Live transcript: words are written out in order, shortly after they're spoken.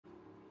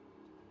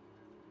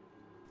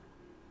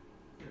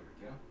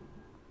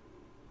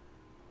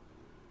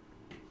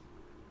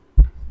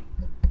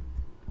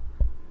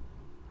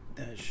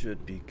That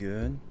should be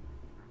good.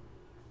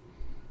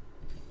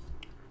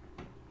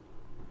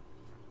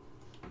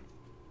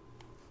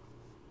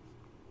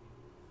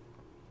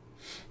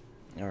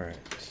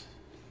 Alright.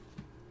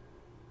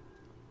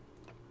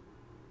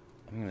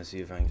 I'm gonna see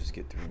if I can just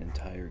get through an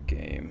entire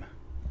game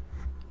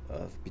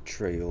of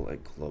Betrayal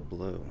at Club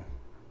Low.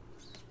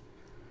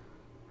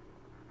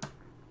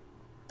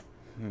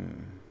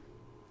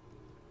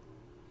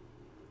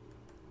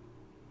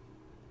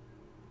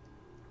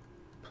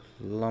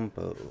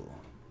 Plumpo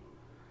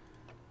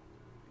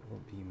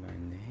will be my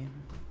name.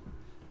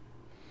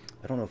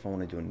 I don't know if I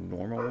want to do a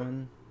normal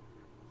one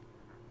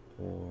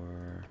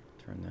or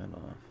turn that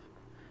off.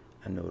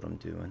 I know what I'm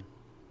doing.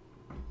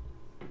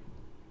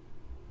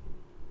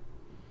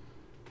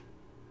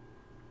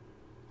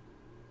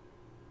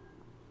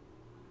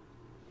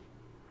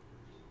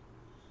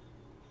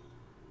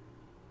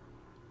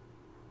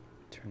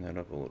 Turn that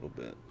up a little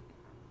bit.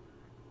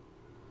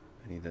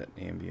 I need that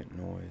ambient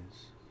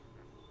noise.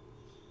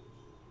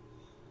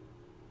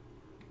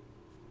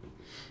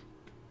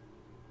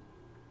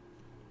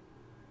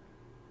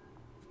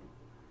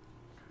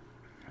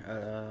 I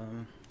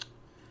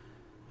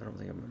don't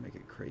think I'm gonna make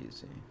it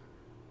crazy.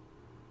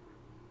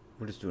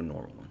 We'll just do a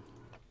normal one.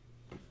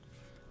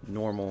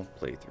 Normal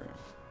playthrough.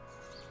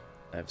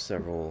 I have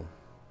several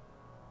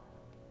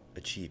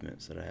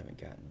achievements that I haven't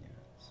gotten yet,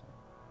 so,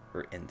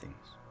 or endings.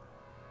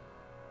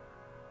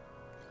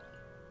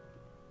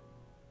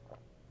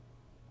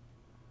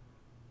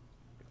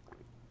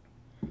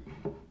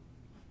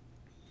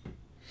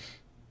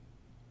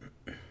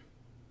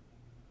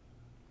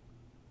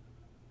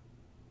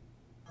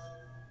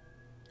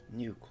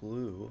 New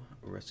clue,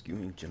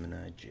 rescuing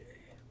Gemini J.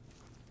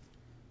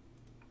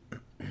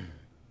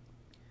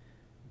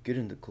 Get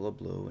into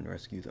Club Low and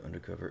rescue the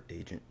undercover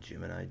agent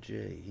Gemini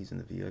J. He's in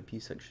the VIP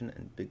section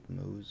and Big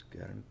Mo's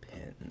got him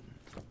pinned.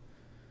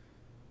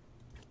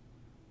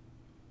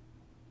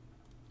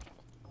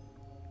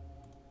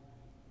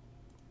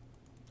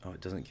 Oh, it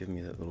doesn't give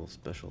me that little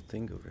special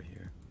thing over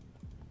here.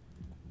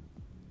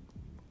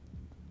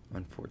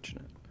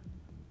 Unfortunate.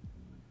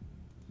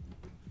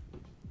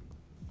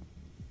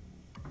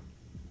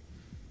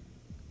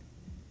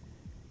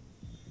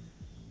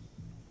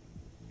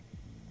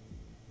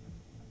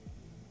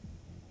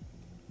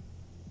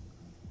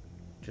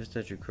 Just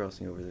as you're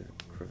crossing over the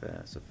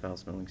crevasse, a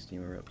foul-smelling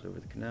steamer erupts over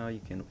the canal. You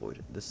can't avoid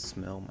it. This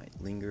smell might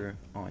linger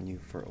on you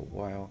for a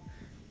while.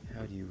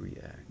 How do you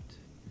react?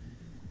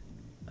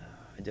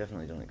 I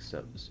definitely don't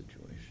accept the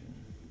situation.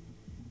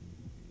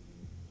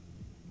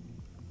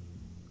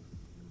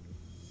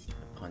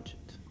 I punch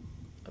it.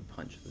 I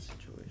punch the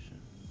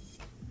situation.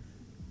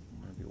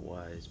 I want to be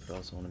wise, but I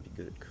also want to be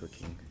good at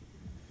cooking.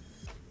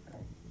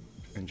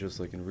 And just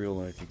like in real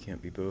life, you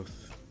can't be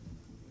both.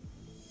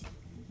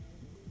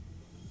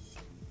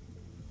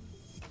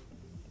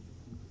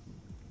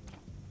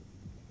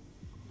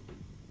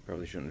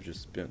 Probably shouldn't have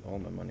just spent all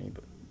my money,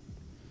 but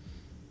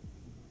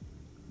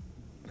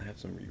I have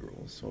some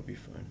rerolls, so I'll be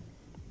fine.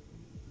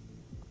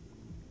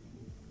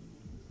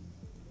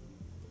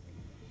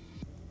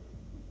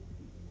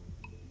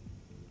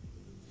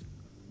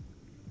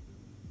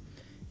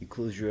 You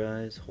close your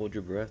eyes, hold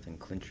your breath, and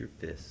clench your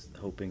fists,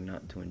 hoping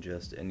not to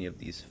ingest any of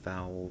these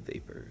foul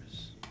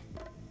vapors.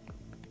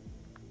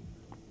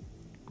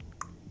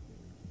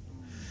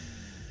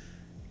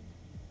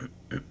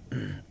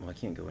 Well, I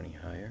can't go any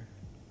higher.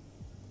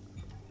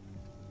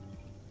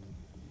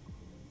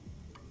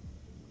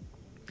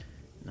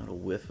 Not a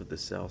whiff of the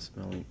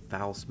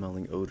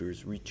foul-smelling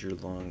odors reach your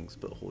lungs,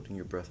 but holding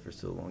your breath for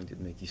so long did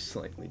make you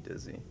slightly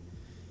dizzy.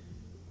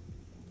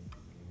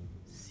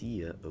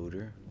 See ya,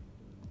 odor.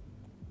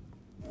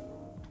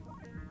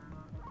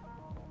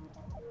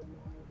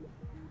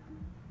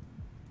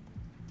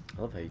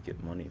 I love how you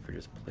get money for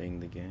just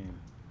playing the game.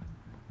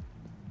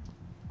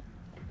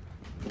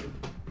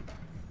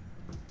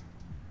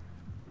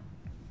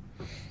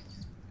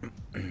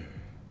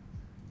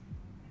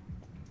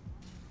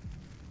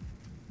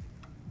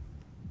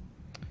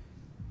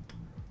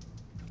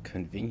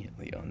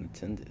 Conveniently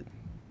unattended.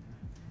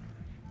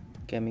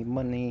 Get me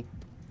money.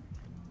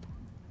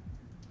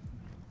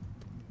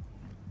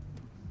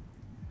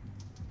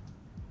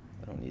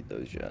 I don't need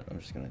those yet. I'm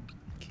just gonna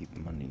keep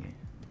money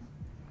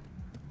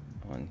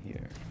on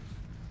here.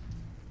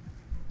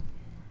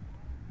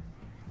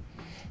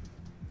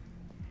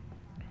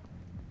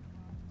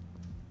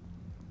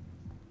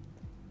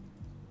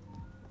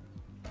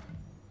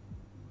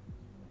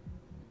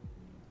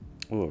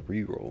 Oh, a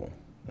reroll.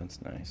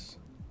 That's nice.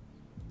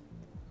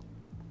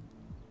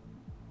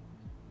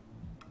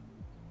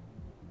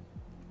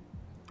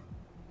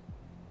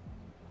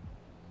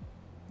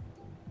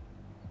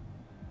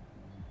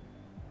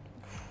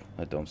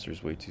 That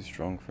dumpster's way too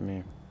strong for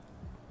me.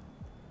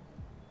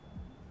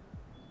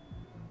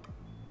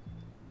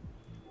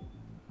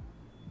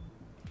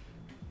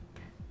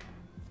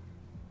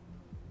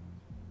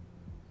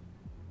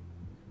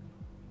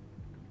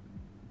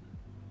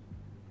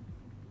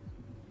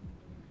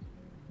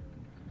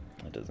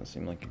 That doesn't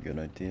seem like a good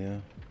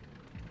idea.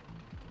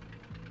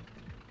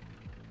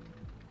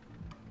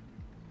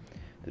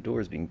 The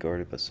door is being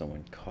guarded by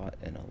someone caught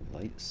in a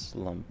light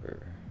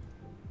slumber.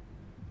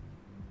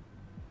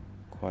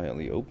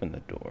 Quietly open the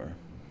door.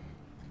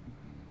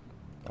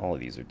 All of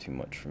these are too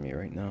much for me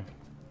right now.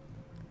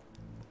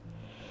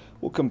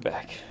 We'll come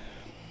back.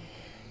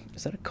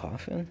 Is that a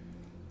coffin?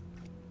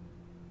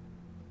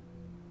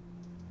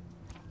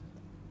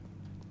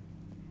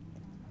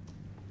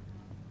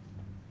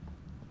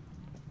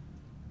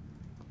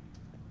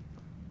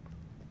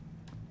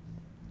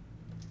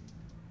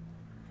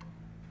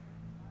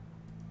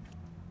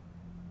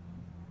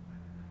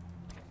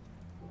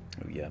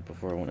 Oh yeah,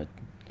 before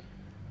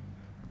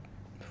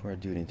I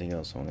do anything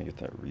else, I want to get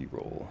that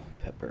reroll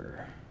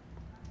pepper.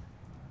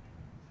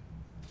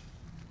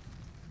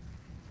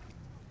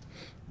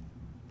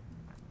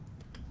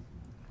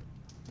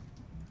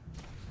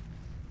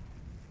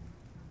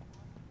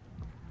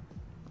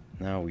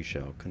 Now we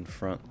shall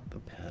confront the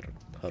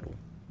puddle.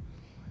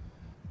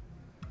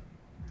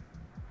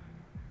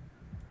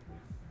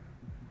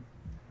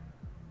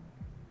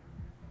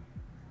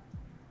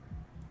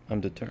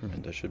 I'm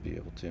determined I should be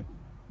able to.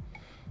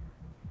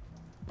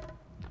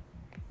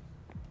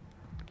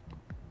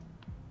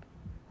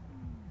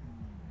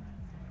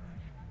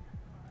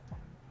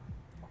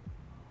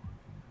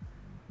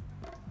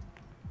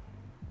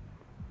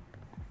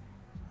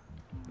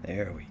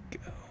 There we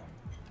go.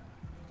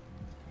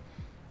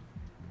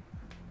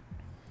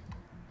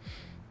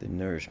 The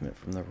nourishment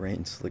from the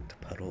rain-slicked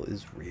puddle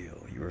is real.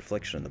 Your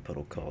reflection in the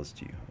puddle calls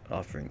to you,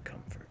 offering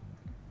comfort.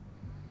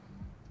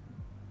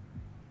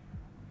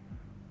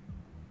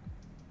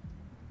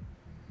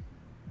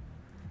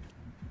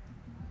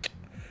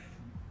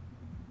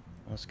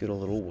 Let's get a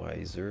little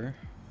wiser.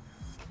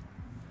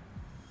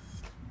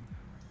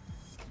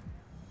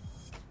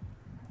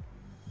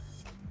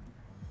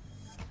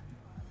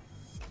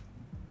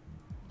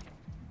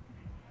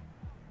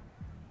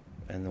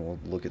 And then we'll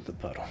look at the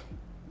puddle.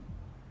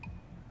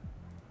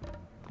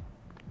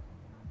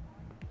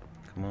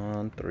 Come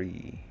on,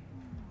 3.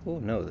 Oh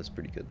no, that's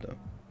pretty good though.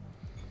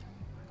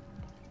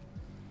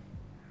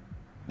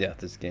 Yeah,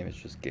 this game is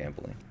just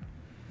gambling.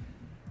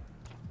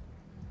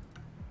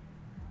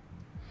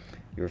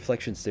 Your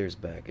reflection stares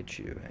back at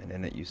you, and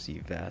in it you see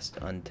vast,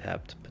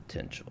 untapped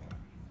potential.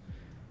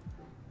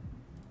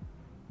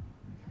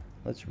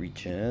 Let's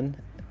reach in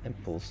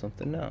and pull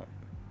something out.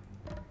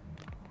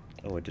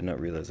 Oh, I did not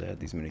realize I had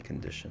these many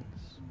conditions.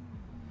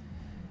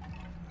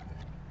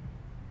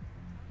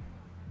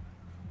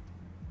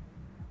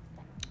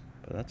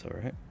 But that's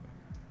alright.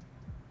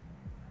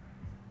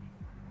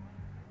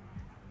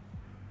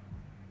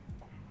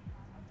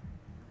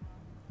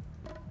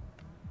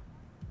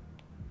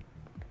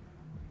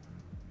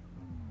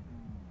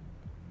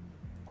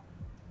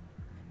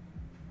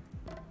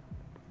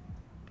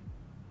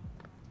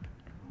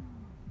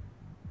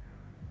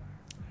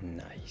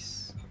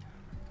 Nice.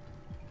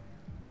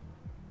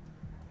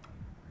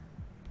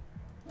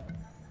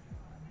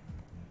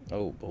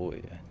 Oh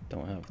boy, I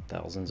don't have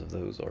thousands of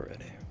those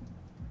already.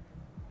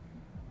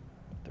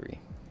 3.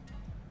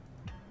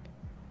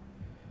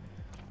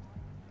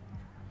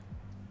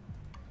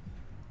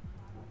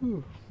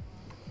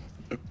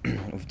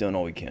 We've done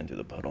all we can to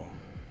the puddle.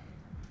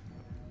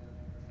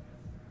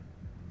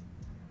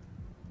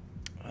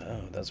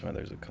 Oh, that's why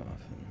there's a coffin.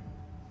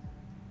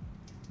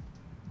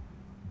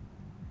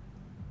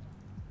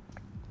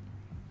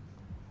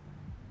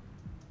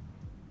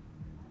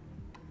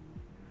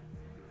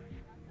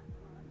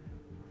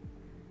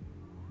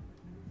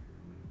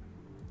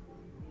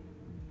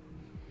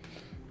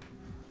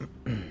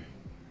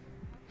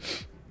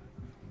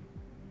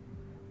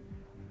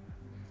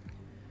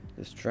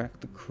 Distract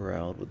the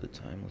crowd with a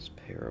timeless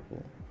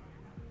parable.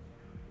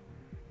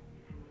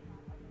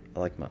 I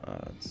like my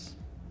odds.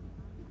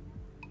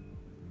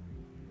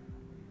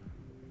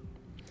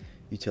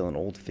 You tell an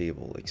old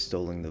fable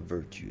extolling the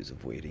virtues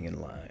of waiting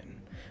in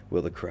line.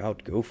 Will the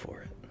crowd go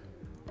for it?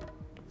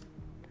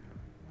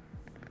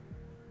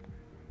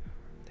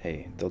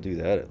 Hey, they'll do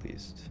that at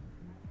least.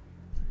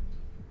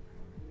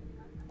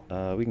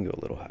 We can go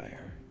a little higher.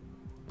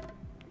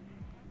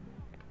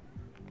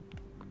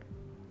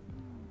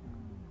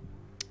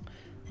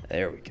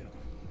 There we go.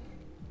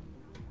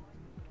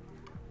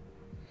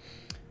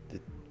 The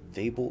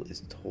fable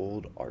is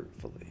told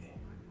artfully.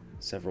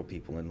 Several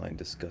people in line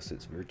discuss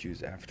its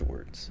virtues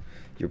afterwards.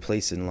 Your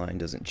place in line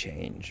doesn't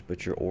change,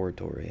 but your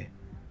oratory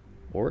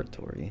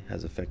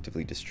has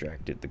effectively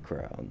distracted the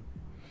crowd.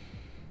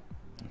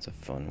 That's a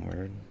fun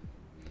word.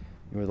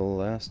 You are the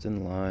last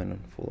in line,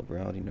 full of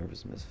rowdy,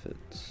 nervous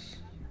misfits.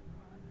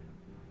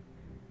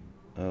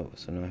 Oh,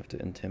 so now I have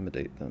to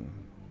intimidate them.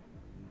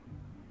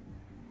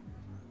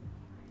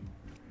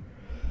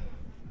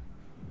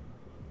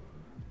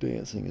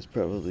 Dancing is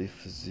probably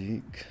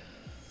physique.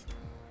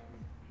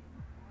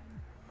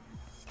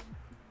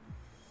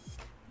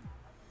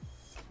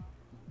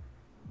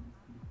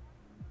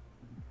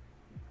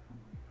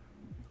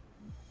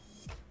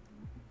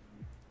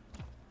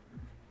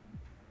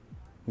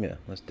 Yeah,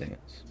 let's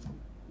dance.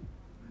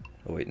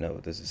 Oh wait, no,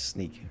 this is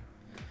sneaking.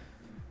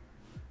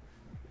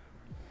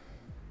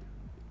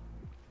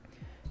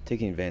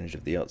 Taking advantage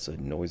of the outside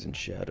noise and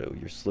shadow,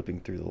 you're slipping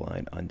through the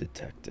line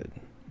undetected.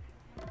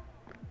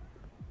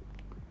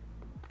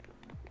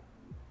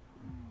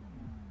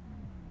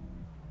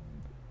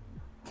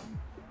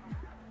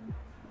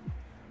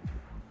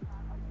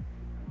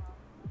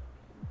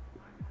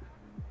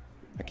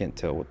 I can't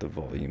tell what the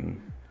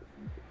volume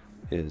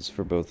is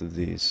for both of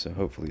these, so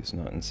hopefully it's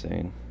not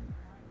insane.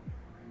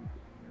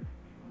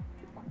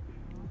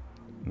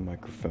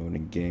 Microphone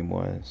and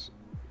game-wise,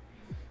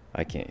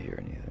 I can't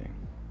hear anything.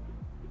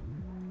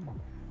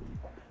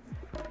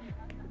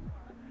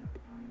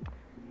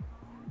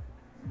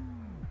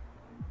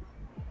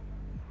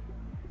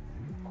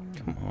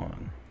 Come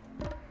on.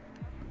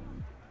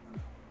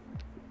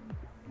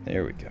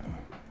 There we go.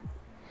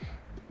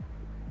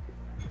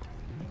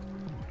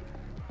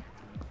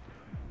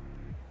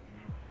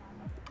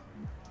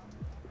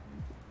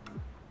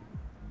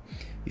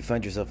 You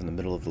find yourself in the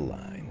middle of the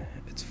line.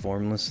 It's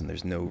formless and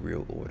there's no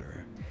real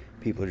order.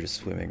 People are just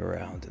swimming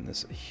around in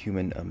this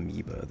human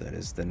amoeba that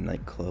is the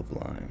nightclub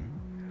line.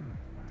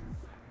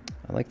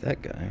 I like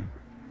that guy.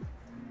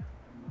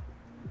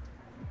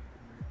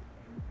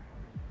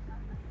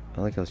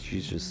 I like how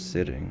she's just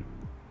sitting.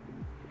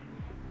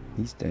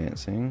 He's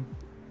dancing.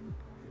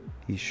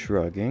 He's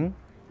shrugging.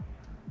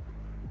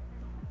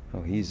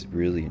 Oh, he's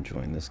really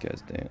enjoying this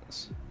guy's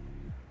dance.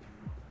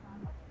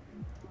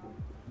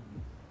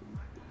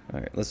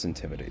 Alright, let's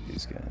intimidate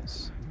these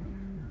guys.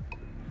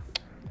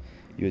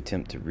 You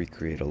attempt to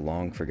recreate a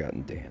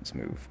long-forgotten dance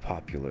move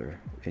popular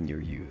in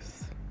your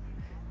youth.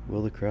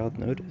 Will the crowd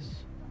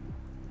notice?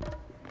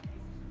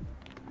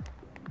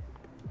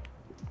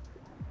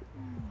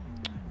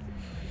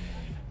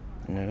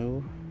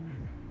 No?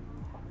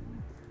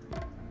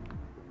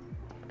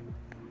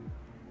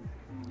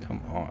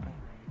 Come on.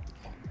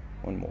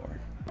 One more.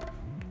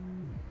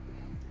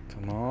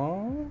 Come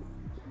on.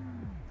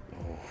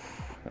 Oh,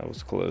 that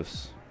was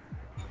close.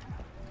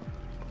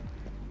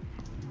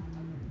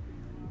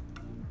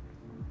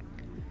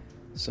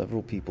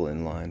 Several people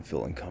in line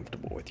feel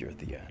uncomfortable with your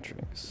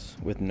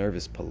theatrics. With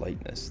nervous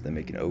politeness, they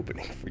make an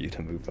opening for you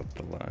to move up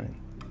the line.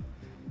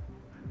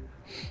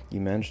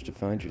 You manage to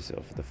find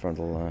yourself at the front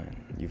of the line.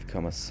 You've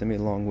come a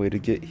semi-long way to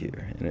get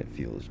here, and it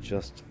feels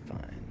just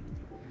fine.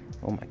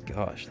 Oh my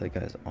gosh, that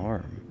guy's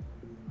arm.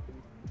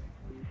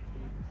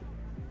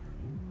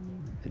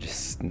 It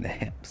just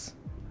snaps.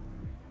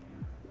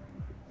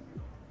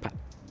 Pop.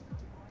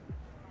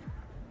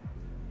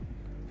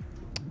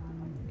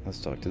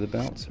 Let's talk to the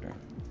bouncer.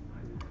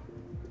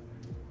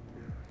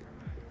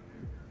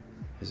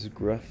 His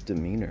gruff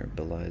demeanor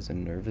belies a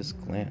nervous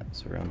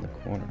glance around the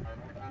corner.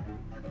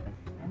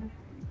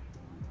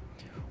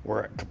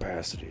 We're at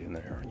capacity in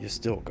there. You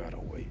still gotta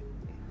wait.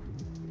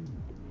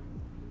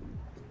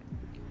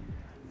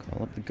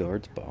 Call up the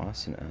guard's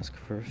boss and ask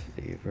for a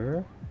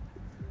favor.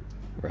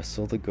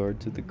 Wrestle the guard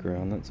to the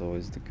ground. That's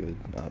always the good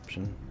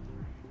option.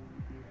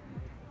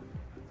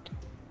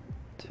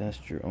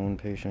 Test your own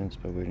patience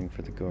by waiting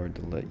for the guard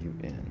to let you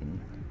in.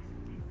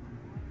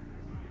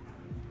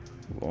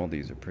 Ooh, all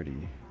these are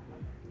pretty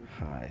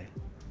high.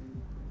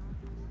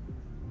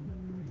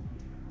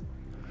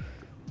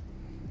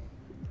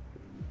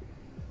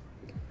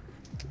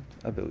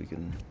 I bet we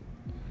can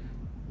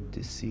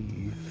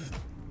deceive.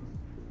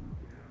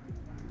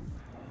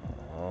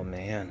 Oh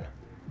man.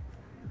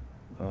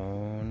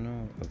 Oh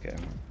no. Okay.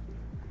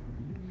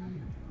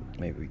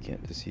 Maybe we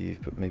can't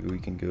deceive, but maybe we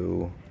can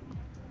go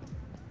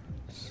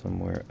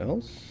somewhere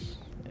else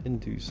and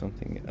do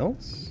something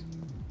else.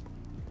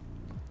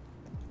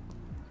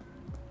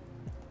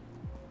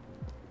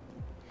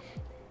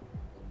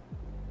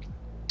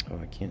 Oh,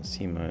 I can't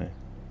see my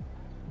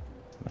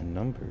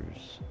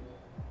numbers.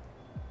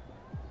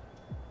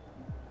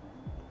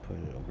 Put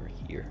it over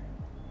here.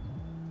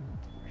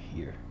 Or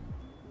here.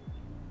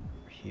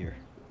 Or here.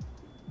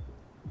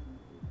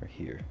 Or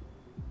here.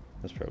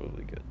 That's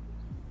probably good.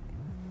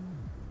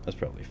 That's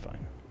probably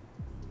fine.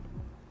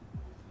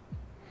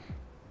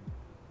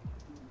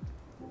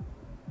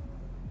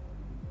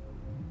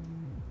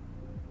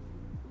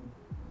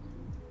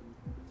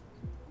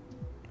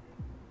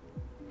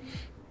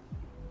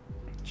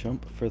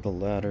 Jump for the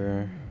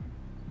ladder.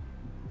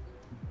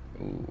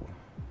 Ooh.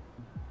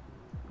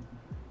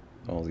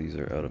 All these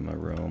are out of my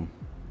realm.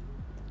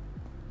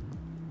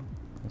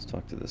 Let's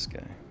talk to this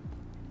guy.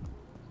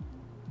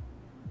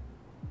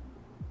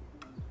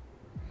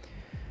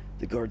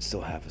 The guard's still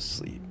half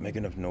asleep. Make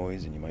enough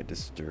noise and you might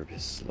disturb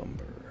his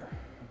slumber.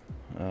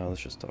 Let's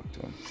just talk to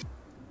him.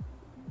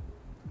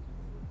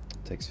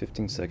 It takes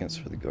 15 seconds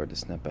for the guard to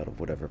snap out of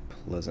whatever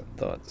pleasant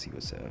thoughts he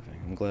was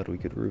having. I'm glad we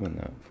could ruin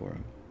that for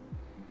him.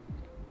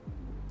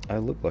 I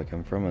look like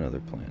I'm from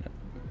another planet.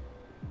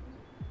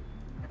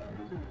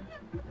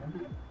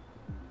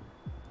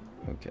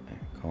 Okay,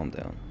 calm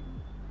down.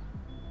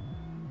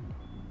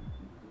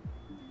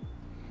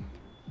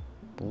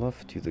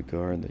 Bluff to the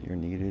guard that you're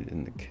needed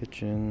in the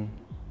kitchen.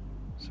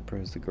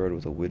 Surprise the guard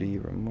with a witty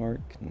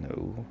remark.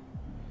 No.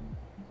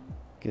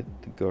 Get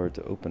the guard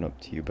to open up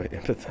to you by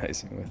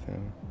empathizing with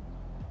him.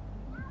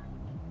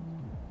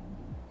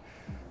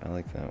 I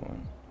like that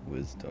one.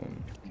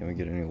 Wisdom. Can we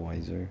get any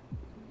wiser?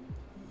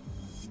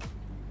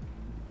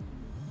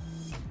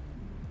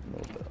 A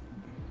little bit.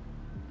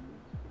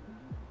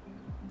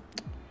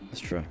 Let's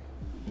try.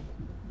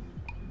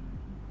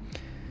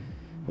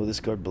 Will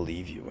this guard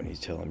believe you when you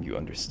tell him you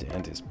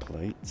understand his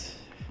plight?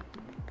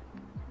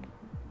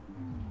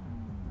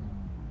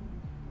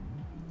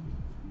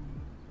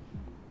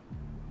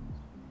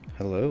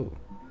 Hello,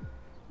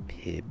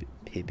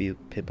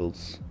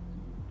 Pibbles.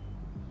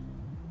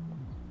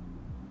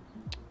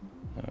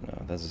 I don't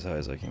know, that's as high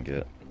as I can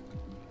get.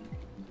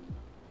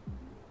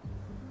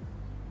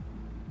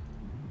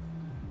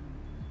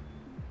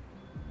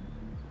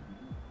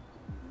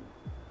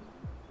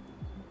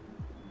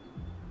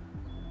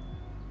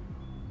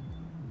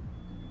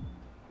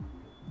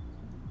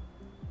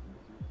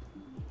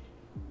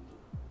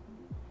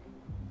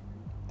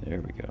 There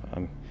we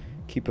go.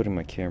 Keep putting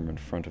my camera in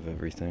front of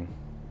everything.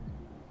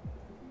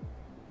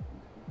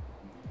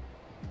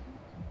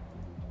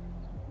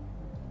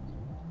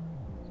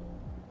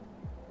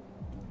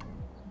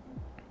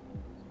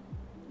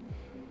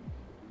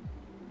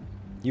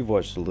 You've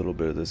watched a little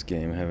bit of this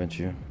game, haven't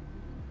you?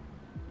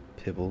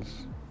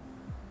 Pibbles.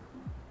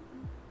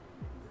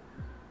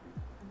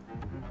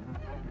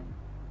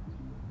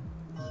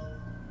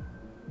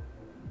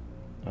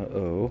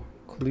 Uh-oh.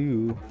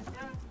 Clue.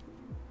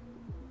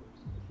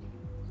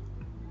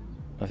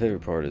 My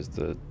favorite part is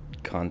the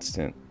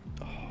constant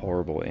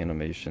horrible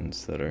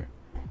animations that are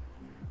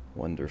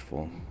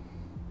wonderful.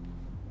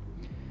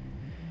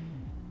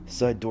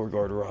 Side door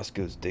guard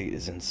Roscoe's date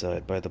is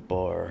inside by the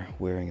bar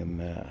wearing a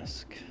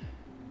mask.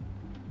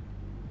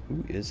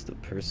 Who is the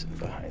person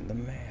behind the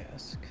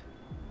mask?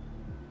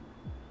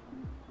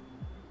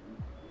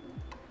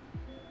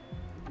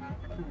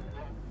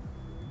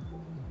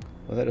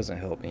 Well, that doesn't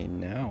help me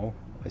now.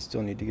 I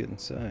still need to get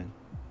inside.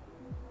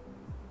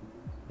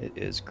 It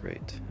is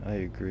great. I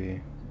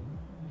agree.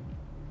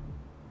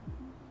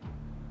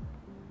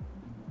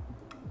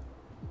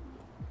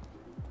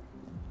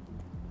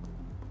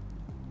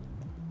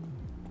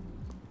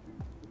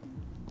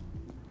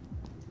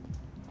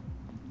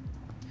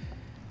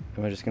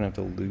 Am I just gonna have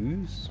to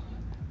lose?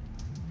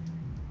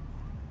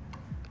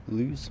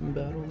 Lose some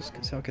battles?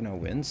 Because how can I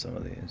win some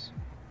of these?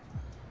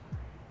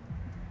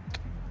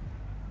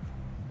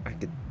 I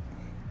could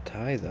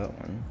tie that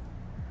one.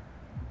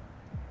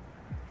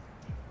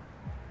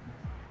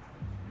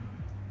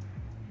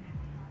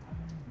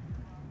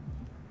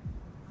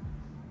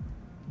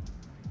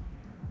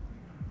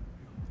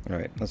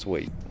 Alright, let's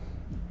wait.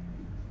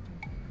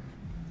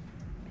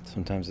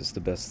 Sometimes it's the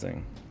best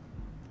thing.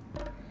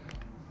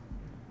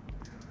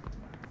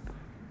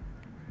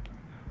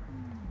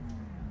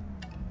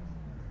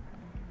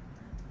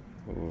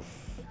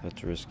 Oof,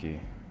 that's risky.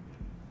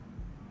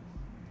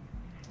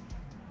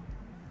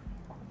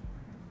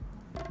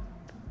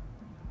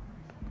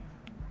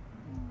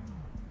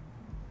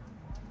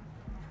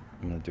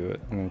 I'm gonna do it.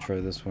 I'm gonna try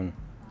this one.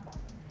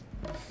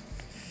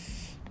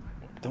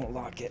 Don't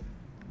lock it.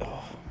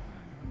 Oh.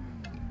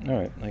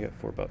 Alright, I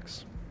got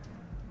 $4.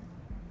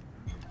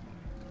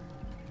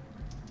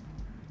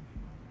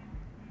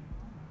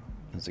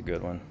 That's a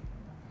good one.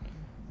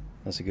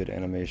 That's a good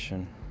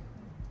animation.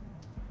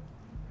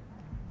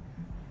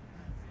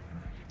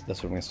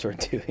 That's what I'm gonna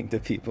start doing to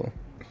people.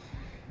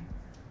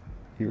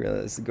 You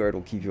realize the guard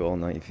will keep you all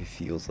night if he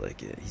feels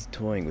like it. He's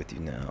toying with you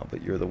now,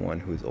 but you're the one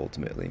who is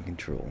ultimately in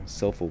control.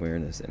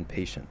 Self-awareness and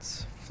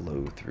patience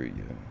flow through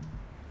you.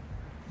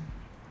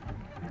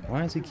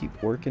 Why does he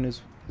keep working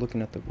his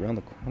looking at the around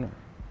the corner?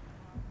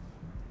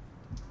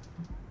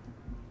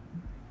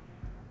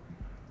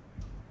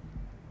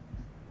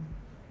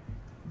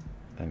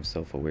 I'm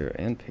self-aware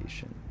and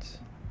patient.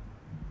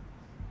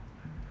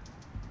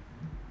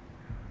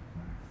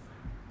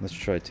 Let's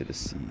try to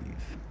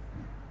deceive.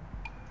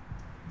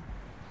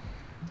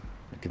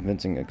 A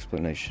convincing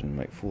explanation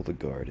might fool the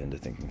guard into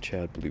thinking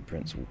Chad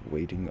Blueprint's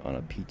waiting on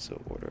a pizza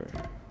order.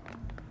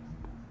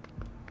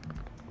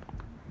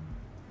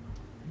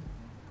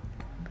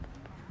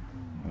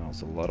 Wow,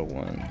 it's a lot of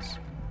ones.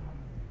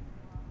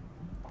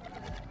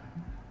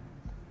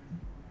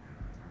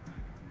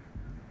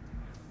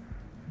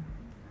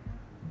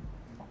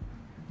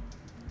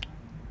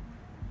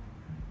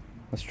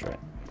 Let's try it.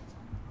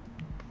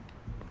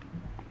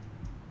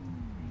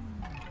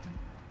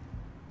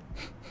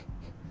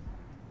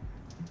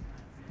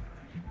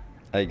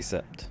 I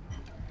accept.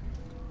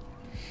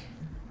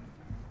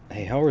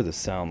 Hey, how are the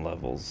sound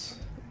levels,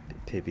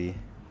 Pibby?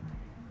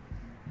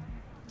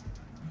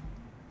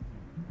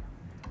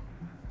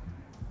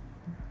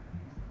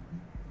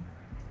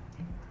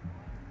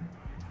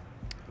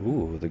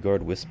 Ooh, the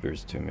guard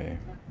whispers to me.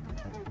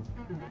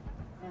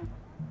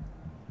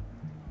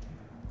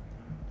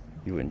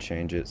 You wouldn't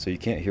change it, so you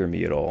can't hear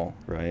me at all,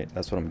 right?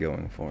 That's what I'm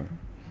going for.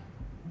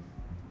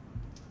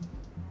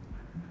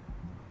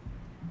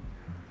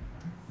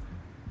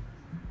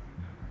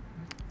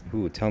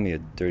 Ooh, tell me a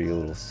dirty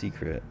little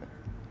secret.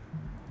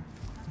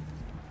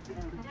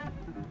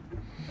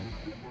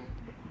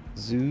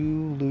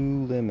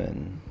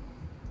 Zululemon.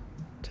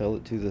 Tell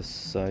it to the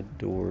side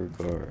door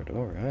guard.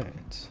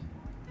 Alright.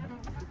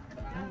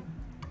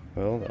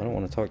 Well, I don't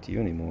want to talk to you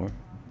anymore.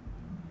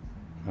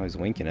 Now he's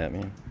winking at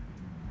me.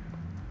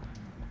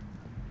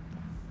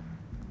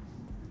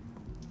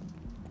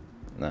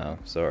 No,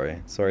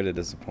 sorry. Sorry to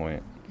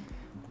disappoint.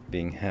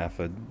 Being half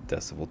a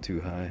decibel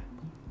too high.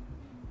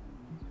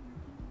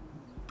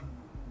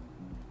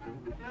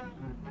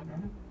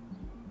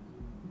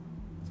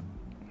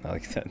 I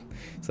like that.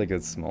 It's like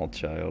a small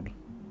child.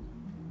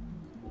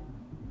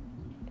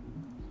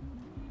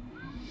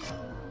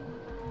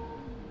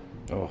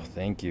 Oh,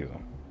 thank you.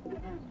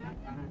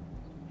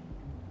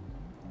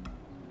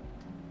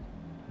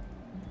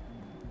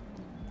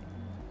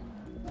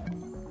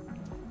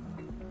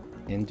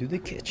 Into the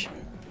kitchen.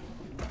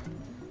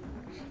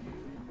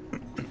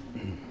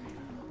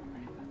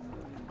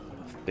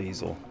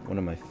 Basil, one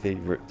of my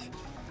favorite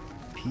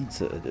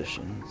pizza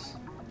additions.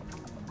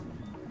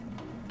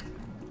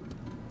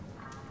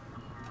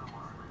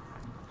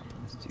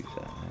 Let's do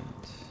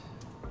that.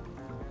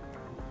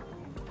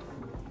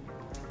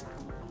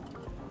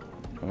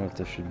 I don't know if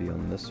this should be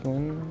on this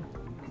one.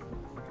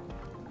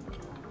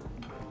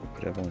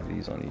 Could have one of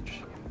these on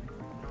each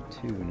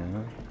two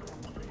now.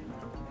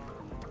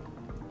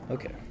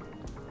 Okay.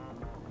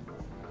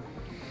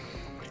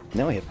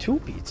 Now I have 2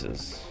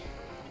 pizzas.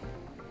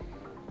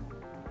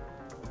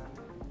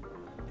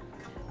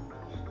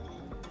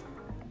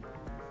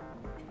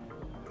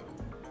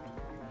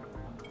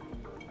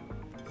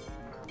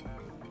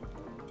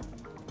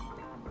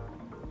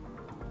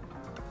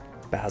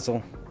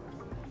 Basil.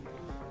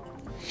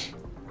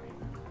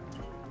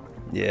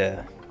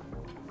 Yeah.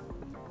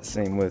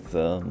 Same with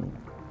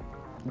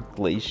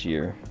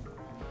Glacier.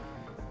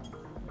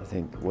 I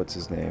think, what's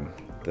his name?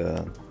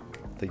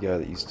 The guy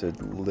that used to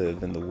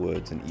live in the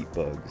woods and eat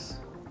bugs.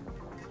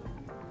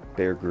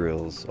 Bear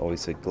Grylls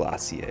always said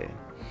Glacier.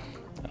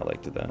 I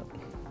liked that.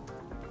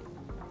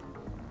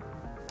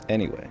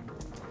 Anyway,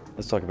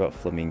 let's talk about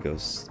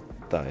Flamingo's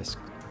thigh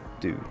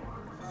stew.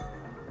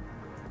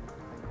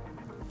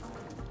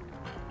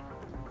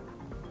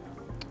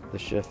 The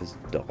chef is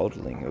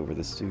dawdling over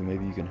the stew.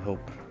 Maybe you can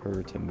help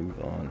her to move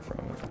on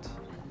from it.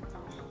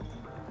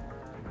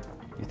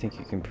 You think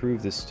you can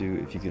improve this stew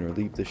if you can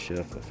relieve the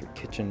chef of her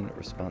kitchen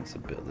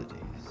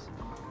responsibilities.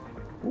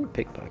 Ooh,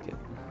 pickpocket.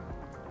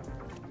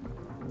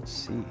 Let's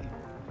see.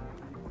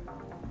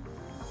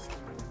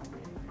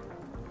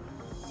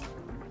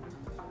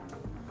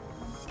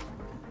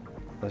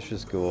 Let's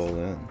just go all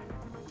in.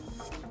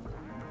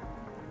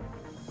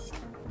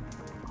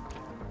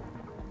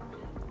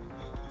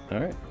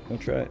 Alright, we'll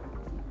try it.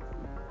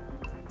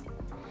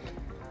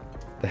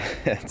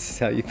 That's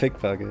how you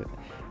pickpocket.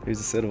 Here's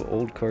a set of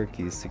old car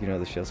keys sticking out of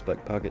the chef's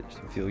back pocket.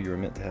 You feel you were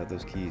meant to have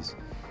those keys.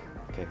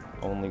 Okay,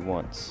 only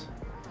once.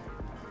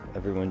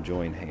 Everyone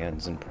join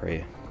hands and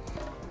pray.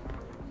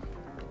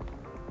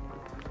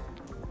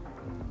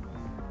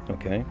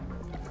 Okay.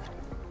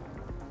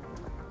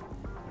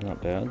 Not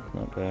bad,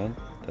 not bad.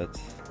 That's...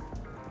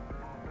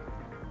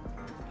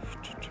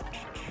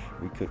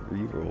 We could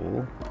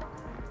re-roll.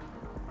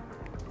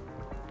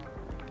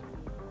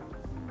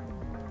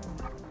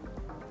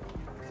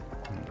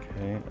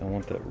 Okay, I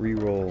want that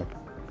re-roll.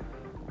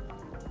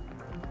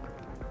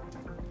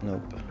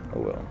 Nope. Oh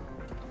well.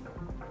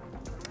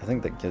 I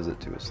think that gives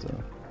it to us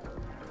though.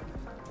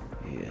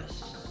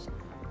 Yes.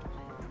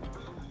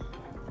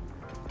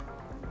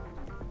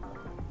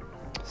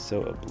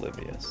 So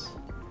oblivious.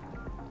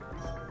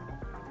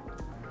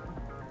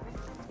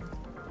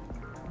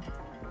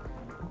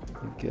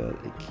 We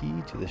got a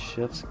key to the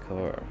chef's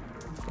car.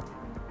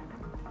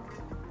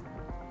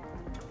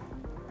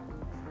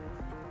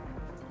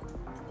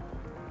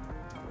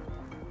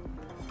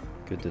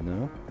 Good to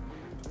know.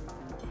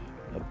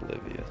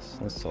 Oblivious.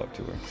 Let's talk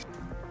to her.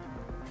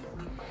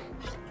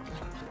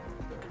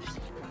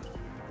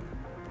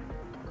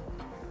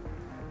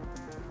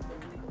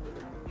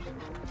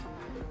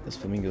 This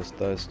flamingo's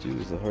thigh stew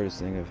is the hardest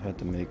thing I've had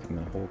to make in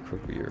my whole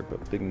career,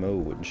 but Big Mo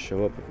wouldn't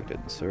show up if we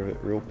didn't serve it.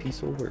 Real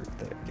piece of work,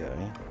 that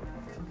guy.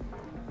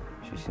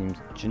 She seems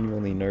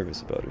genuinely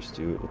nervous about her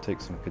stew. It will take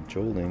some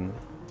cajoling,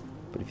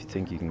 but if you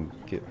think you can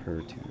get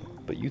her to...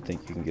 But you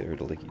think you can get her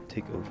to let you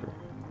take over.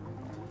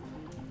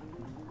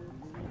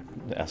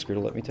 Ask her to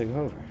let me take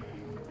over.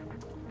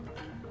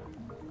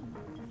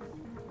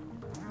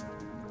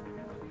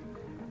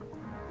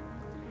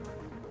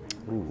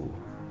 Ooh.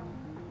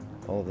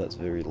 All of that's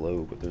very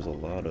low, but there's a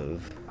lot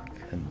of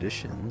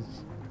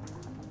conditions.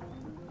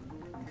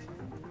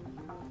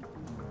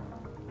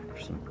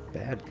 There's some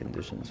bad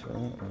conditions for that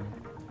one.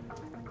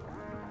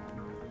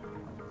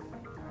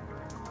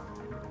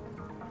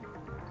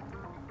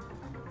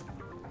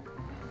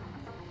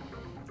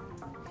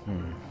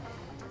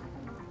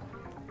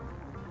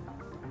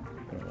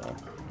 I don't know.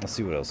 Let's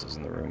see what else is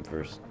in the room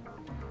first.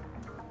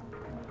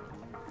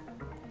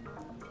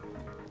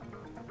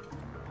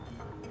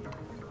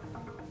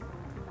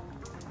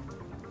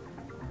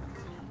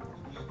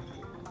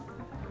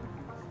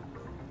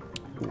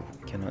 Ooh,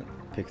 cannot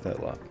pick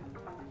that lock.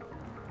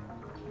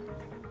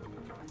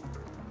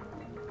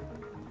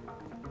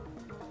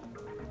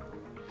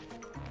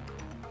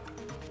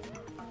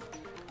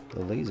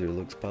 The laser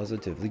looks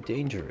positively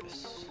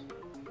dangerous.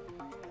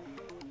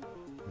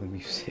 The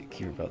music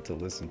you're about to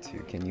listen to,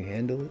 can you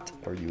handle it?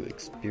 Are you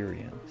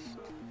experienced?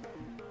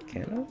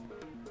 Can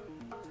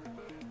I?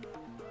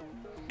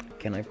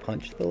 Can I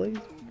punch the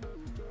laser?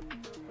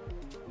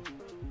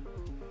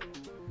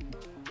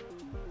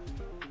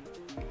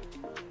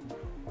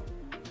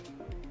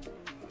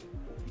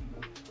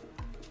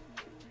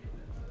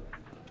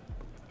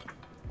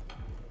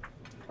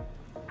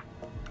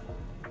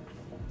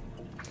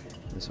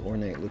 This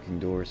ornate-looking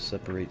door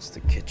separates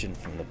the kitchen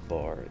from the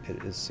bar.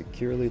 It is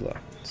securely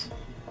locked.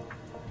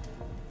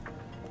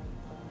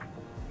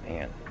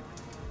 Man,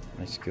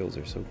 my skills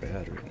are so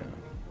bad right now.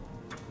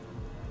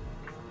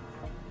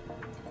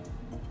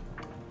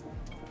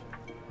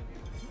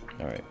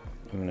 Alright,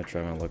 I'm gonna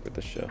try my luck with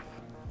the chef.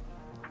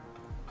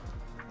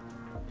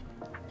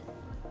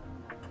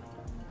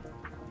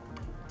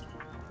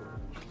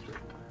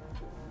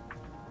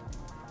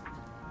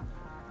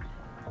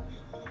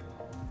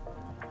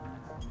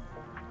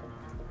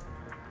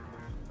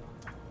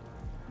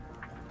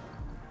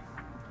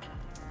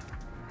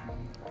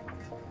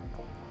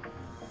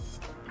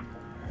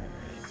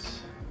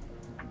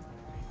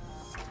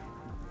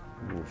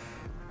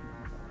 Oof.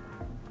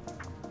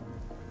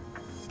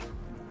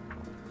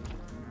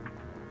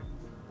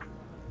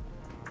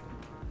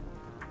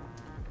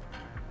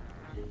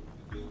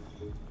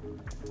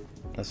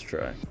 Let's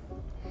try.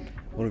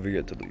 What have we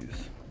got to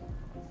lose?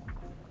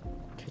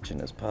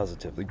 Kitchen is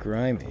positively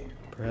grimy.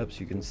 Perhaps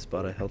you can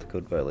spot a health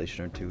code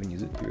violation or two and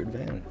use it to your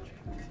advantage.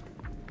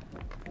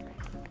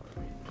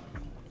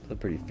 It's a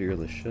pretty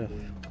fearless chef.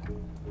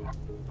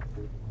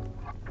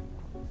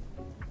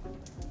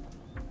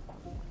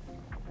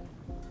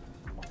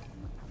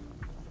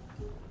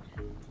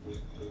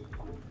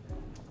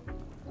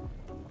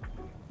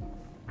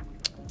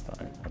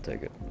 Fine, I'll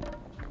take it.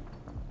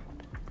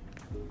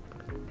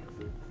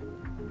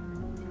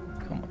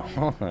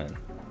 Come on.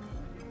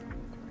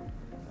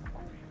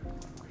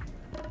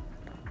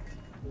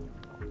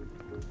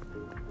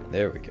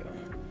 There we go.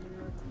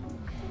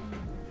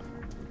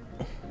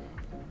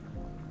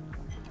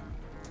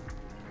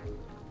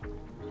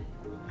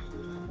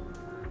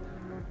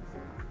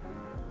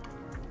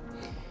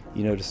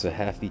 You notice a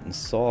half-eaten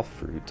saw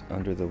fruit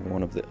under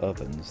one of the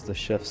ovens. The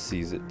chef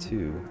sees it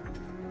too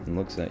and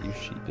looks at you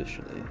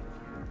sheepishly.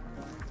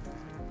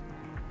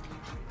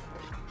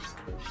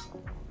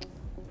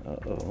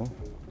 Uh-oh.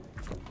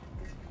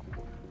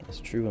 It's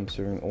true, I'm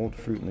serving old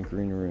fruit in the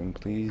green room.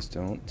 Please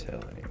don't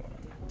tell anyone.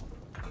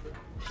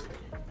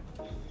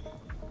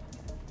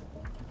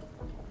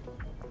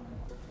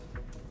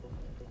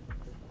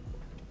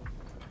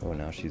 Oh,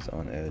 now she's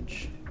on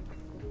edge.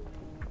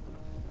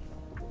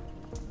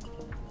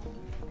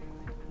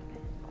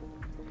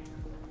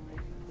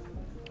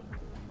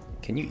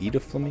 Can you eat a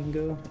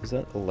flamingo? Is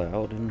that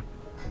allowed in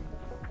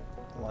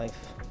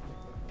life?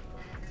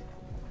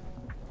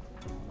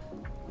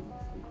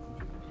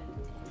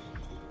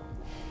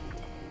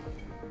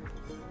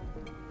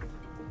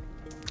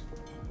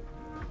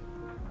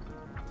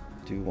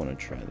 Do want to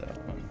try that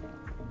one.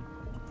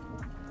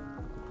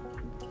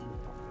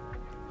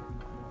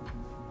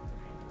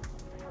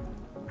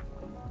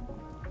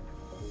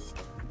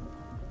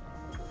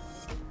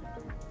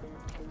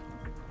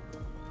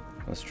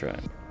 Let's try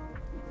it.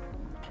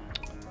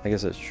 I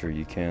guess that's true,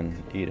 you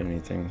can eat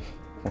anything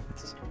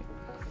once.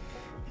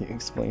 You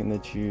explain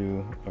that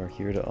you are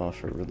here to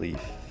offer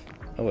relief.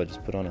 Oh, I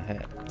just put on a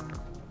hat.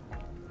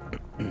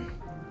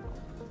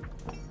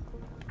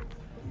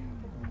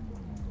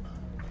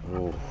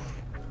 Oh,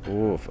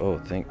 oof, oh,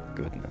 thank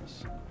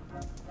goodness.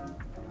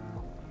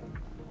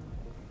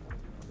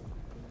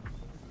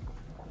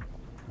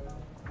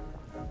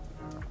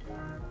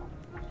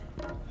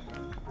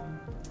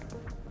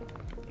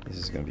 This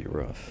is gonna be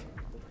rough.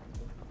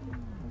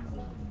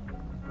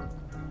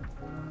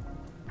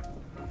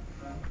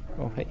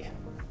 Oh, hey.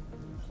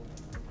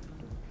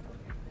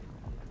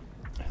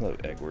 Hello,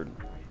 Edward.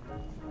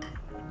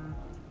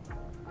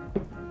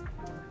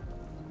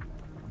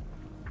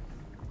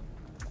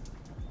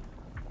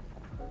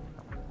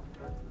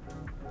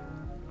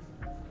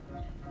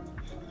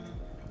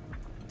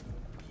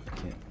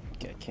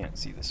 I can't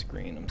see the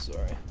screen, I'm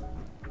sorry.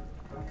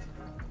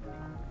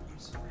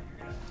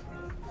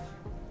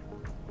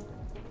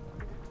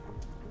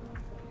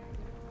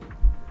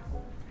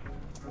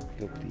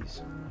 Go,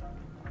 please.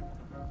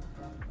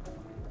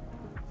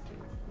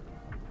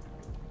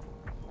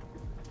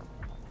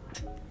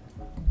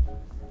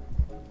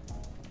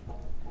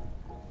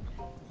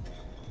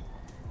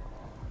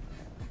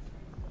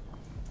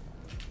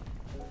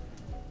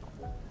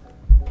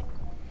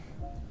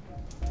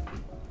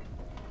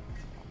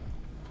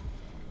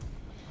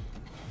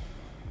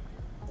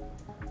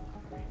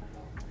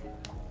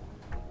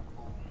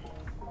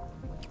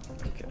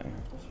 Okay,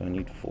 so I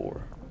need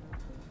 4.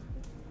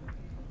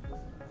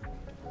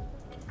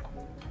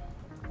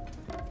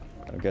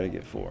 I've got to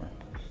get 4.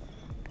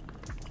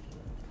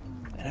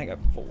 And I got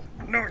 4.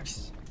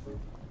 Nice!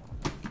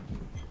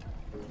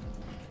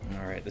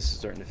 Alright, this is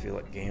starting to feel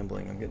like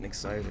gambling. I'm getting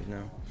excited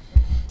now.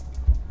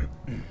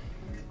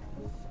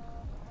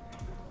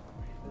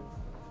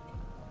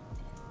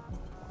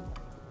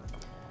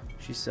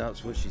 She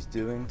stops what she's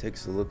doing,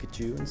 takes a look at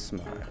you, and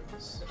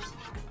smiles.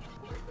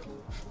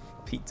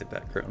 Pizza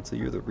background, so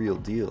you're the real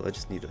deal. I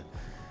just need a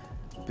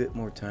bit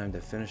more time to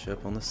finish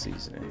up on the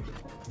seasoning.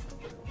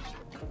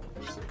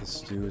 The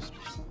stew is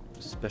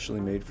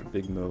specially made for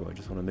Big Mo. I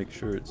just want to make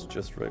sure it's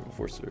just right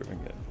before serving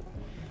it.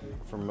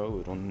 For Mo,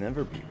 it'll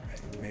never be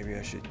right. Maybe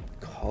I should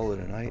call it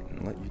a night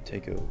and let you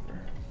take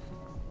over.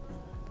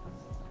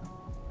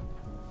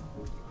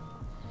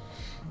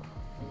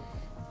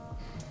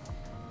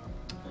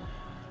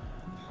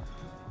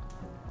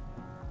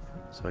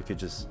 So I could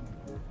just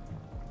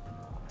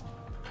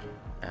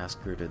ask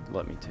her to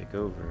let me take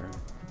over.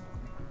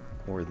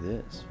 Or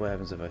this. What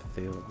happens if I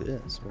fail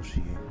this? Will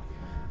she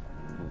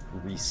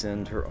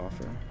rescind her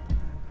offer?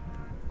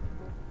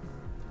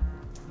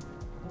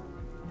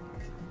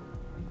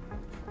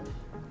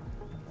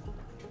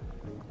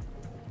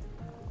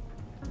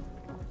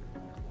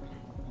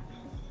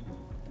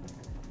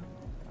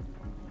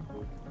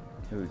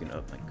 Maybe we can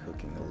up my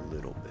cooking a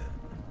little bit.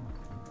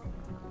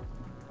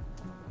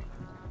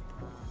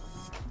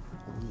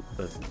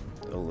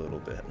 A little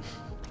bit.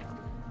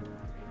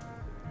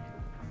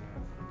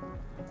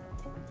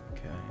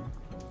 Okay.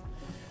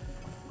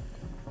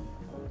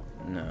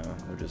 No,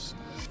 we'll just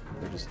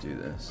do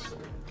this.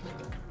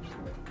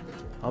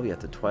 I'll be at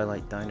the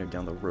Twilight Diner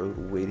down the road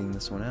waiting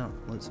this one out.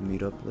 Let's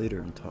meet up later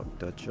and talk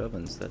Dutch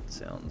ovens. That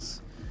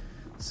sounds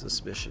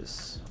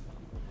suspicious.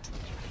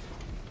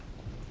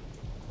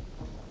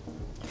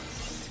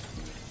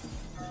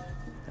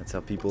 That's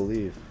how people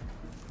leave.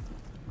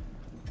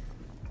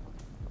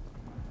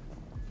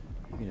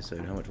 You can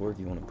decide how much work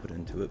you want to put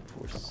into it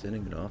before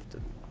sending it off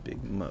to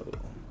Big Mo.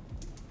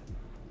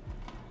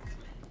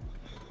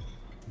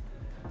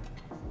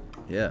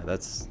 Yeah,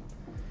 that's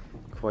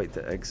quite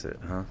the exit,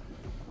 huh?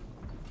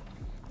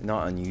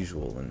 Not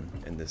unusual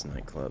in this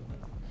nightclub.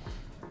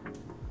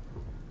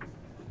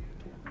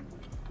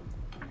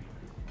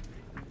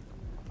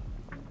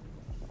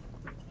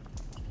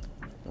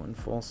 One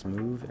false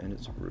move and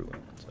it's ruined.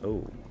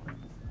 Oh,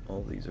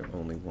 all these are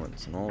only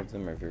ones, and all of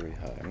them are very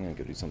high. I'm gonna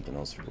go do something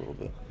else for a little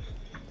bit.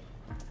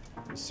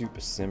 The soup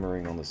is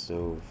simmering on the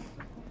stove.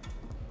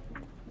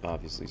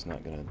 Obviously, it's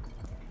not gonna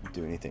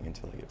do anything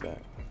until I get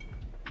back.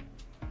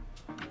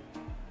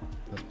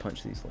 Let's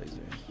punch these lasers.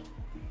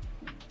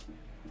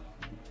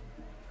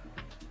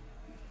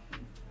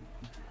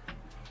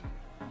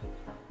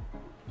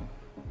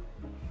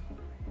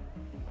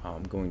 Oh,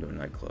 I'm going to a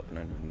nightclub and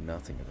I know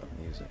nothing about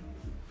music.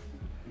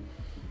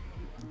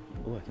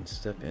 Oh, I can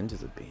step into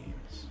the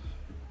beams.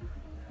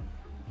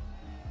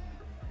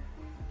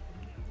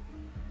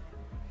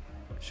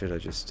 Should I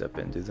just step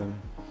into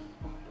them?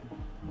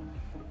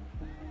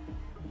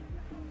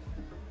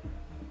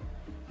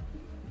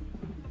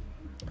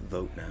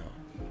 Vote now.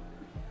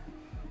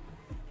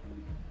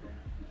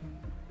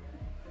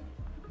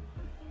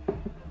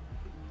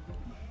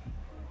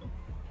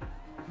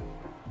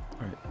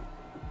 Alright.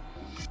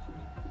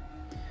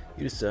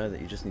 You decide that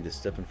you just need to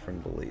step in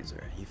front of the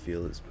laser. You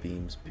feel its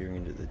beams peering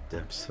into the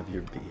depths of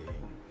your being.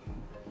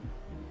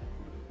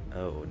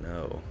 Oh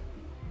no.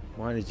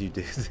 Why did you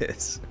do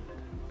this?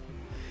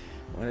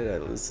 Why did I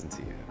listen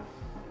to you?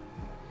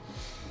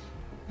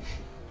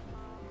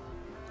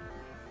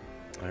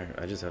 Alright,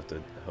 I just have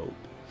to hope.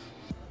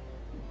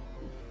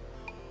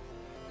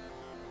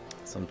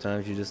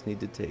 Sometimes you just need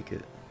to take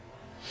it.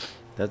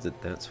 That's it.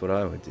 That's what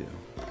I would do.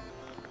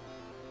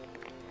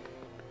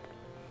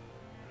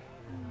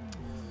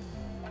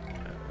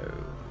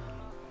 Uh-oh.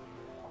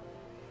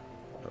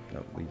 Oh,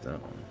 no, leave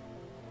that one.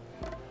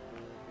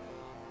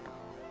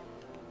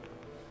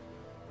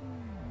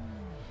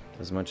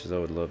 As much as I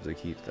would love to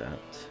keep that.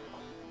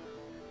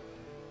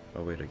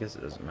 Oh wait, I guess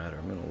it doesn't matter.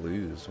 I'm gonna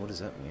lose. What does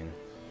that mean?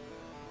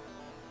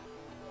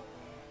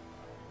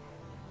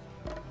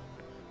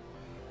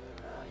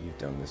 You've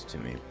done this to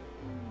me.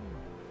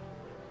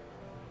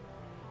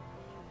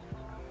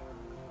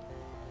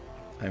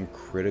 I'm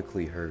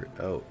critically hurt.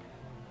 Oh.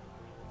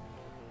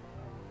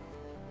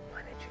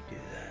 Why did you do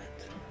that?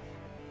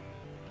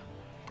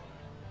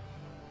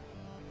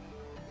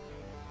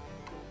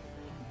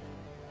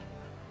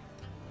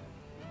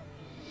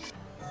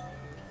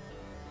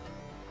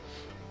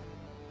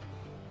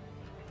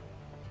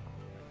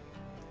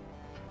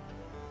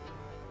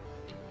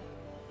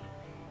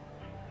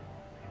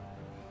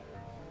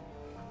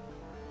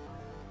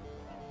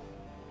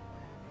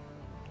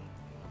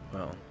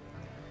 Well,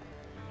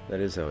 that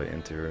is how I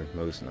enter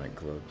most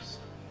nightclubs.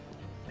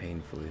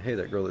 Painfully. Hey,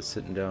 that girl that's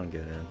sitting down,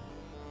 get in.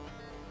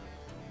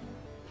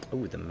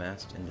 Oh, the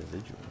masked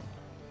individual.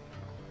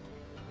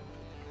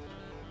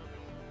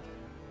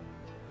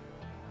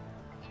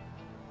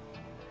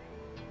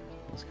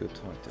 Let's go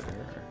talk to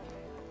her.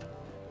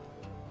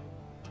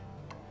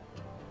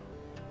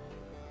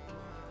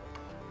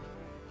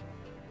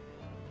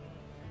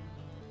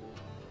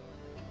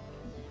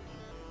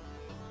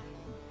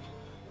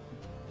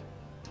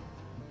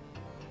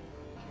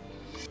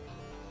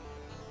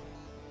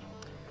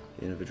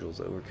 The individual is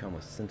overcome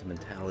with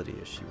sentimentality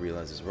as she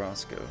realizes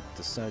Roscoe,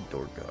 the side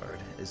door guard,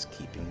 is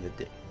keeping the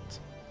date.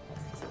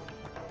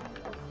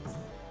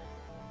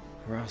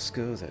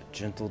 Roscoe, that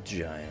gentle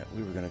giant.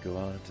 We were gonna go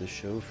out after the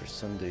show for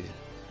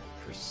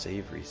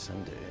savory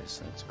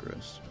Sundays. That's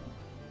gross.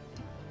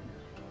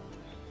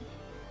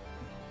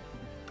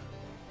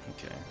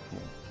 Okay,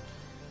 well,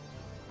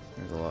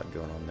 there's a lot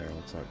going on there.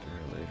 We'll talk to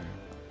her later.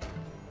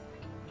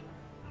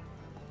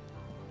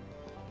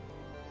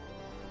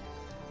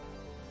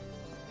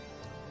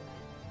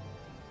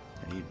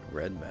 I need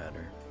red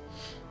matter.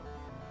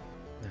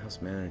 The house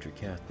manager,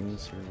 Kathleen,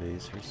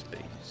 surveys her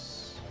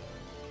space.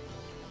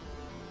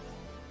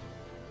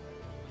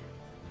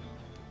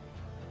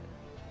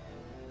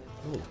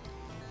 Oh.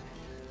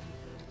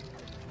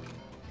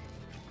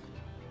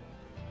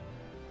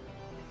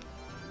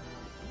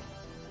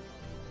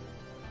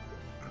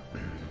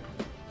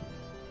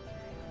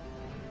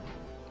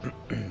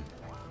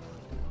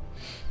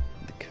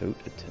 The coat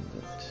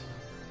attendant.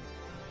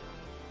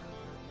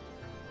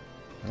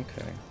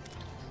 Okay.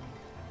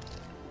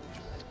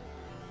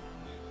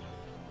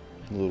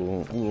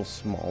 Little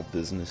small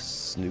business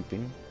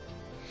snooping.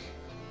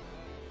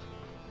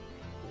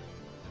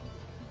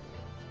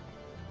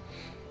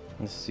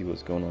 Let's see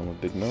what's going on with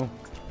Big Mo.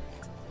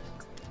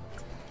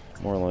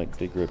 More like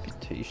big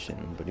reputation,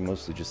 but he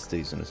mostly just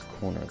stays in his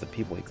corner. The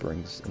people he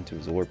brings into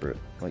his orbit,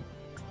 like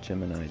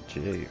Gemini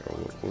J, are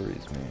what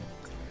worries me.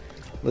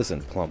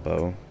 Listen,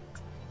 Plumpo.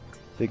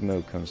 Big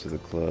Mo comes to the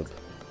club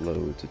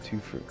low to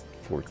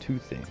for two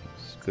things: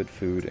 good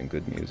food and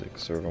good music.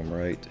 Serve him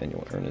right, and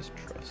you'll earn his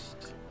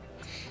trust.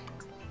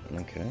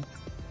 Okay.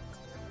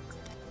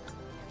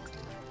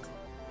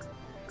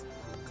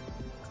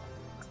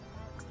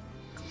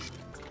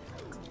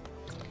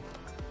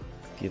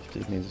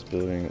 Gifted me this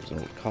building. It was an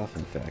old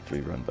coffin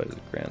factory run by his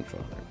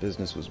grandfather.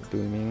 Business was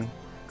booming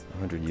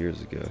 100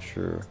 years ago,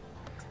 sure.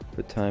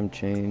 But time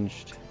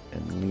changed,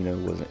 and Lino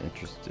wasn't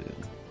interested.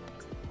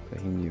 But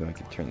he knew I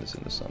could turn this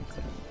into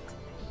something.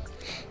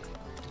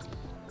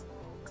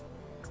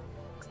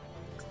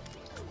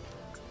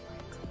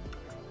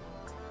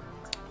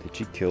 Did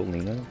she kill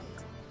Lino?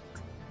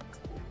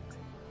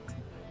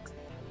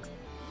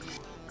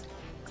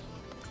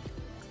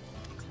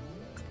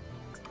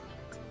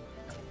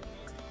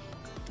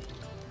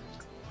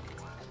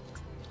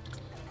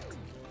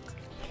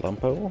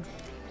 Plumpo?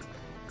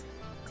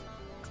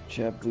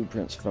 Chap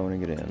Blueprint's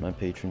phoning it in. My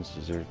patrons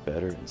deserve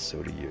better, and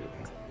so do you.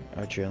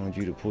 I challenge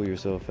you to pull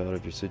yourself out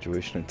of your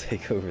situation and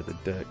take over the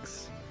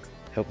decks.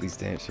 Help these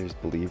dancers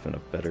believe in a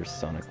better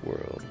sonic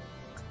world.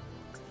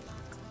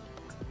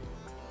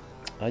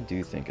 I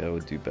do think I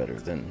would do better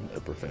than a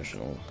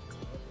professional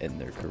in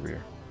their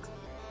career.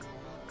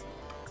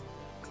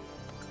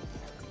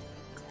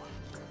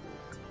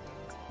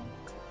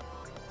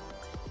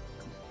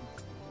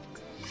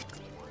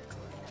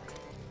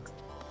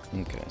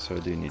 Okay, so I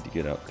do need to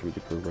get out through the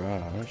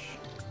garage.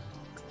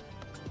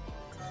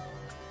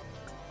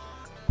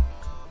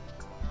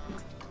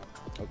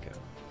 Okay.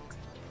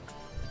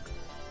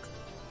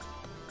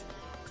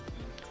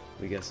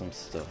 We got some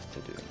stuff to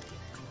do.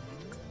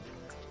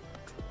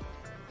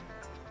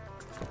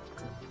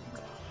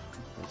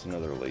 There's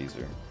another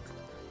laser.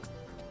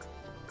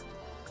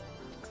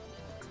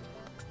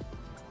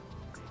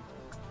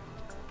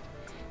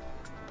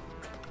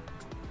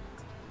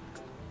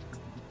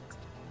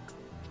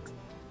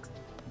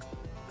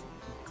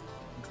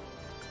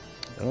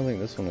 I don't think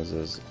this one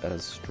is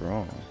as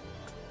strong.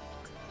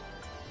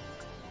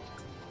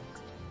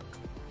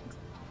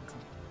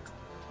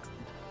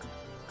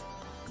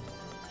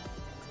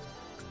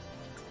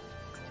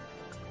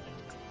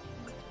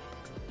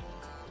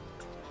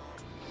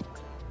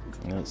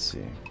 Let's see.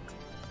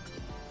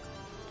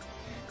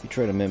 You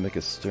try to mimic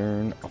a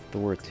stern,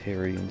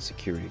 authoritarian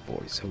security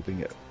voice,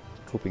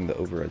 hoping the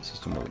override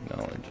system will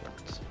acknowledge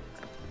it.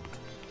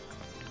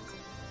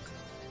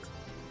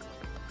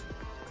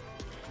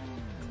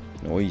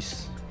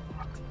 Nice.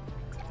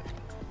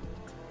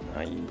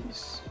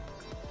 Nice.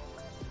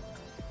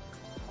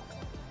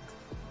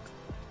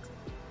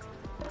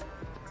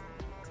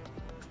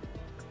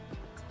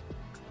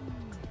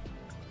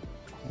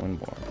 One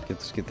more.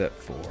 Let's get that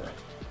 4.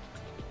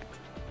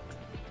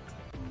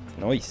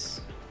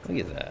 Nice. Look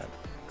at that.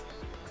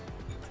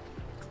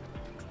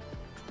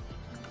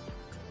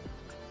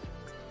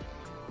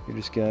 Your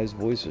disguised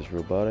voice is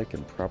robotic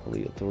and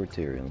properly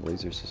authoritarian. The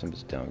laser system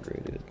is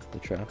downgraded. The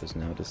trap is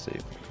now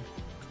disabled.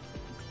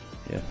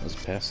 Yeah,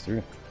 let's pass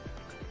through.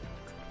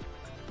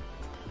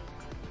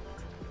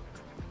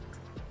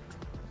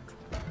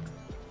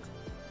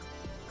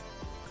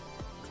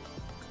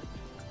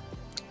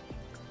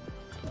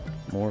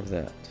 More of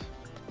that.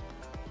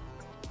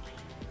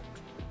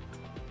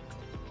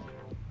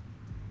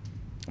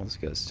 Oh, this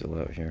guy's still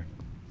out here.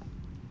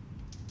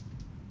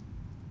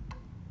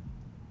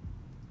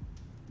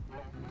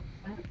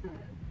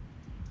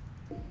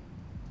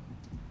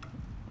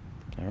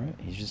 Alright,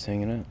 he's just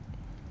hanging out.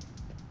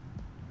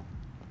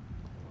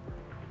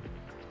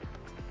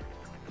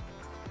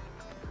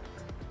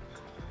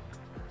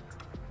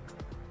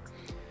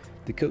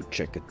 The coat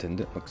check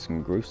attendant looks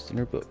engrossed in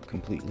her book,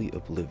 completely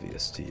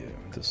oblivious to you.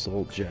 The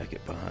sole jacket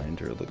behind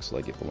her looks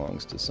like it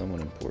belongs to someone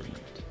important.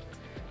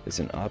 It's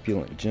an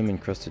opulent,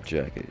 gem-encrusted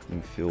jacket.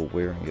 You feel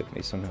wearing it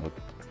may somehow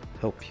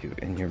help you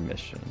in your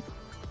mission.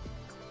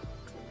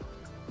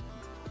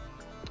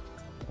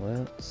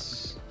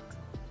 Let's...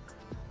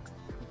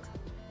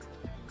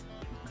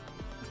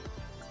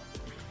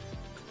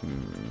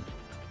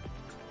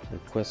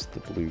 request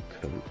the blue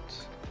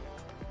coat.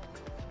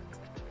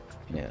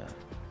 Yeah.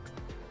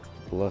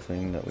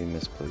 Bluffing that we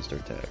misplaced our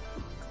tag.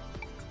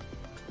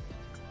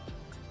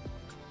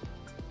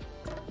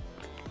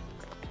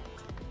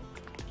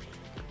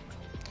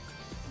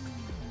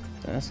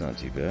 That's not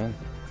too bad.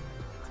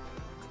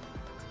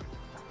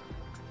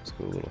 Let's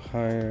go a little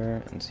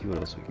higher and see what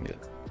else we can get.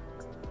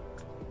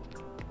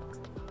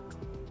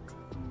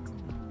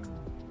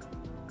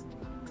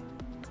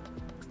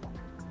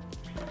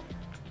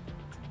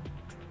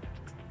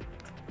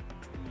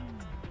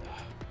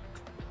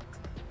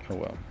 Oh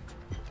well.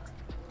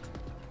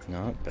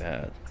 Not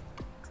bad.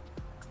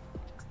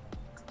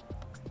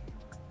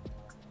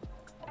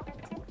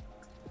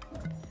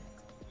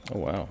 Oh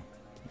wow.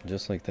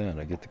 Just like that,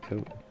 I get the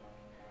coat.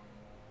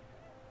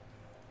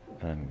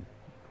 I'm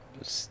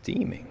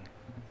steaming.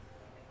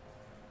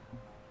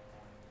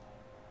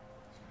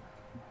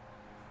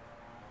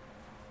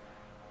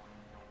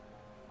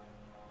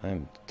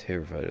 I'm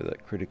terrified of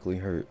that critically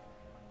hurt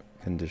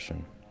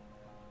condition.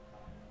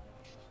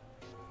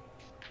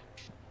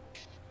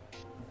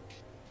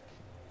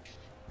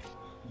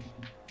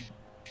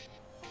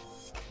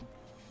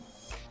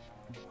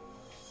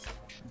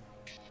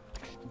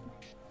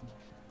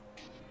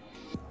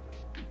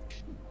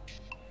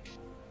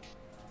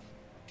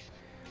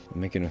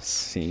 Making a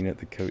scene at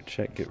the coat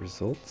check, get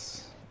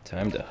results.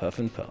 Time to huff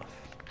and puff.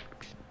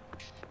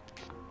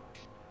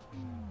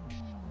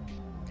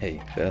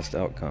 Hey, best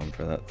outcome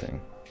for that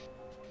thing.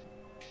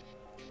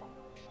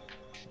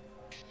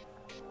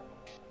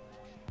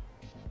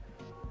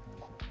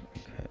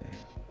 Okay.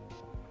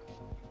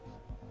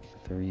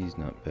 3's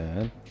not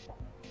bad.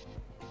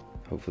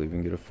 Hopefully we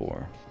can get a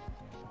 4.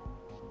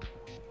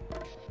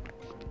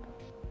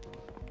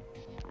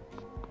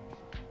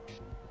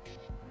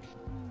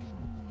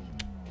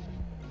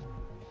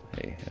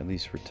 At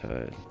least we're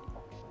tied.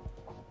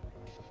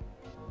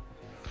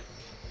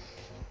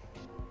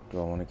 Do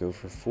I want to go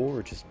for 4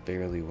 or just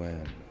barely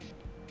win?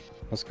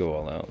 Let's go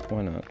all out.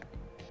 Why not?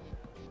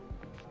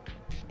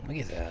 Look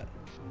at that.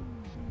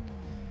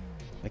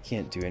 I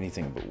can't do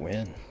anything but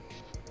win.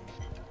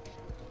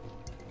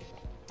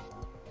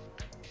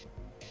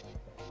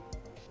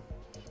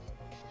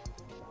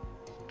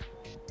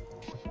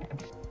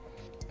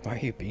 Why are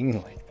you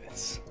being like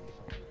this?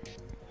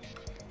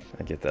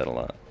 I get that a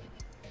lot.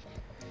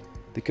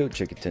 The coat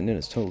check attendant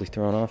is totally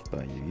thrown off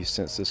by you. You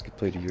sense this could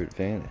play to your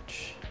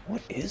advantage.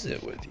 What is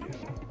it with you?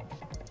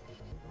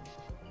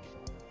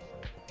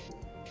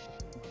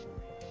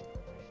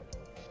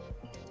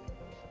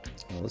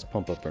 Well, let's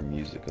pump up our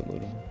music a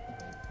little.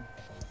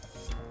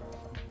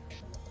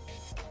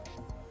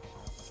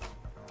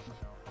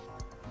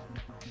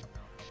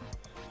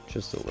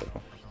 Just a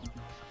little.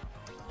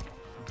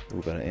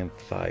 Ooh, but I am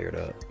fired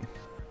up.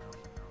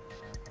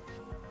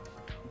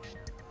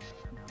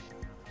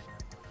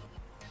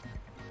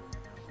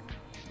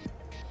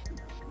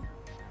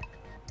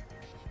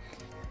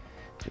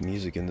 The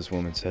music in this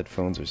woman's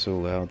headphones are so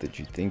loud that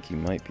you think you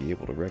might be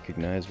able to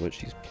recognize what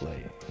she's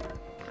playing.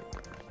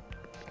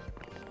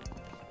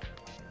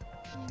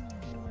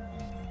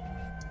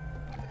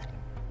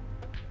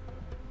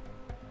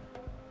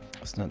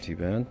 That's not too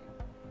bad.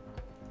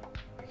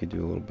 I could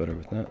do a little better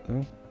with that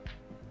though.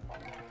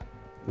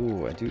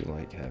 Ooh, I do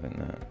like having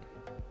that.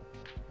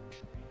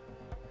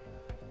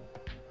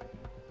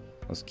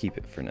 Let's keep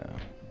it for now.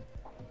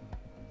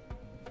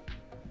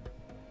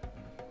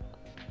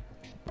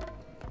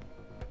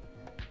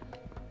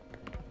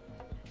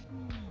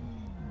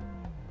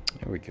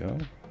 There we go.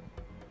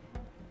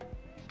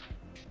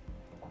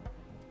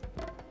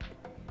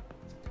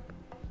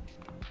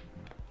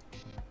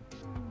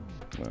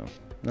 Well,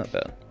 not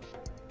bad.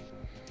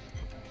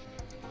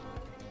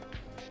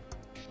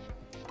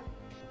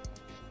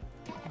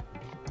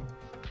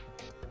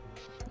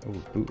 Oh,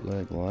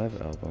 bootleg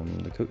live album.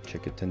 The coat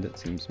check attendant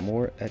seems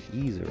more at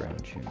ease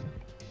around you.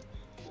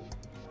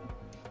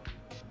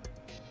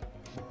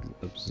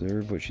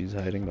 Observe what she's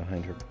hiding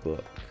behind her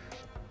book.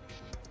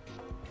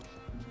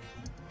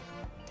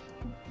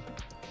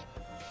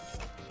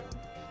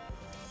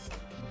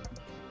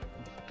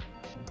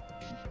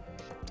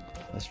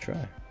 Let's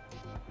try.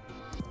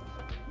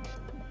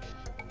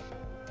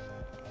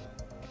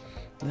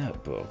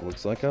 That book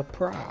looks like a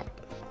prop.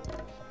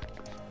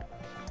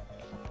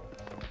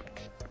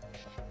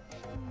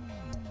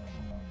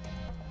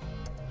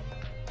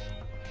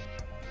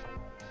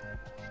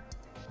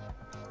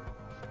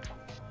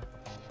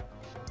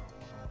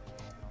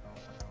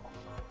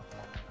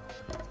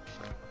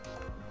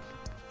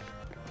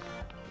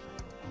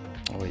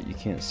 Oh wait, you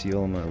can't see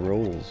all my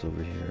rolls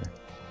over here.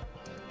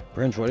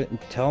 Brinch, why didn't you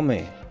tell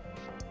me?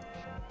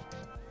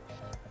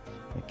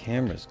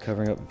 Cameras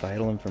covering up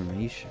vital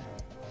information.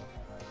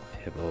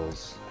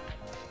 Pibbles.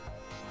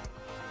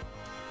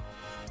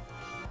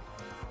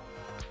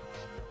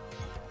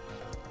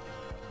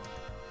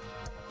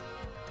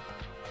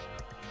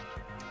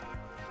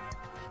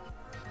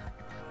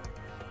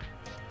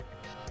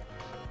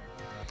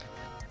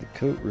 The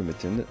courtroom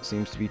attendant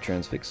seems to be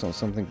transfixed on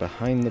something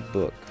behind the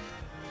book.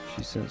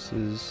 She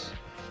senses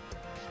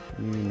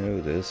you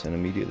know this and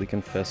immediately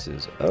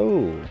confesses.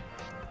 Oh!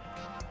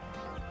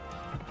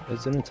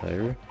 It's an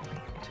entire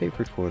tape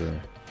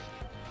recorder.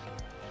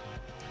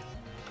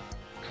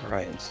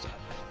 Try and stop.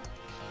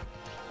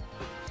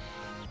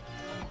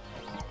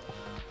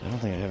 I don't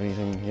think I have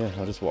anything. Yeah,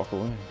 I'll just walk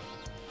away.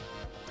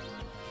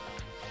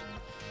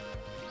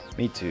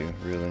 Me too,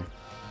 really.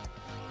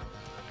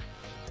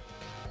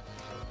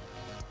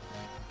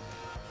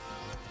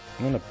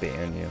 I'm gonna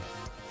ban you.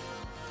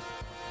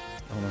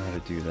 I don't know how to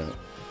do that.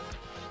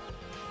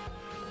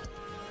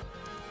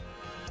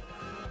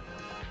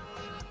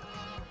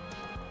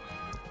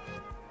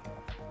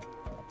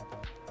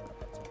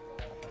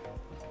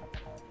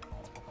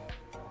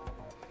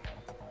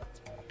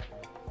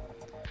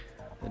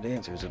 The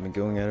dancers have been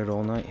going at it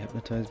all night,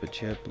 hypnotized by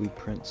Chad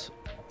Blueprint's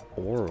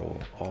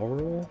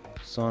oral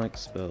sonic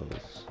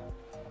spells.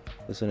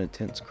 There's an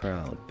intense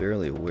crowd,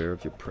 barely aware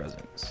of your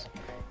presence.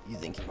 You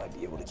think you might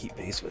be able to keep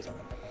pace with them?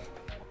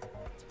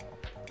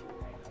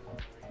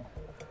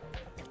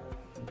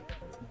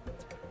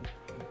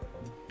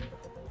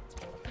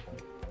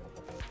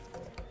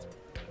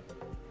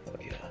 Oh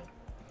yeah.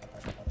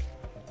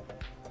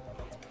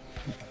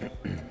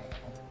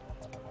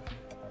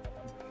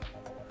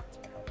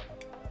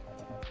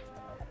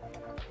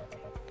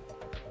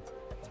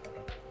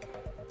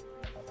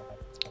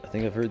 I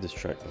think I've heard this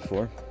track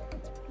before.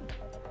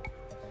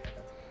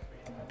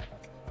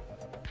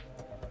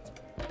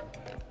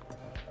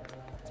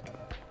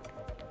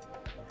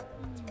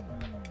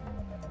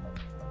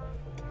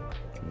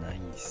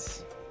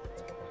 Nice.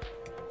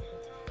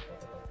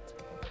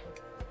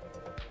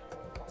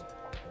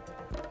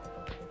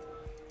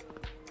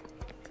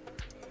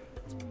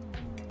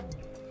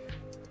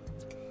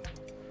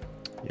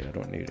 Yeah, I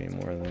don't need any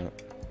more of that.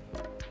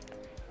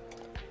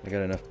 I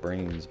got enough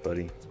brains,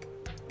 buddy.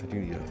 I do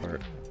need a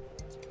heart.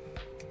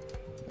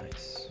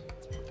 Nice.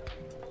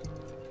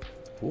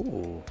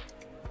 Ooh.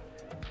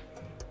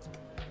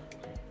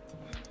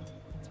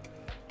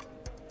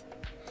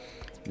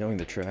 Knowing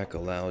the track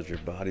allows your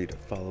body to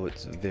follow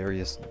its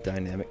various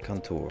dynamic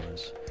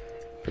contours,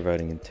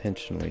 providing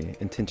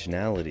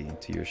intentionality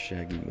to your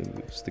shaggy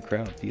moves. The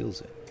crowd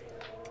feels it.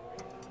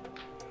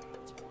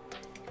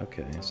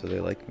 Okay, so they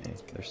like me.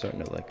 They're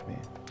starting to like me.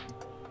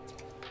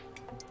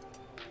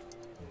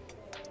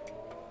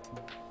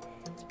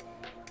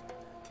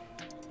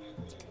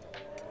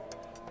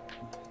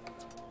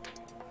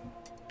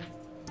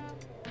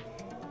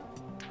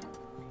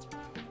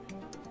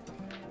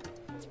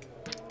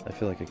 I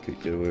feel like I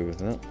could get away with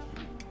that.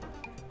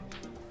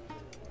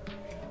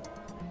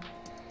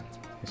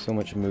 There's so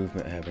much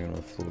movement happening on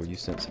the floor, you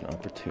sense an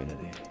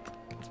opportunity.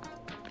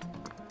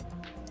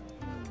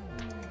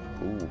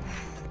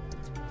 Oof.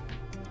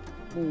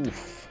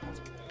 Oof.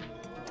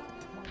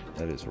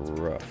 That is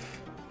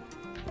rough.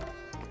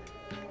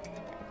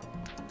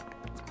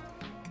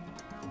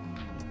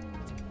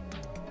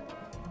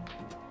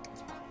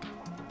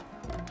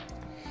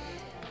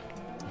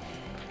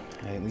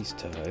 I at least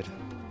tied.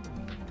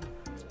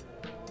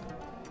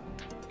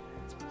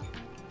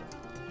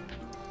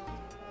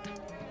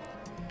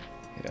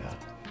 Yeah.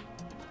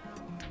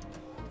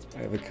 I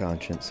have a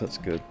conscience, that's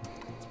good.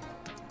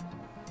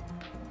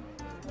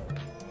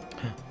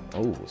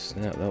 Oh,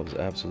 snap, that was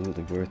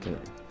absolutely worth it.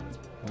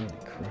 Holy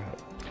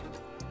crap.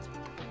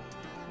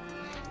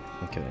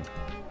 Okay,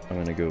 I'm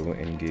gonna go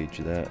engage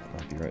that.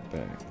 I'll be right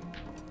back.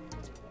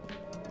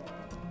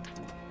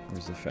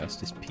 Where's the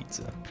fastest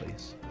pizza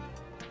place?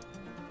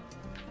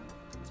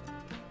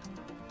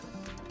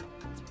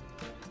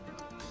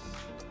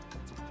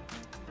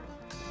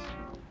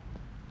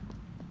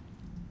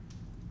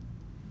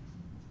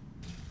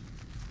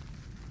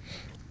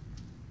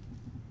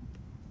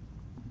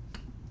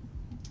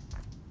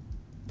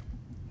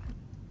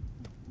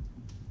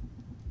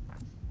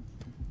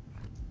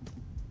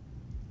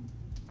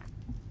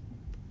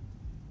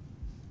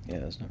 Yeah,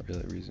 there's not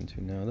really a reason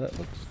to now. That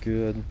looks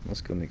good.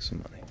 Let's go make some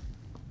money.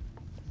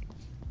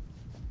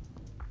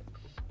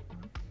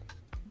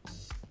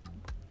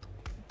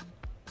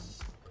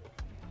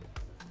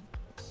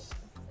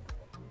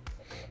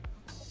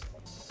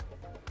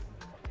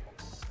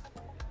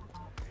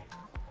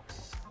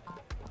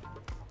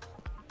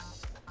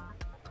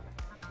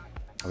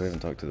 Oh, we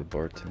haven't talked to the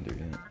bartender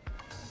yet.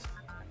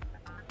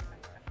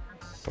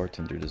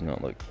 Bartender does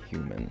not look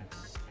human.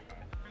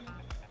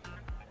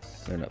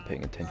 They're not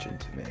paying attention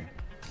to me.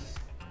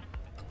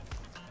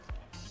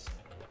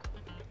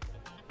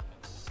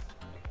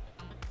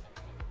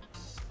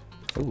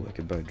 Oh, I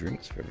could buy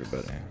drinks for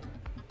everybody.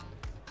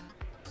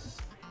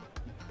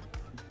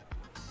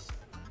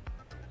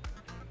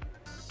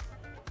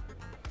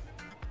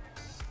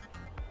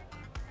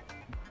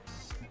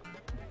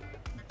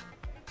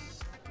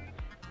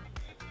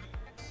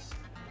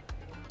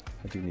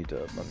 I do need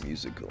to up my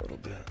music a little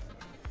bit.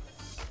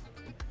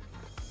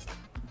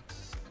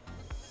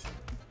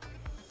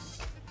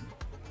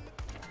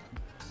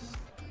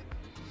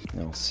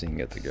 Now I'll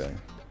sing at the guy.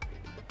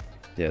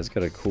 Yeah, it's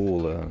got a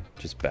cool,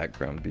 just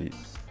background beat.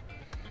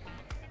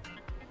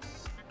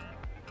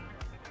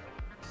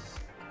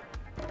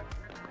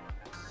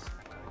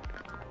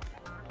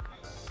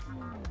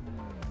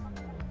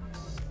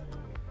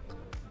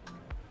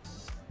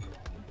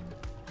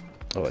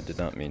 Oh, I did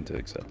not mean to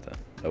accept that.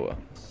 Oh well.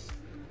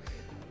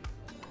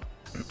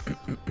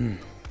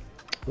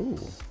 Ooh,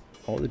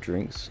 all the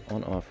drinks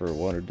on offer are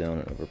watered down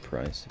and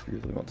overpriced. If you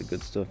really want the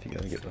good stuff, you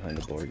gotta get behind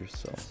the bar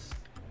yourself.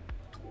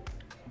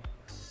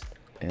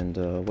 And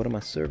what am I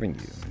serving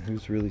you? And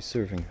who's really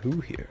serving who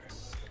here?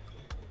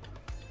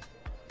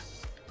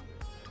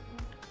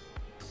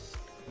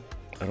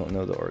 I don't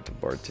know the art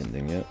of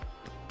bartending yet.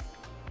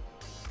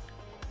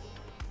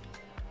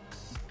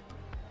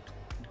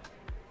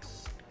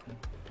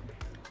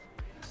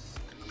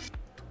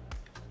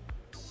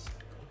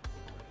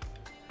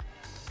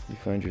 You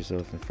find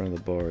yourself in front of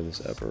the bar.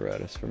 This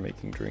apparatus for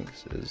making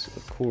drinks is,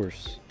 of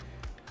course,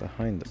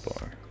 behind the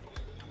bar.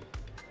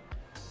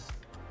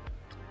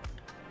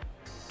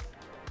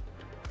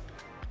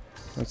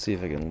 Let's see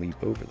if I can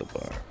leap over the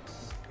bar.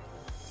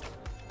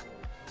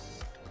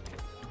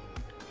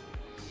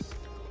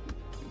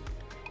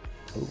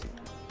 Oh.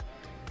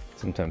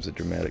 Sometimes a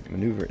dramatic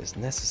maneuver is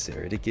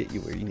necessary to get you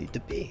where you need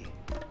to be.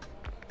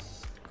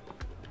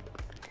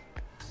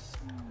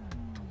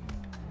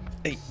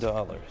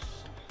 $8.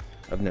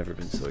 I've never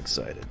been so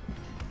excited.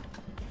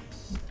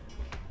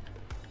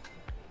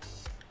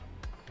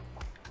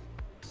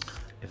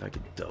 If I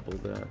could double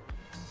that,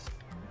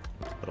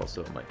 but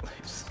also I might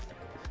lose.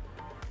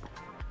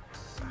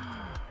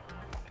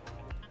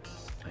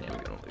 I am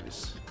gonna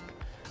lose.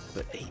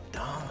 But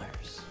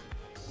 $8.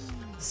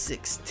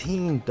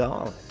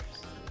 $16.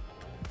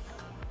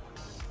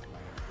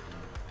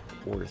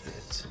 Worth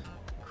it.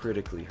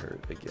 Critically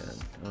hurt again.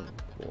 Oh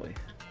boy.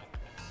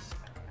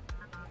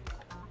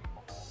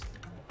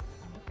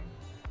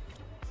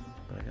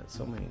 But I got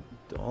so many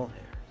doll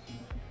hairs.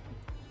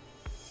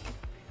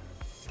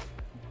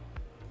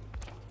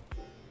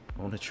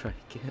 I wanna try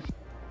again.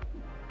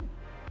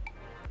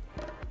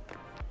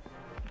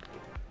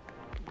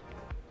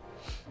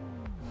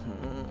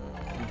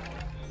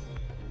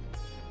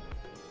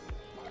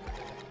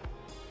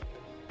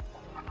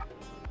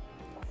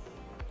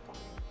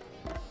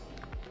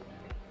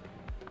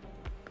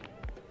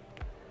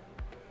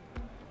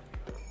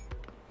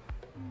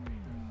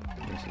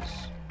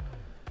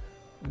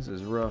 This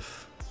is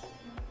rough.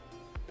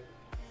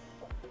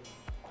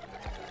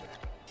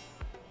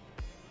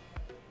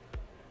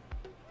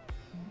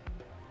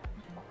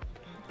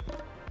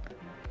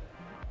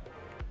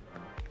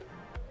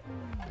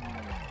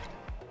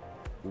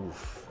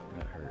 Oof,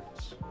 that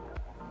hurts.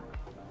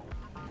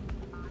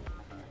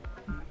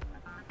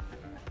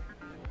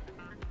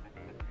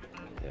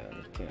 Yeah,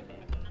 I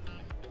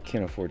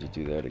can't afford to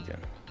do that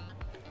again.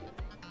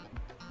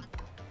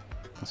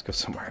 Let's go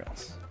somewhere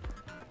else.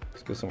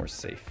 Let's go somewhere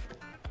safe.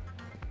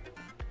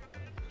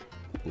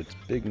 Ooh, it's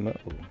Big Mo.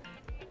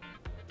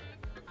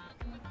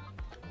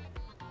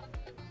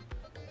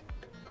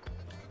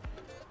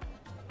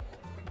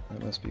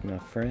 That must be my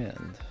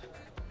friend.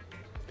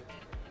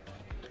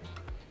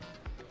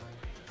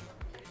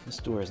 This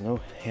door has no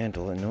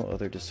handle and no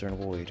other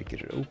discernible way to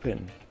get it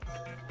open.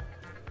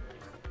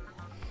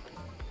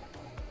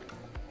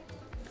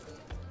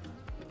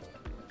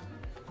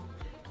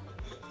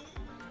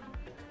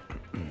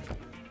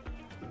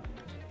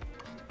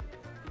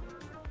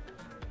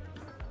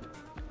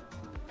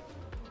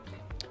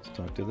 Let's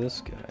talk to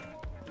this guy.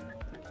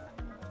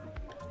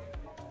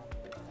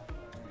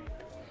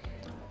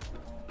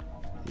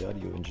 The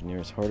audio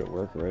engineer is hard at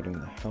work writing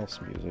the house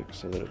music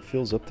so that it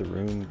fills up the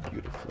room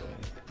beautifully.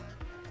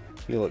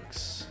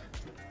 Felix,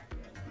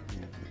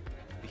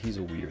 he's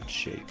a weird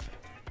shape.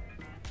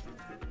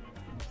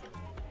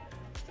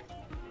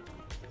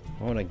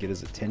 Why would I get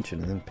his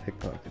attention and then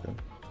pickpocket him?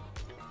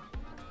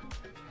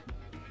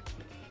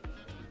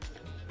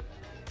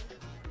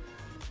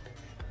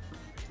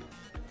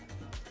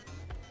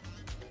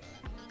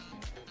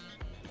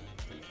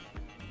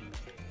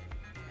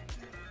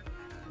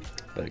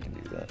 Bet I can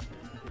do that.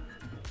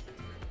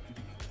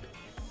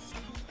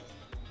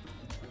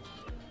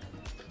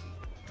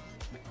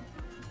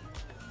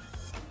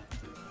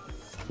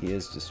 He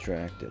is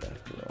distracted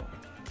after all.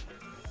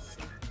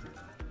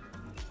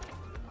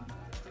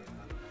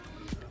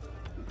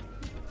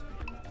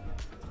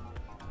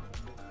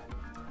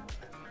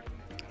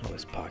 Oh,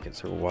 his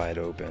pockets are wide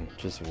open,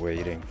 just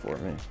waiting for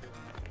me.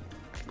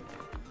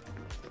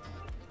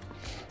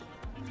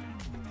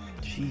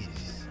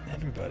 Jeez,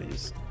 everybody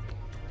is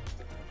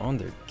on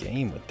their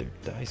game with their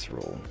dice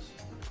rolls.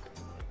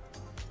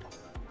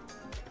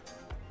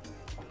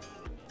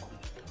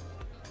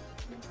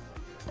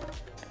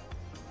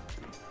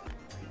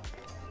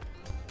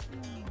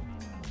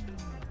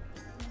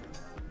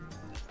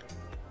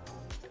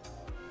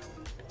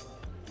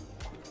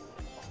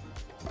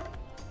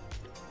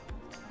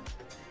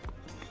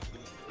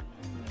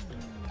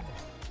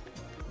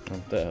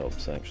 Well, that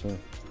helps, actually.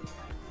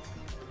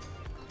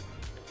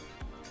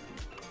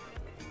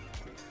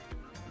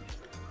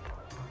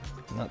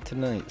 Not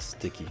tonight,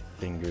 sticky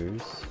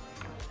fingers.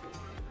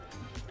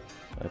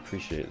 I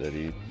appreciate that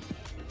he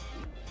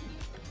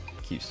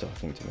keeps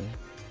talking to me.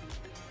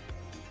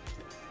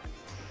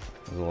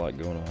 There's a lot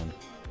going on.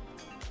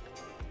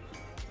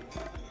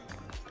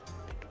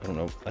 I don't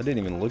know. I didn't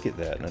even look at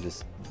that, and I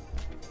just...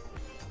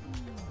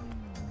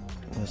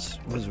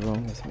 What's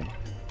wrong with me?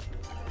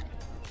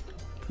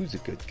 Who's a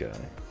good guy?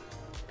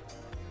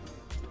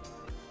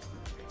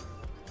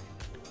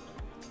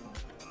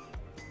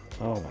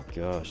 Oh my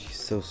gosh, he's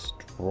so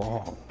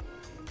strong.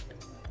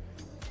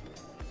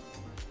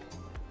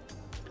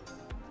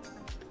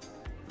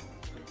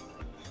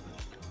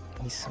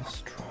 He's so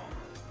strong.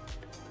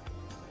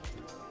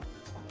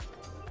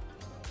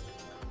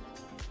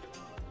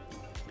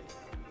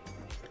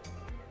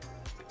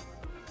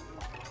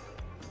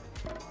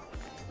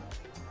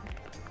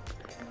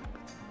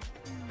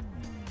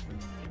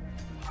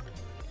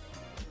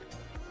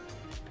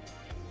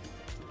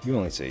 You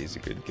only say he's a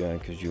good guy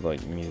because you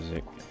like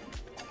music.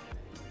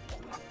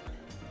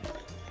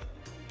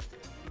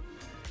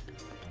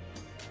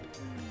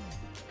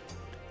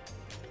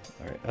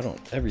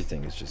 Alright,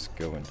 everything is just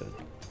going to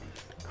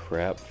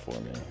crap for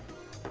me.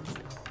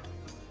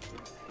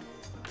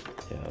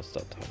 Yeah, I'll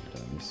stop talking to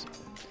him.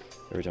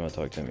 Every time I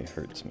talk to him, he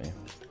hurts me.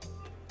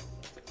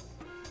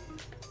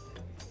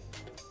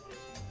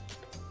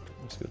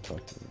 Let's go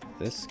talk to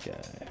this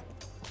guy.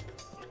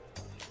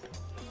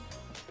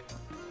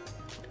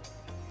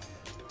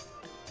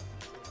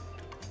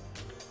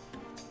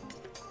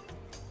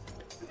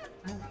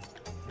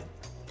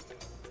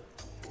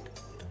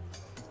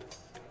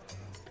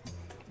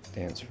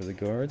 Dance for the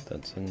guard,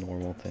 that's a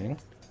normal thing.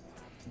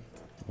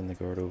 Win the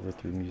guard over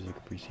through music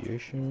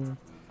appreciation.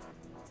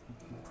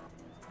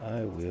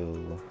 I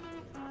will...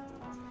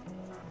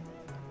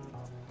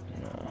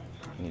 No,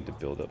 I need to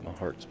build up my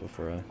hearts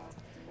before I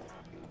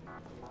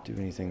do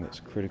anything that's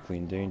critically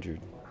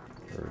endangered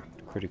or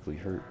critically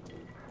hurt.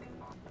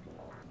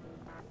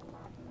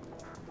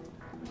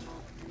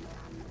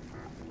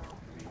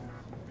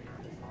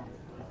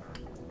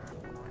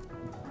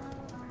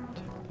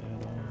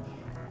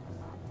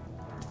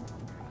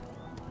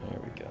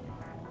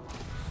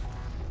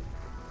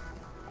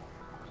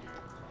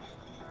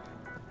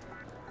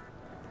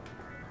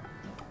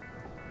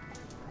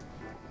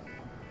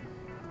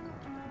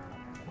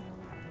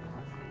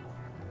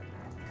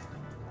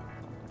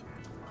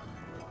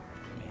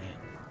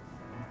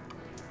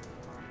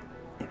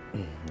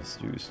 This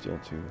dude is still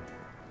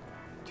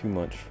too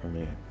much for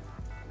me.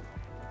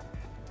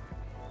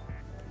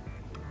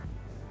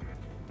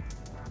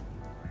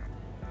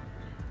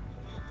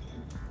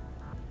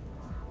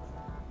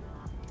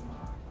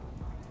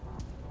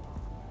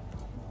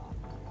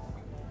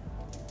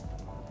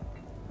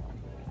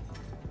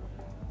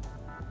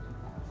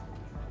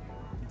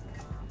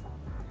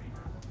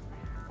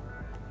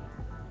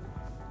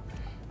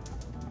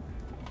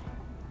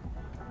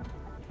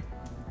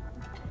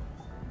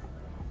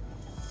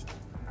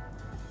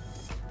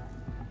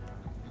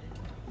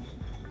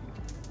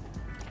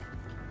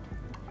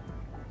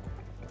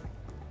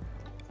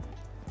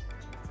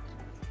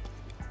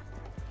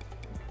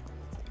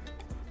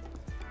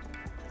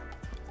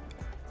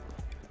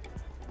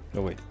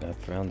 Oh wait, I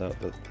found out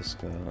that this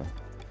the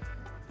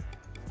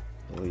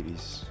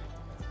lady's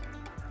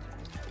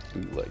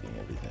bootlegging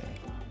everything.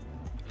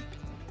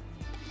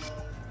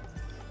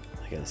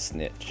 I gotta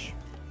snitch.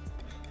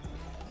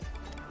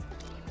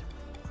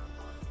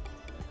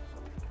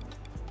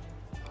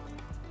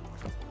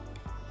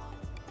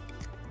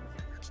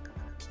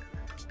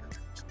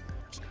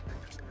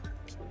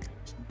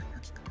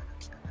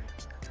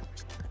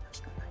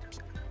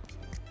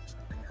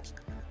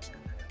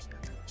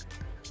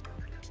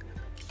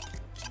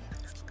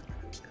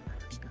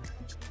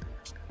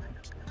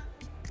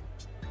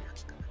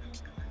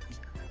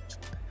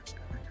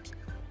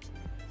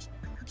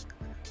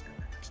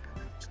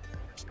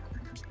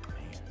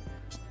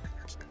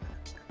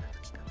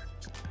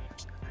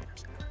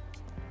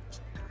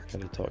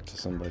 Gotta talk to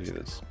somebody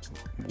that's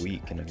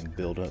weak and I can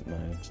build up my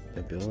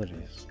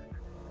abilities.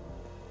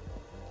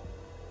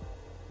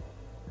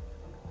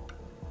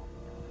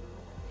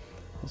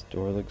 This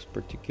door looks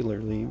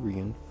particularly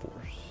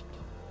reinforced.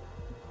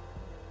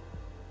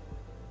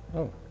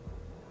 Oh.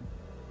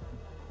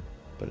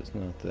 But it's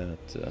not that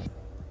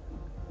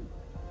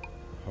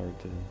hard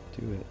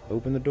to do it.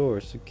 Open the door,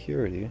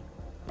 security.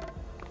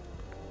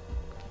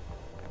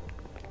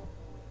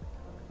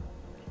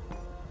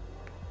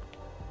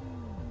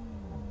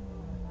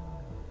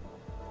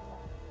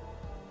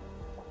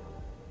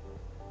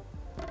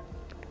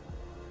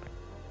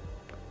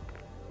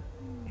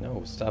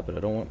 No, stop it.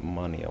 I don't want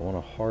money. I want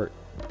a heart.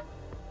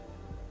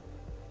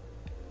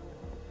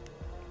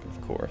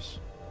 Of course.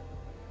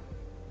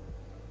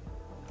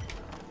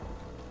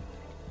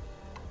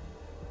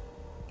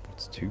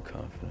 It's too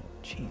confident.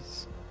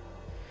 Jeez.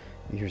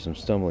 You hear some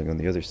stumbling on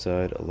the other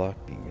side. A lock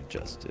being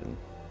adjusted.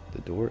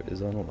 The door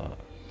is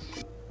unlocked.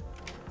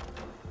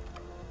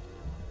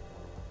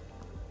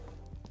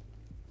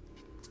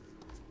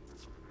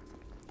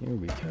 Here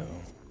we go.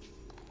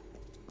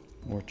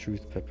 More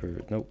truth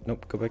pepper. Nope,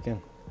 nope, go back in.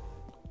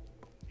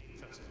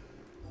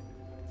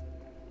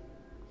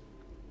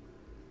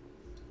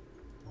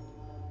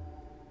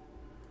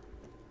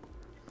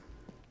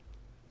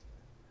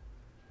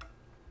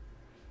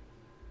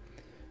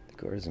 The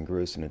guard is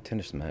engrossed in a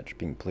tennis match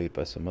being played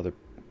by some other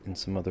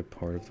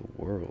part of the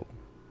world.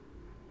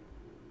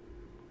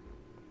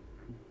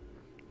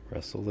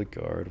 Wrestle the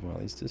guard while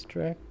he's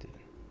distracted.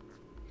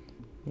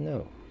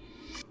 No.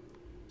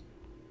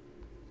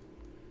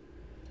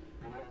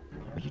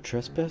 Are you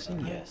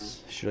trespassing?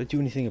 Yes. Should I do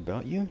anything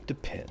about you?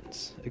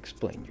 Depends.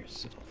 Explain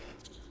yourself.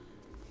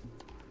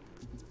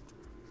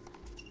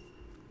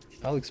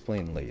 I'll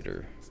explain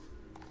later.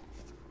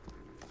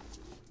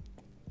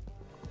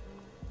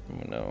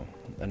 Oh no,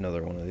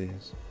 another one of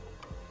these.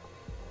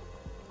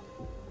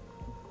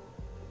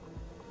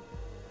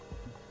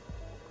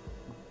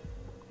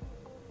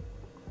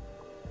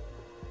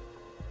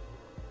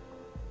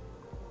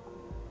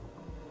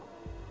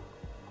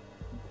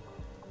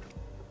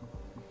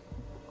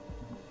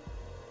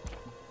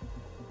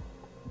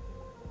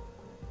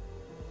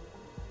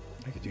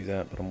 I could do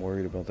that, but I'm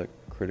worried about that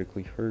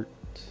critically hurt.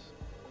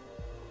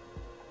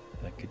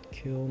 That could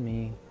kill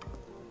me.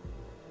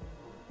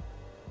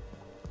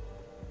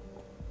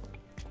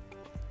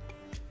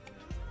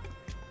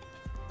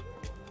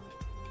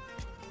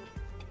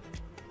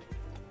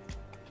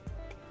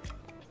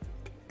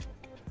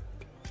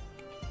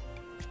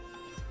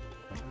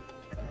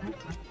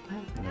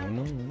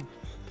 No.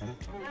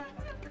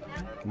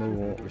 Mo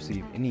won't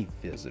receive any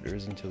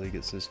visitors until he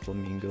gets his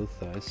flamingo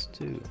thigh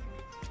stew.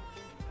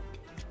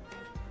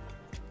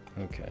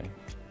 Okay.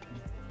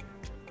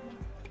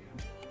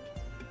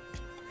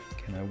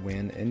 Can I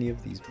win any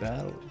of these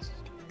battles?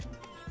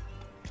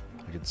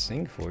 I could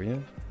sing for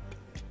you.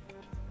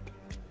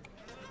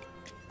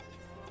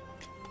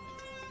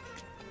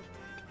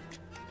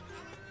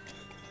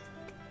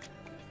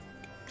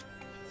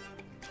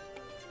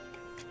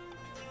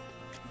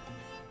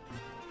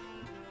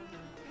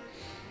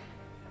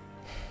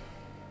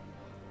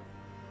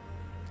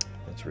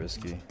 That's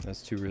risky.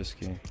 That's too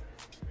risky.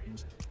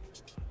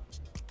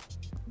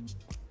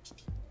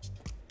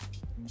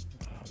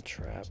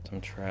 I'm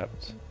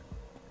trapped.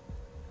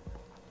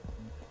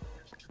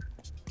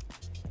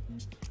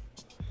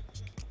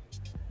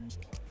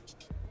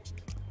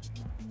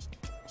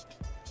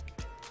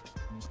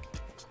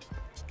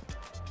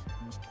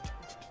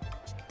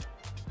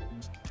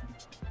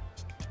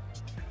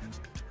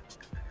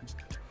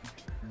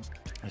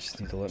 I just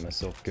need to let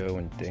myself go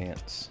and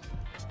dance.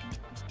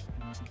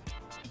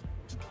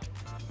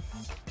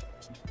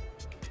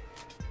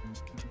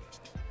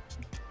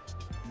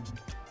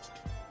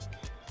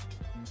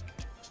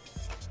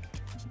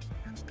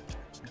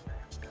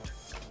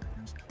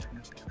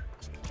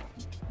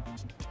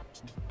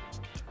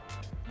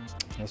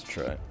 Let's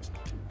try.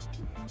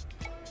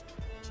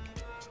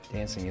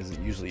 Dancing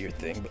isn't usually your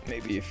thing, but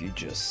maybe if you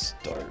just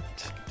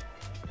start.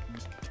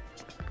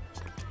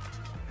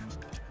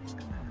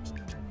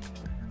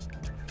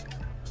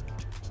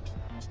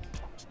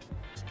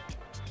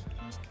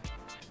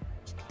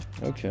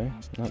 Okay,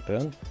 not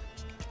bad.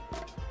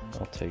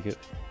 I'll take it.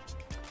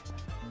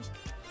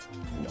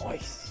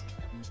 Nice.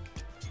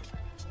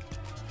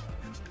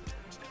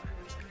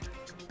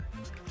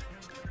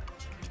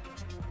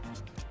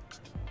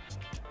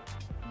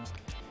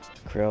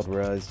 Crowd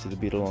rise to the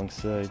beat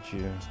alongside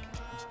you.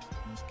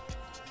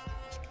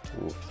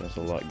 Oof, there's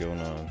a lot going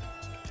on.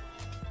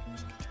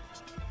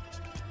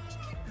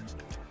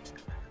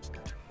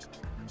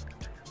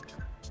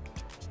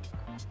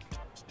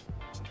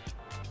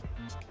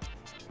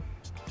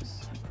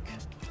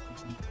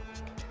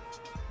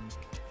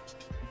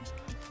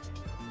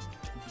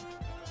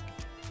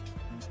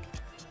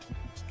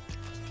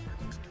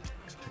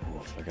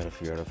 Oof, I gotta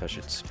figure out if I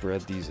should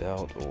spread these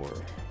out or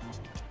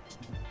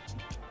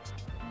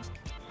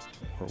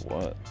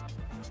what?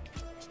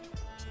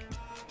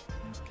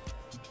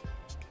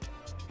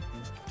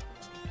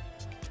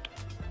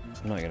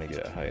 I'm not gonna get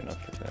it high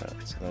enough for that,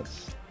 so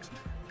that's...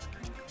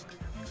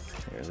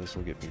 Here, this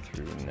will get me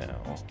through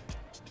now.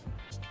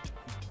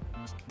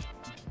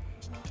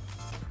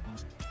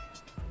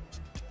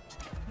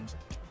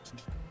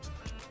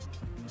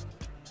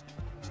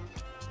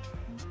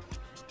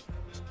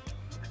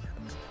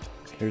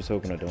 Here's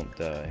hoping I don't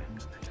die.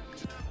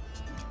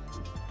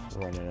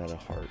 Running out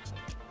of heart.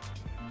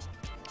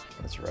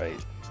 That's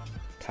right.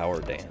 Power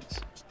dance.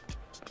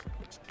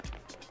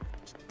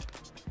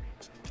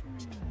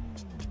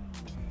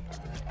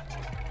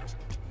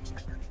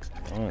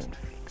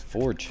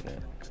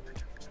 Unfortunate.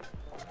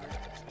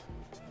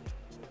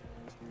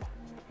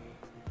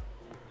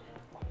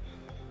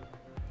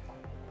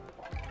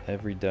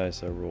 Every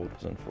dice I rolled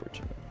was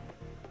unfortunate.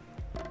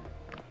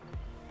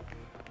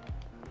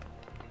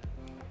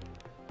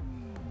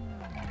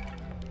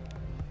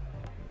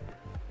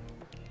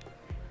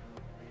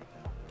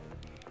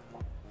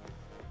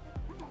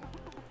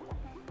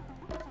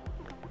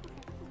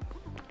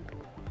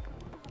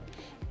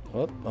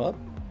 Up, up.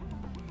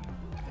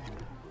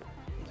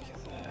 Look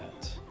at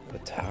that. A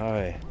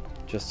tie.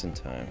 Just in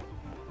time.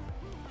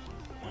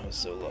 I was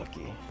so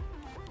lucky.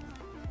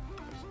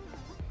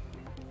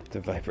 The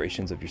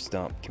vibrations of your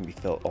stomp can be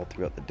felt all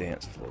throughout the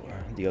dance floor.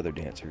 The other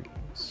dancers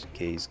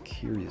gaze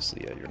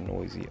curiously at your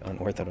noisy,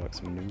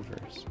 unorthodox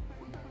maneuvers.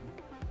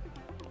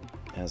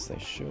 As they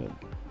should.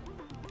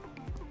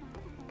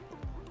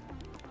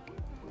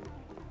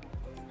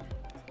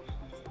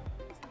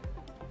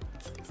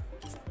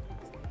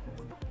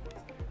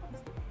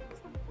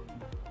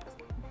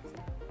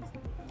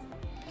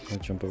 I'll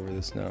jump over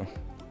this now.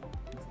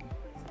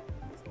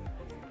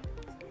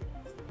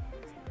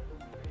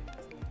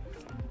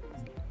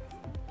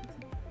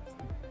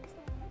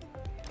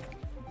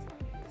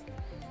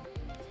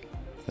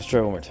 Let's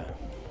try one more time.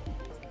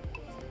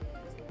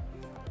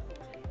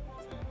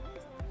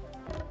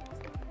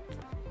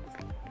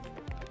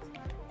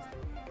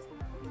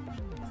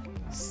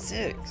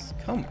 Six.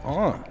 Come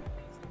on.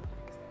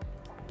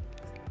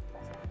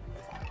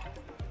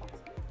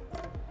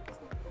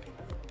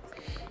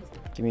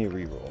 Give me a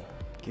reroll.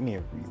 Give me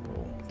a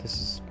reroll. This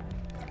is...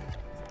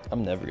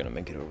 I'm never gonna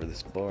make it over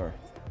this bar.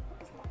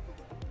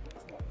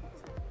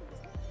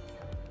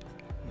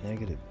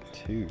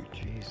 -2.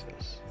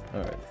 Jesus.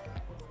 Alright.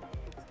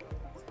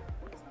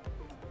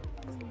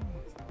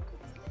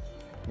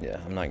 Yeah,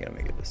 I'm not gonna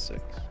make it to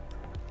 6.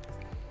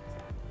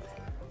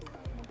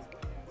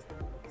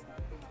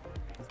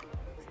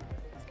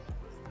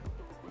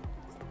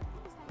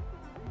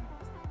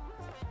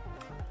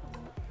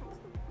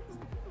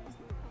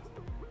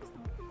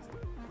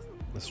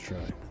 Let's try.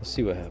 Let's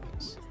see what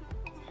happens.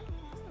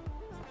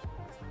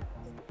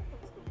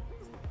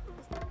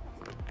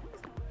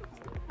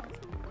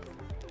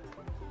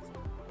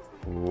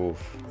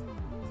 Oof.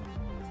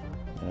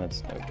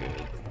 That's no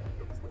good.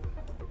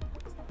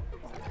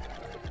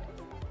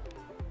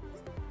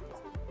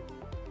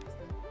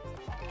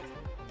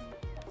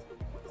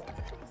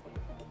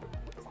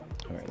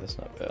 Alright, that's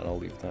not bad. I'll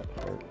leave that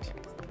part.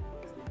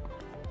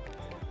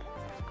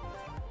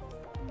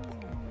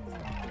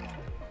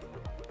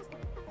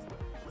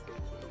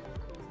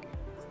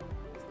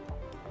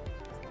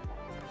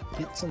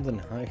 Get something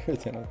higher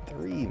than a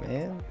 3,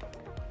 man.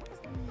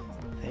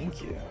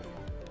 Thank you.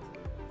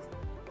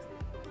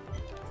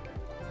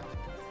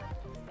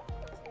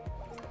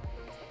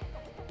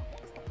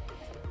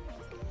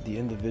 The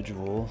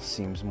individual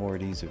seems more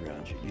at ease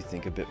around you. You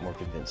think a bit more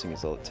convincing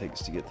is all it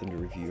takes to get them to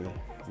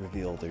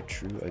reveal their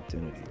true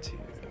identity to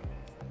you.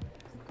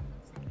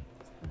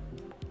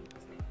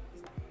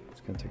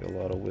 It's gonna take a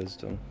lot of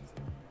wisdom.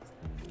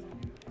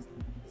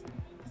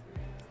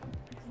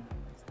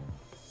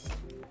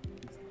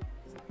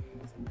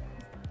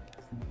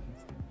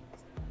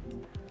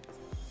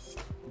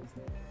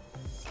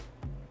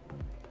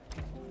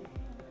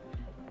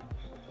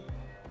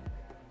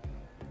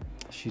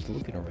 She's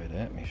looking right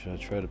at me. Should I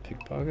try to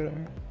pickpocket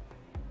her?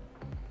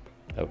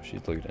 Oh,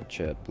 she's looking at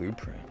Chad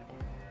Blueprint.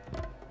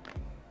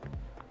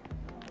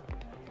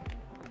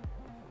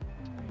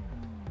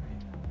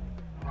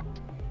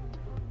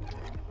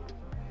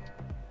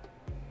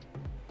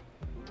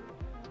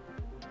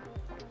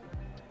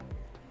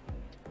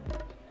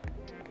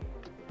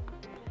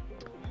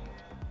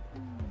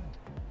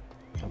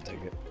 I'll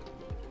take it.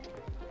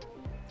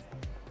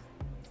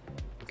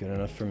 Good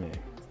enough for me.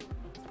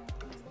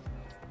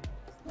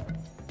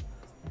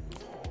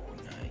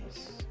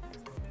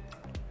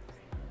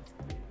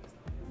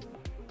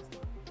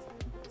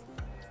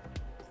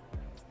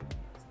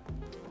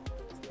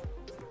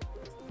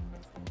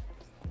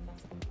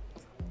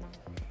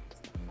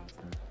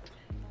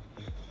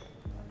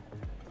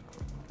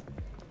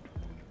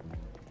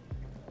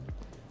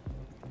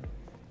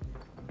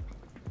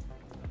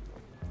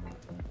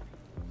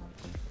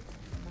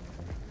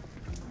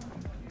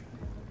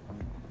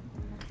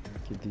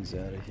 Get these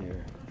out of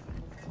here.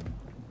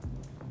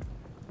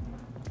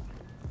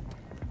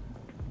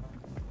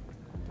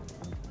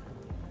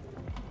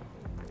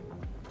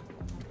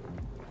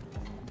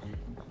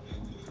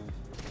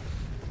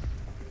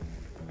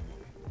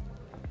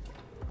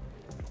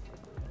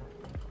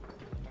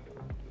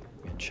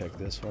 And check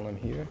this while I'm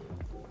here.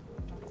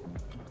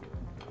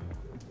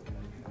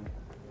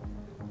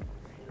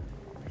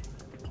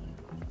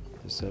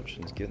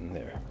 Deception's getting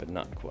there, but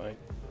not quite.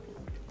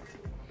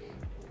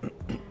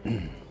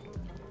 Can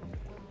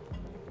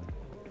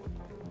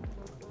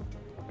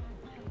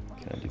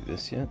I do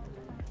this yet?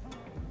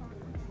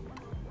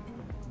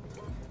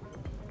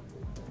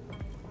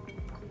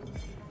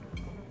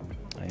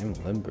 I am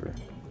limber.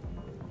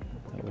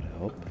 That would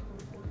help.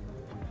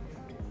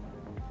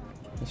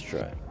 Let's try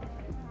it.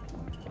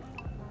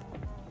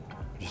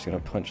 I'm just gonna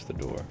punch the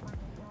door.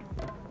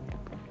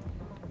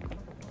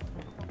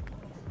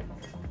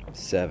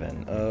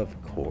 7,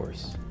 of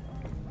course.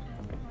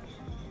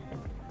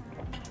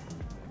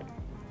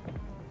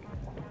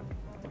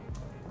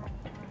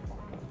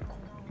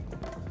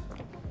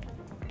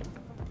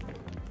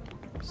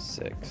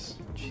 Six.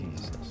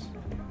 Jesus.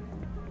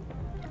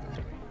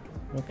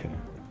 Okay.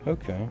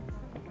 Okay.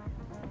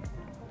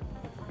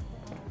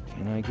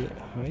 Can I get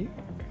higher?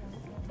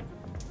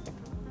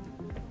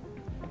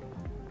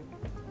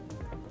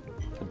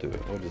 do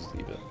it. We'll just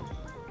leave it.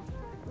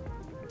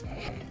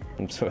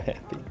 I'm so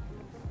happy.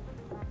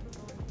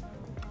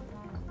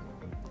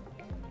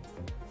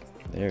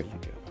 There you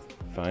go.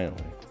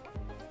 Finally.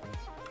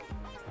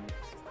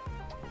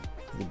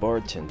 The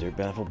bartender,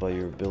 baffled by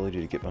your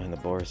ability to get behind the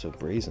bar so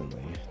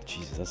brazenly.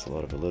 Jesus, that's a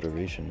lot of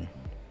alliteration.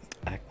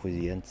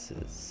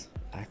 Acquiesces.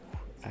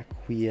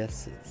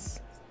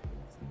 Acquiesces.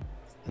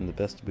 And the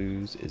best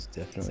booze is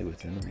definitely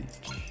within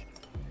reach.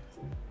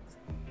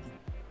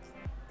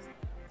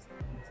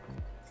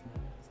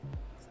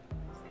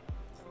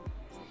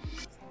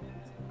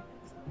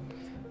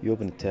 You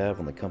open a tab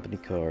on the company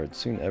card.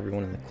 Soon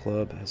everyone in the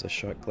club has a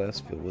shot glass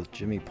filled with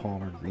Jimmy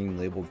Palmer Green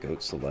Label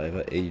Goat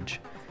Saliva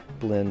Age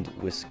Blend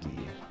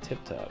Whiskey.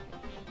 Tip top.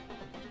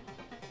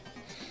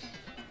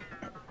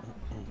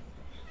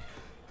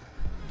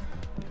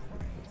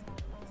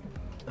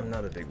 I'm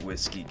not a big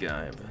whiskey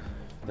guy, but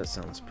that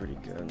sounds pretty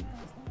good.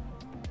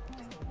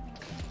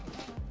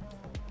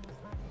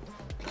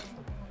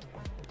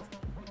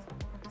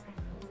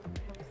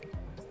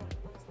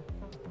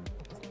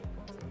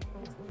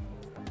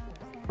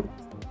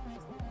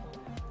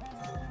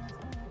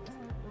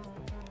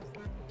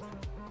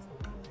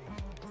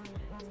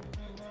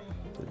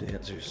 The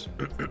dancers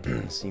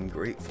seem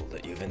grateful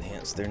that you've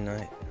enhanced their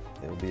night.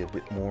 They'll be a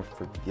bit more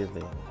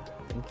forgiving.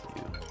 Thank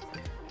you.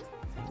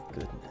 Thank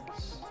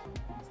goodness.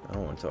 I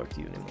don't want to talk to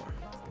you anymore.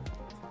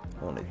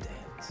 I want to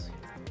dance.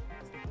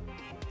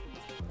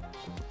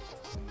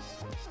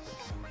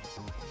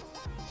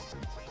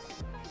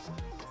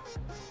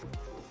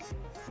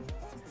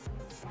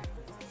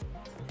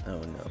 Oh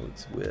no,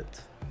 it's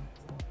wit.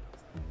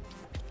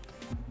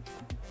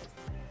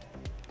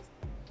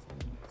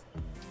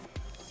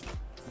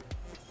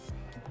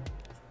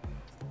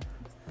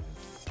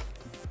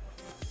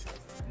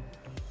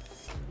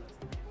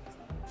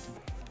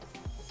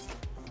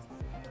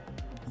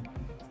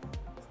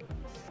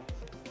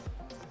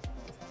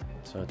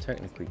 So I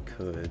technically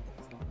could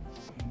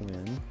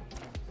win.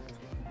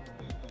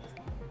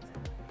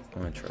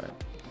 I'm gonna try it.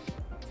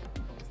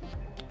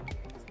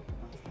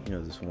 You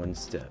know, this one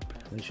step.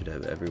 We should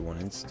have everyone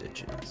in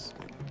stitches.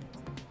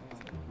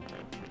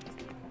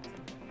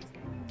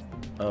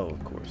 Oh,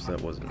 of course,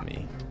 that wasn't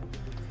me.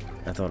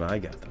 I thought I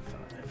got the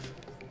 5.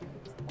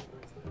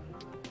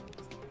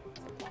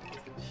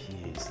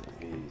 Jeez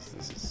Louise,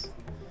 this is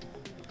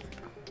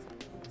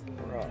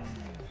rough.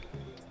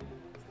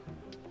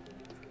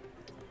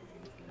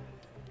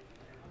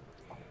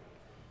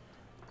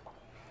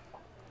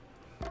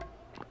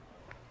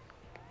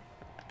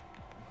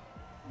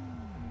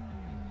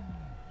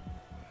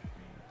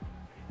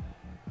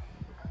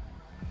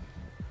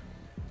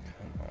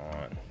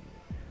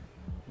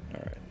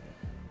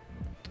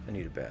 I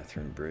need a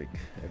bathroom break.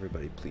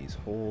 Everybody please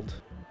hold.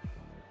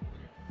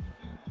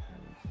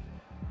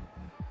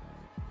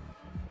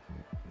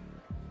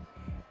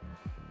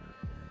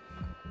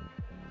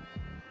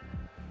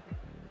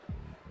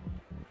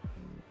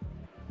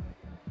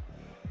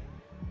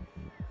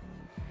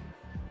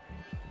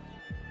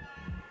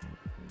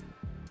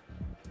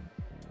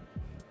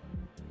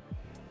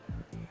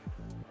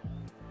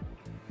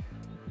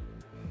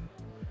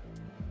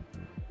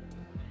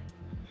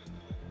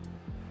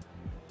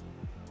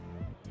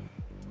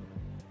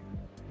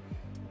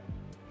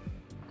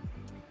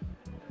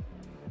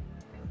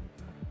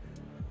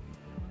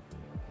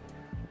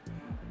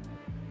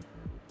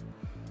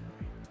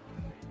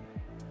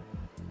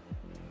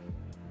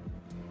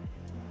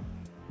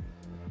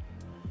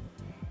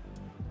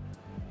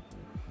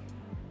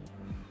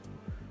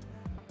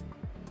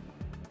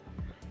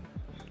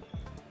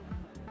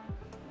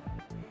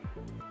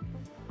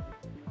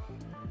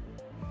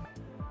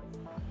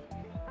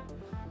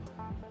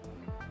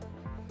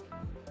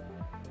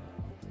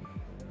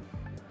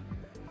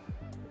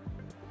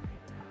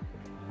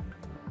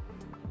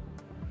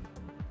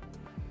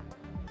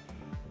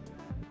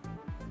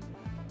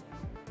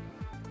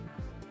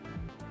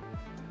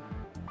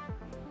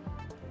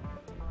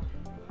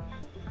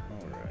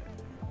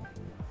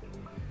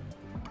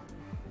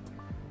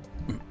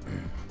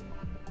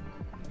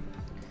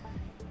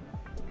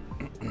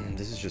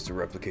 This is just a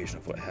replication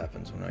of what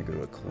happens when I go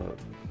to a club.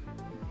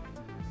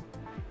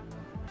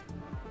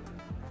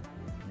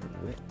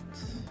 Wit.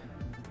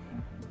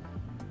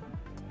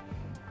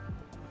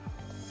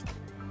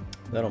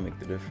 That'll make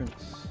the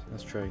difference.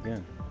 Let's try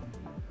again.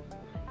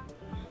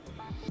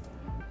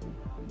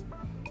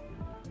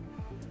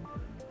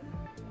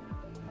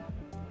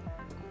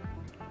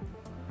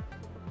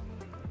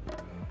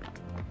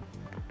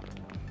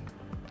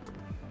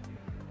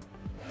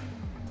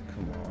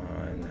 Come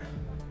on.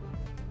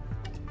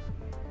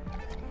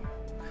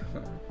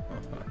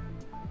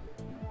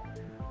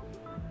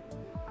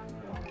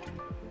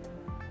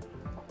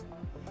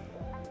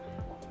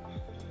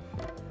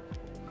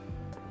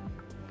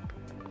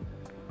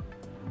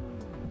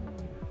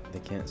 They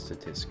can't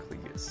statistically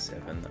get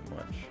 7 that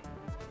much.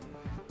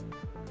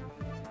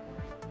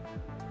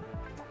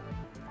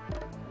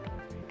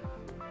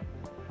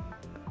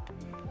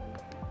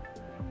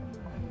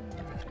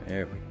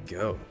 There we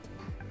go.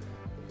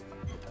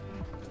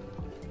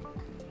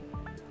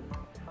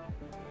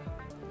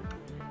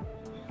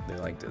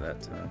 liked it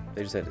that time.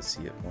 They just had to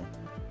see it more.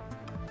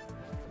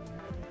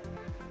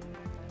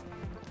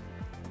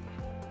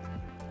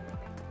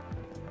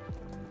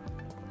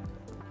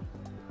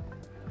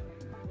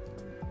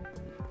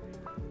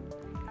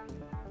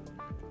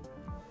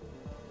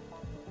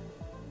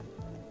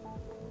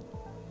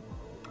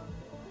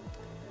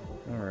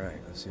 Alright,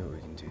 let's see what we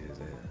can do to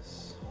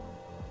this.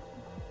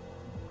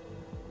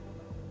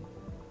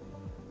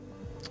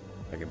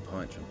 I can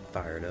punch, I'm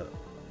fired up.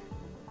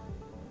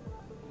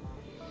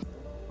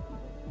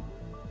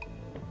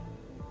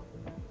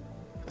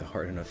 With a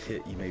hard enough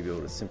hit, you may be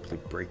able to simply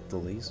break the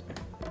laser.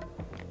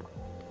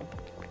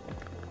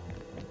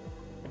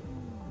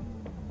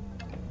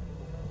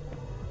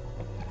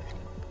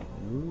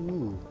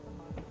 Ooh.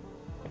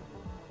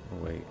 Oh,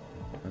 wait,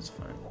 that's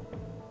fine.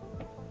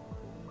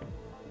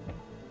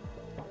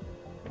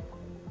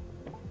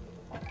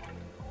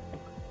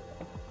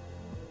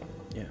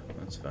 Yeah,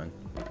 that's fine.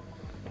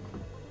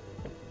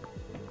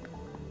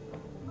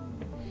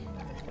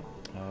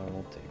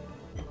 We'll take it.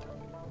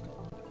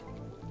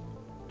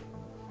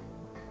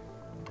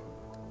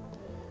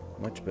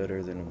 Much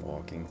better than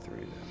walking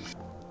through them.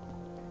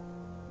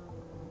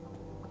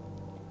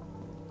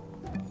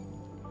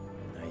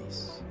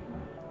 Nice.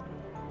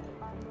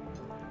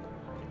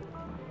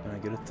 And I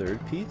get a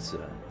third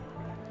pizza.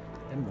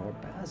 And more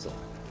basil.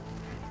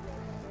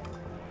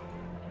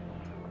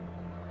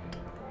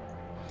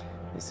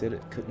 They said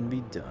it couldn't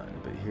be done,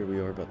 but here we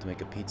are about to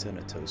make a pizza in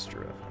a toaster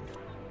oven.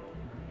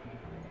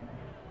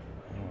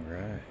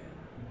 Alright.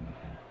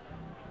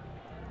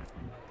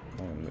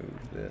 I want to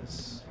move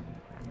this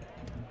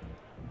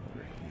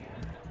over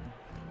here.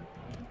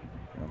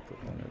 I'll put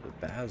one of the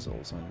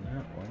basils on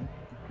that one.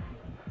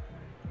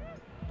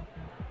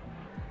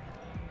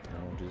 And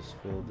we'll just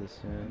fill this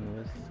in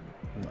with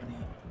money.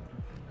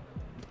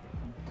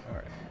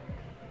 Alright.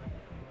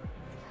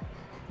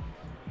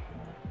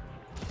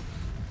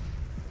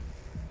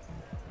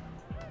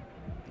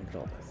 Look at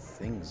all the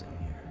things in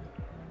here.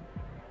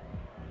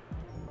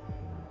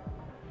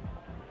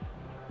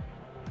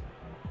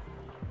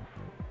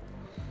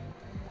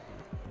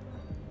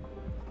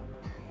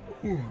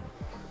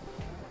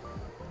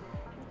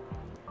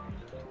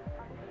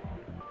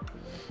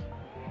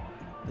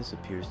 This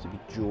appears to be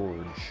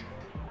George,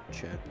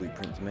 Chad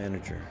Blueprint's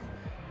manager,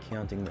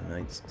 counting the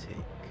night's take.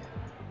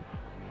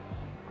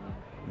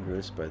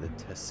 Engrossed by the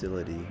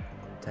tactility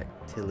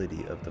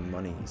of the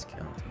money he's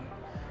counting,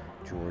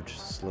 George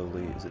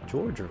slowly, is it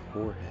George or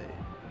Jorge?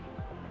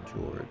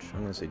 George,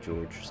 I'm gonna say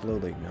George,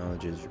 slowly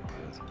acknowledges your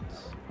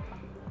presence.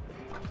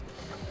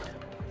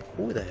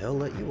 Who the hell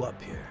let you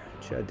up here?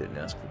 Chad didn't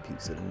ask for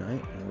pizza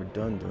tonight, and we're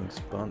done doing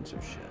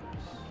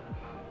sponsorships.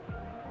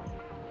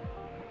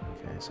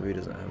 Okay, so he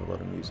doesn't have a lot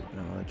of music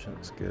knowledge,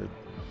 that's good.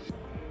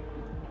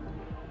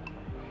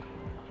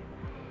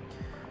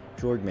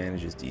 George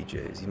manages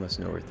DJs, he must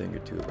know a thing or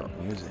two about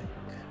music,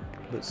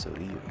 but so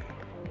do you.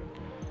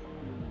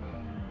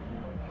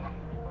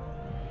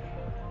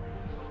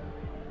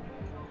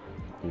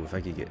 Ooh, if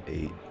I could get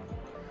 8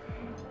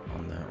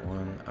 on that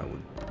one, I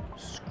would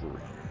scream.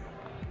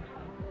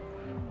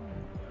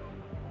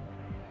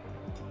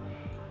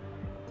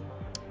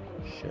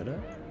 Shut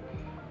up.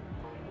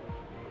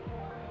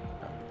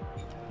 Oh.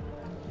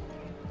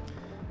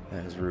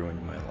 That has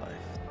ruined my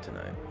life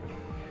tonight.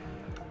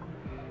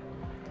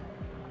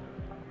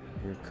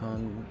 You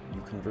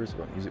converse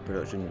about music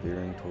production,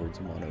 veering towards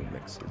mono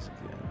mixes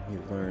again.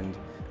 You've learned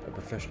a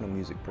professional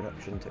music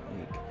production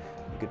technique.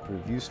 It could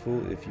prove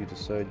useful if you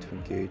decide to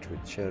engage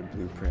with Chad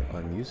Blueprint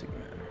on music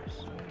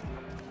matters.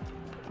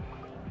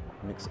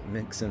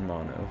 Mix and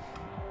mono.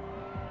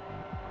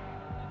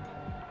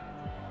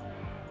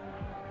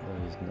 Oh,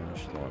 he's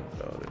nonchalant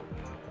about it.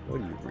 What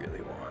do you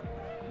really want?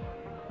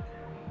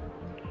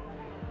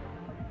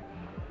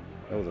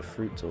 Oh, the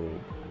fruit's old.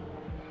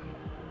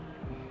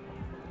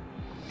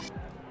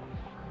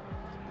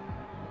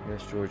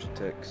 Yes, George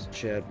attacks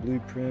Chad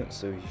Blueprint,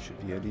 so he should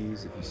be at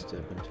ease if you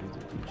step into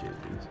the DJ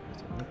booth.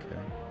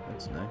 Okay,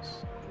 that's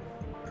nice.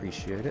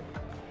 Appreciate it.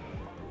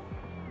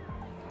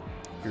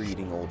 You're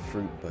eating old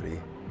fruit,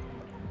 buddy.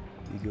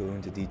 You go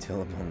into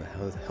detail upon the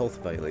health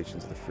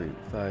violations of the fruit.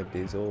 5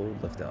 days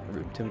old, left out in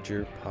room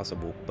temperature,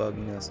 possible bug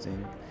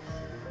nesting.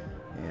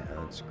 Yeah,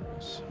 that's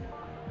gross.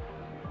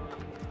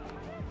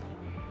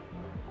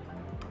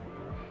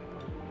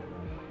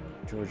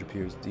 George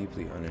appears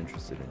deeply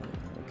uninterested in you.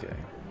 Okay.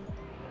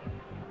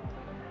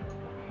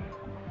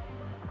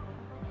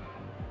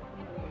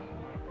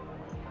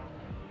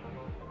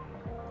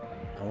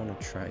 I want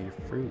to try your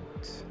fruit.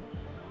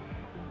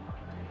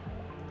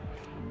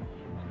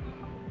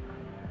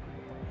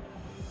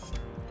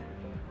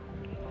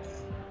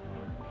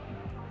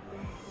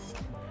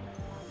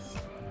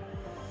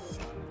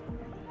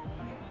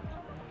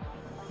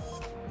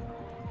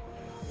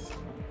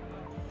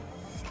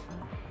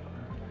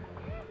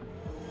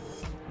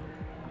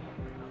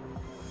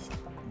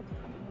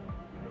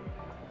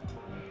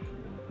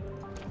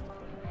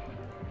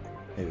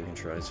 Maybe we can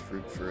try his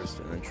fruit first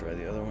and then try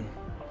the other one.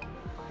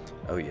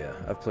 Oh yeah,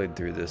 I've played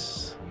through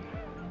this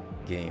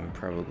game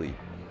probably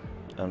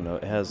I don't know,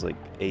 it has like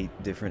 8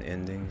 different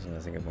endings, and I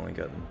think I've only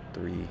gotten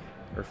 3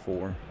 or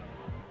 4.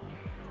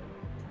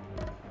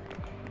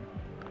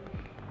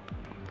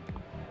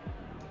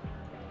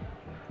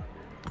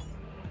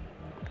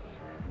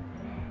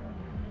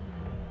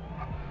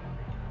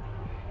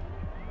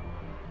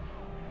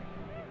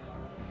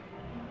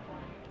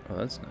 Oh,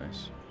 that's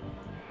nice.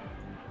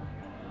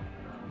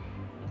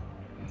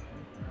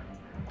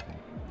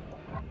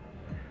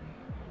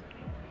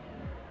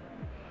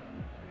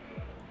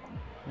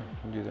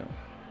 Do that.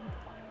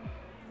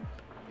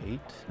 8,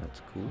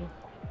 that's cool.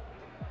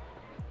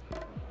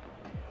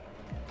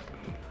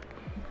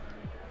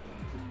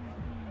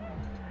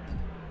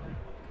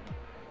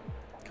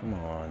 Come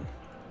on.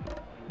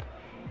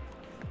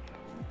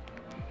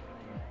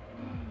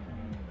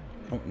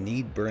 I don't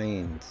need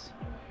brains.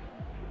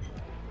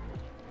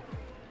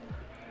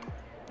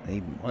 I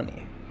need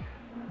money.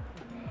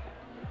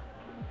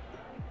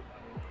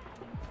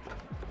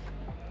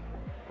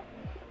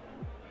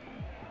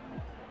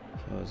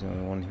 So I was the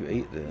only one who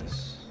ate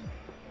this.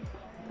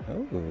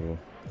 Oh.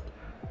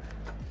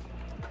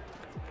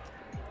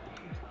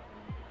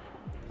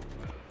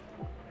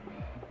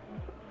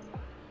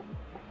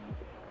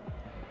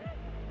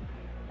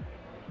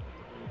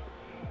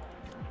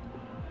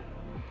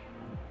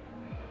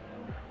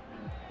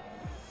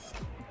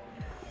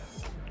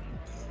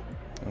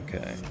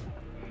 Okay.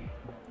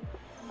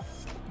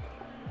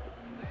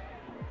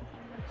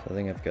 So I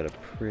think I've got a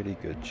pretty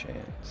good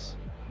chance.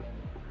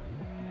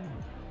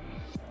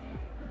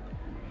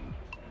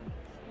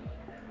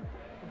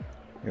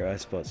 Your eye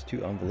spots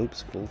 2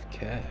 envelopes full of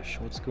cash.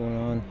 What's going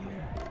on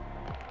here?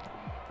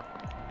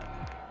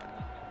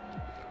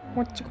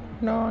 What's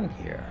going on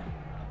here?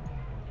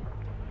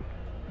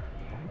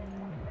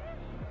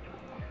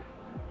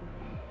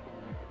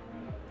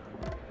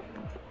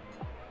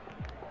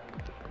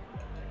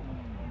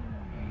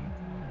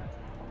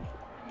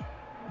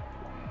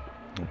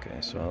 Okay,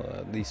 so I'll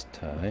at least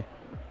tie.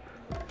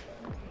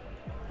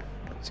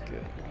 That's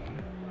good.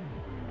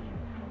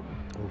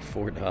 Oh,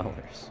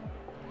 $4.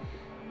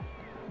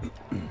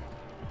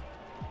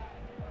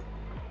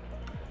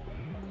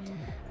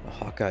 A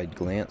hawk-eyed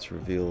glance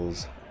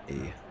reveals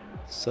a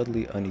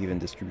subtly uneven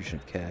distribution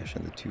of cash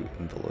in the 2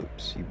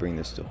 envelopes. You bring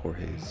this to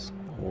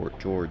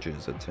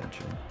George's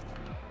attention.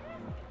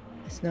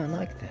 It's not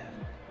like that.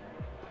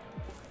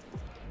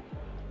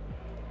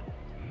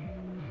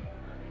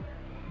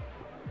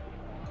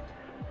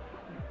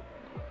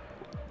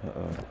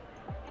 Uh-oh.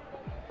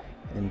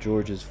 In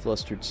George's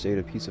flustered state,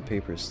 a piece of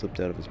paper has slipped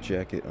out of his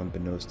jacket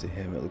unbeknownst to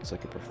him. It looks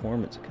like a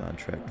performance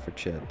contract for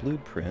Chad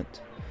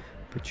Blueprint,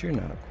 but you're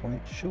not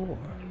quite sure.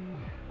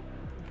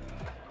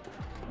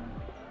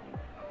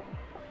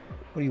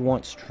 What do you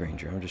want,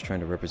 stranger? I'm just trying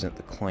to represent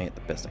the client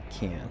the best I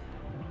can.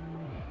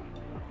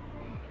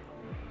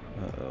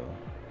 Uh-oh.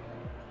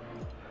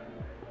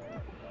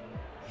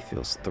 He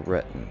feels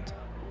threatened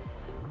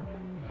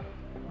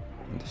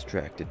and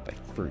distracted by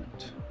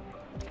fruit.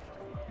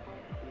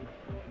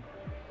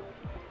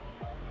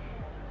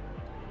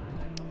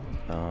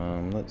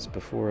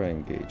 Before I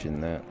engage in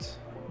that,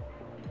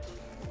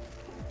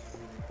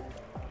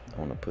 I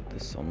want to put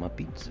this on my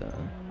pizza.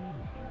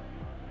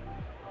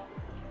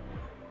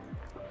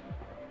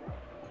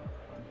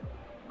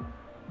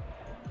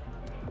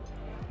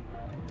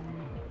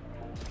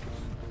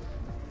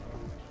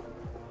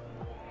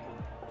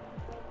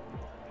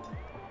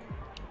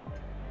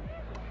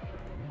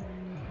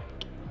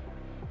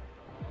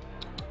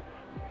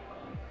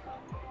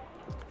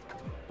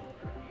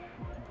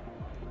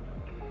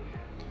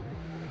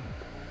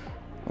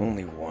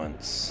 Only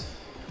once.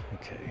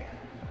 Okay.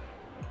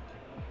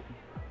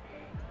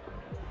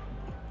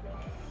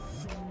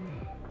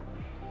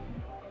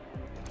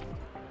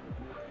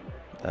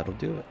 That'll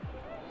do it.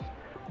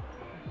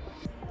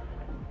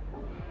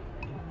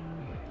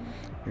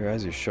 Your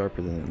eyes are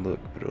sharper than they look,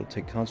 but it'll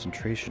take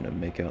concentration to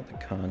make out the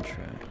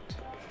contract.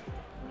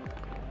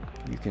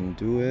 You can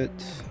do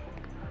it.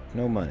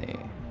 No money.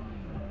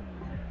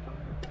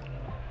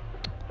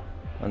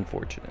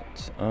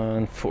 Unfortunate.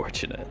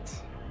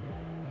 Unfortunate.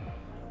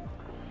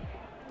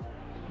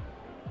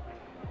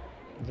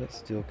 Is that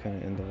still kind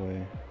of in the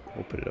way?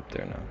 We'll put it up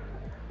there now.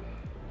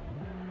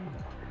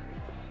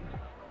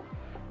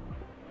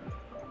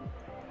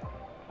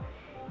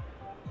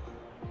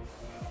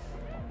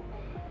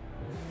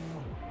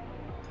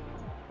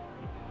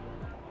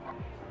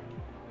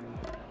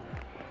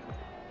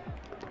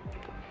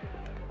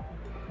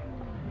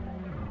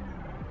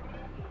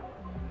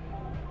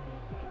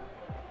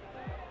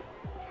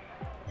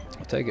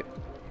 I'll take it.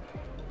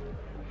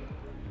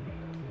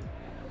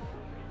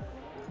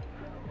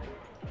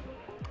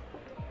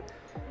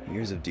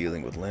 Years of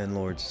dealing with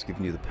landlords has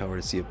given you the power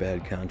to see a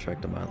bad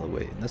contract a mile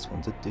away, and this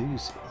one's a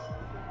doozy.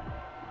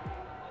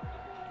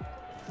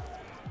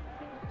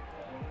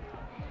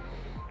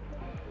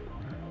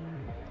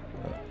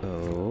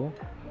 Uh-oh.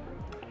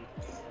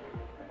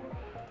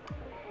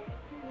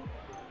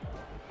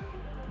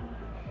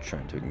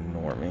 Trying to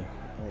ignore me.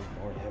 I'll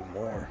ignore him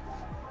more.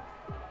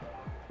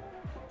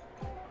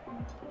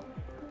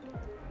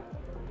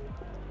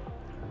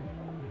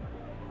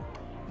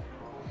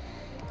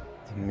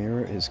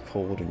 is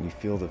cold and you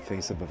feel the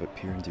face above it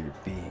peer into your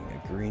being.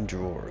 A green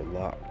drawer,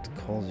 locked,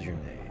 calls your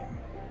name.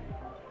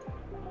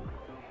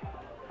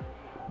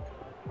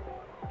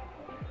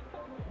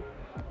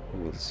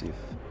 Ooh, let's see if...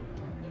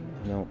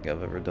 I don't think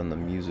I've ever done the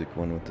music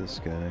one with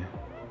this guy.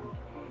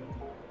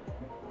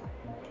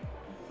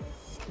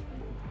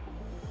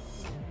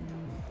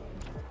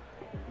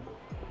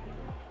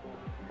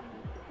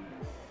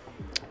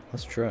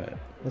 Let's try it.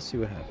 Let's see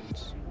what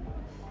happens.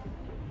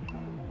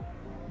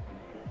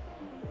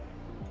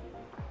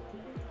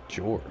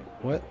 Jor,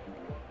 what?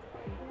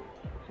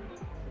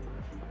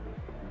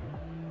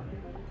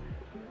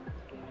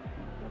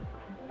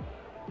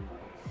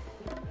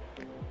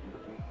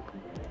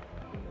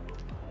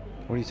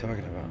 What are you talking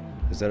about?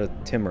 Is that a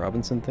Tim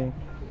Robinson thing?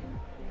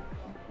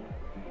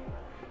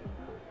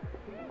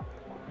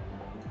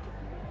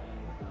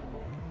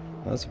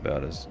 That's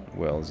about as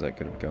well as that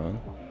could have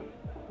gone.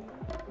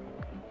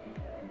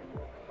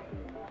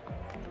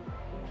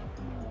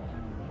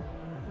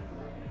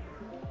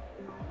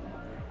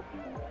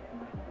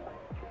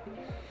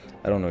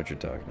 I don't know what you're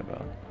talking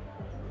about.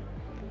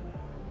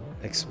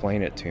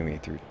 Explain it to me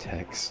through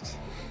text.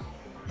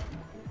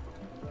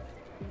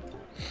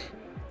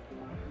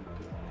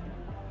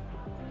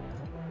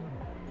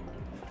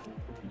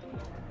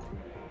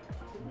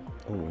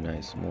 Oh,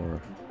 nice. More.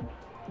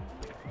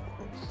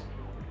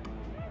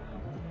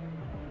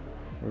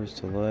 Words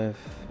to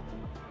life.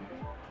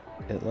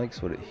 It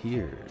likes what it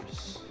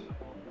hears.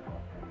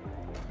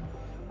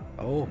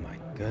 Oh my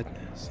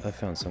goodness. I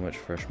found so much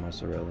fresh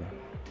mozzarella.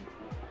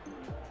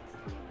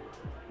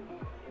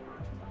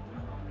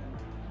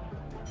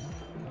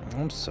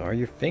 I'm sorry,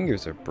 your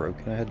fingers are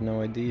broken. I had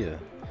no idea.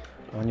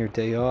 On your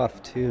day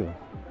off, too.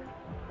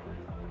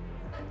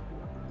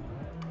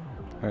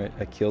 Alright,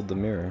 I killed the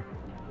mirror.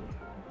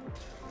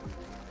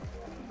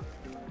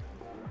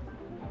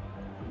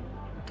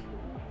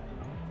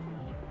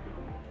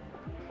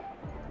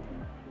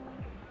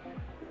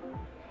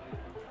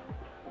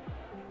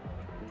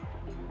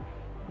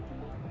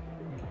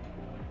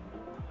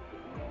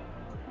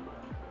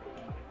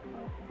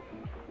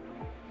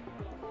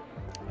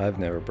 I've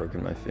never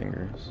broken my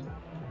fingers,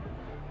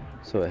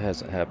 so it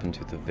hasn't happened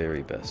to the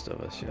very best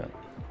of us yet.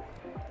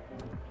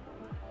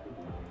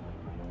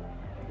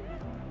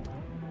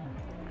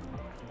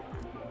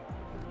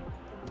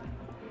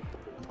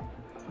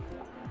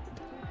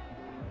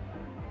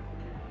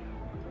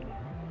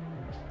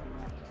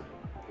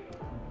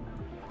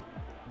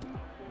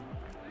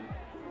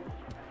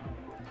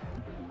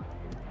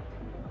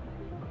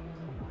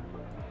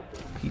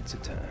 Pizza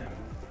time.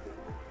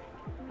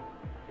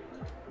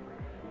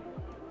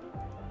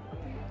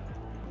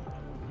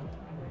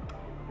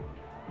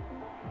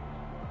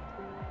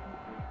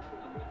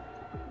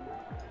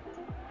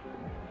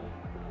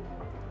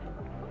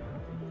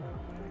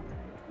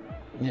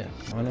 Yeah,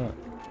 why not?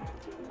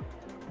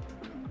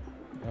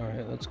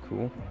 Alright, that's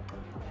cool.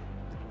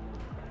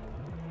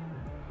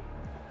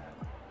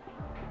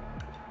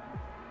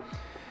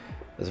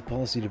 As a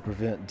policy to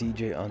prevent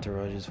DJ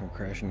entourages from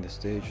crashing the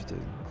stage, the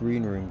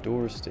green room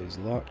door stays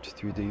locked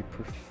through the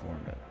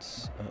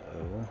performance.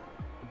 Uh-oh.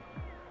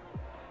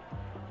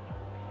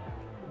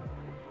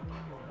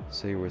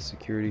 Say with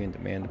security and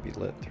demand to be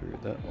let through.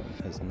 That one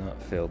has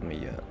not failed me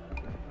yet.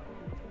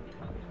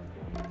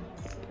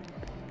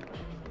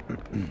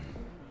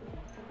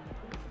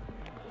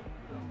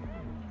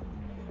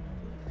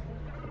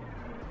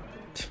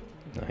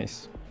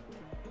 Nice.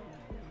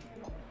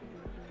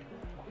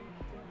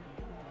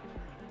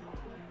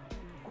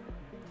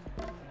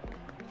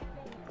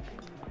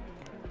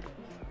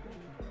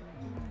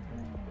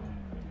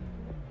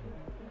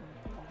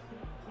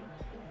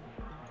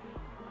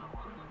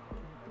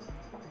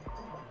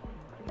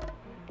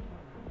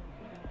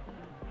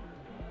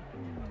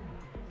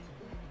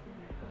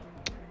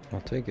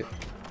 I'll take it.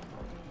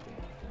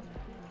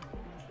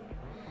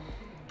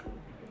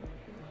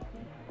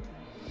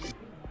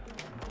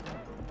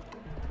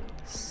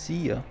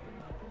 See ya.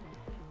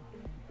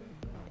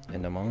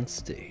 And I'm on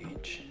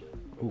stage.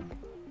 Ooh,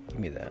 give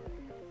me that.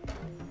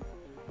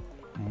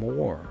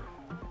 More.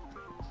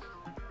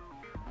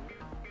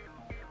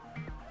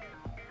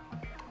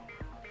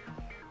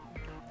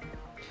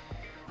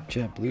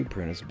 Chad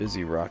Blueprint is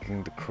busy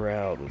rocking the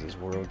crowd with his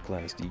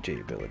world-class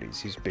DJ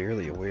abilities. He's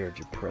barely aware of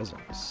your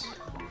presence.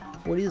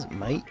 What is it,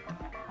 mate?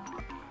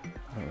 I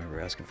don't remember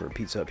asking for a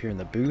pizza up here in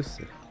the booth.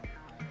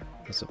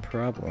 That's a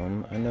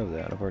problem. I know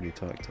that. I've already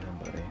talked to him,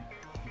 buddy.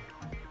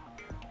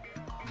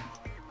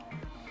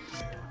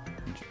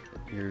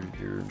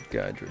 Your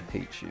guy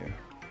hates you.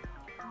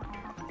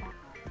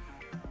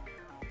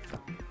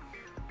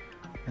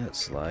 That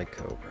sly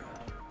cobra.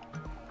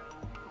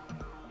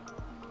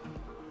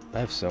 I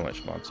have so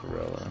much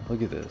mozzarella.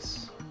 Look at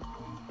this.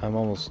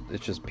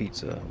 It's just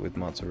pizza with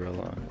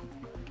mozzarella on it.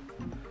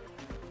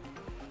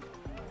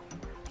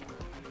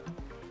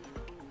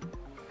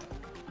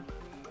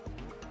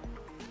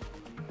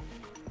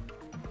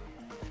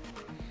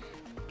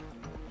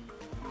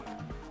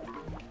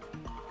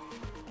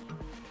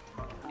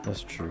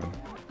 That's true.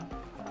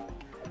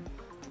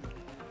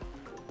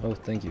 Oh,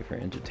 thank you for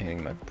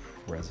entertaining my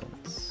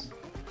presence.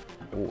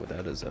 Oh,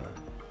 that is a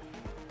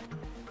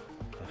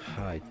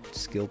high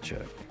skill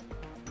check.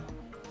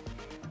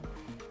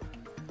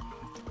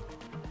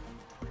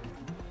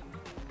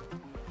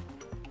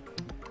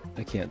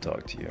 I can't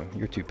talk to you.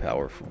 You're too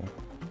powerful.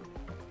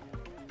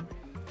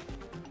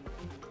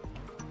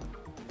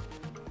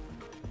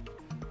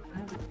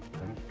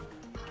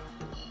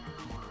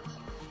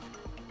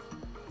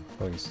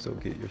 I can still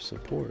get your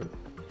support.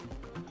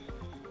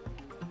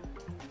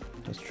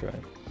 Let's try.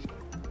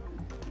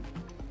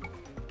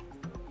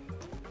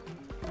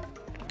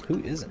 Who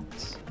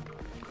isn't?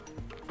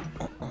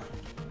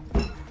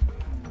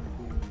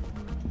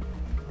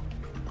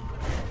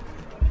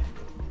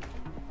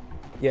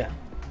 Yeah.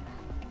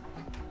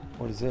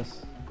 What is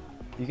this?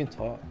 You can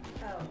talk.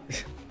 Oh,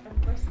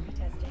 of course we're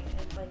testing.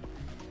 It's like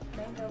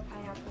mango,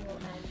 pineapple,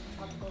 and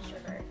tropical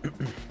sugar.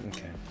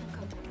 Okay.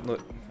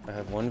 Look, I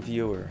have one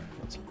viewer.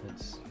 It's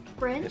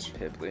Fringe?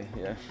 Pibbly,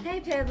 yeah.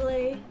 Hey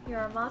Pibbly, you're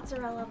a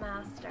mozzarella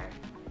master.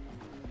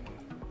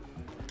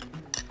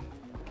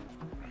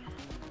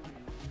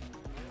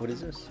 What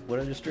is this? What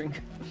did I just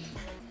drink?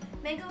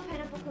 Mango,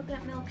 pineapple,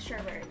 coconut milk,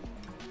 sherbet.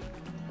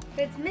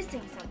 It's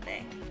missing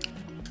something.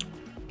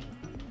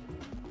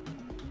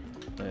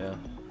 Yeah.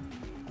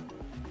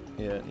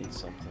 Yeah, it needs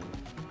something.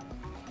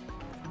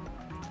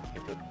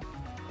 You put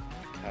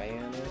cayenne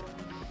in it?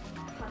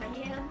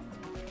 Cayenne?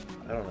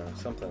 I don't know,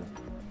 something.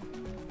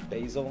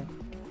 Basil?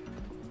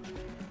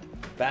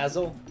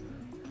 Basil?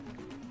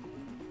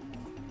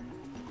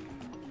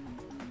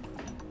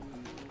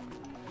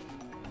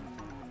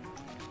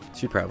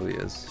 She probably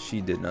is.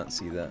 She did not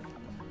see that.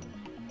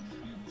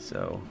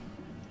 So,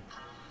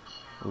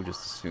 we'll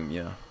just assume,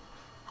 yeah.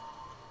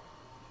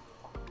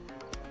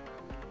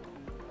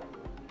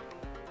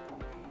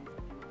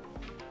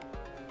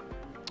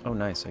 Oh,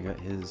 nice. I got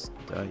his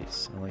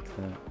dice. I like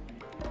that.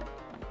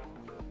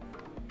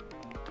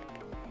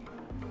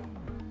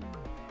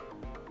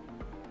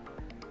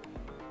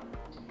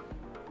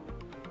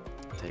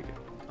 Take it.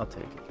 I'll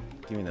take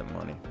it. Give me that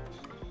money.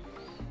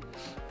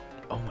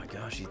 Oh my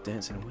gosh, he's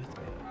dancing with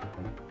me.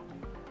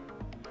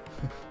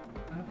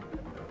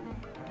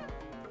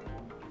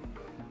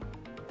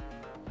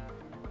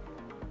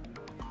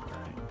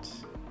 Alright.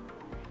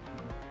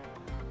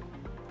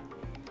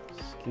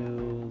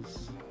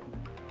 Skills.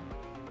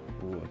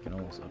 Ooh, I can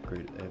almost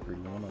upgrade every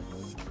one of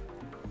them.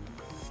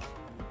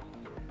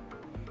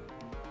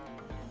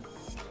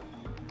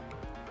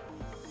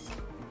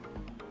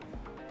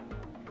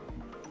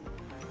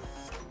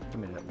 Give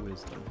me that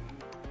wisdom.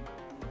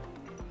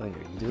 I think I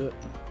can do it.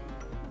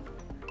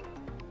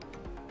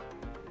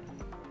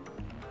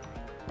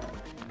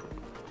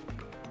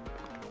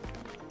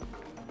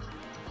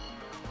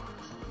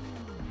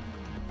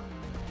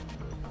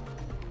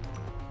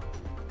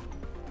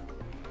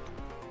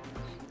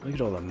 Look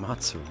at all the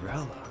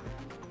mozzarella.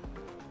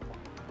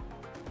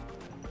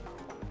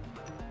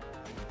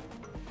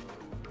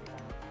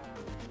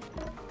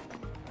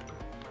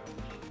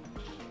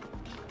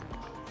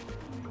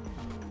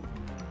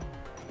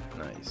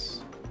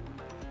 Nice.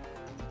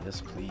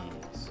 Yes, please.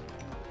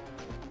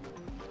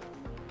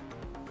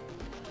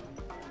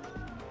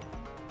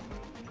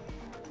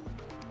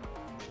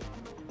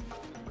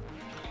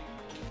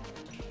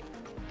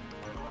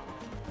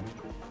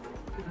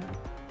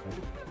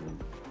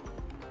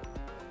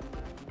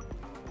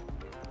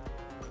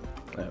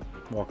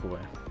 Walk away.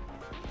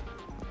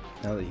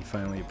 Now that he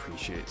finally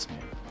appreciates me,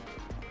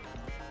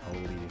 I'll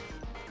leave.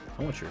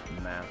 I want your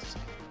mask.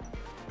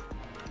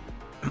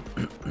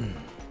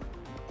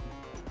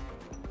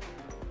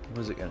 What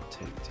is it gonna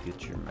take to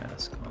get your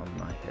mask on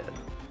my head?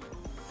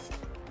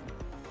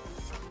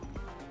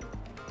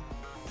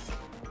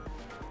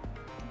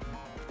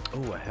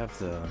 Oh, I have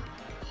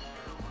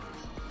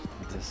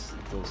this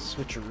little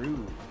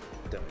switcheroo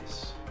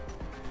dice.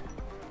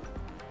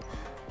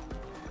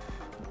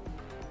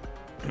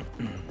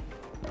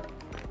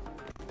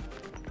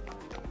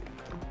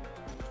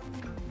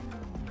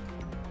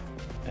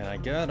 And I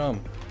got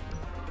them.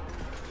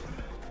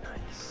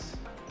 Nice.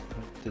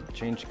 Did it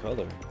change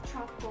color? It's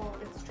tropical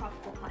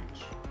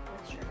punch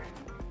with sherbet.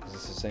 Is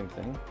this the same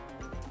thing?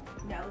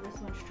 No, this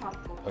one's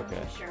tropical punch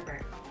with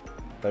sherbet.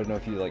 I don't know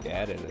if you like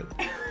added it.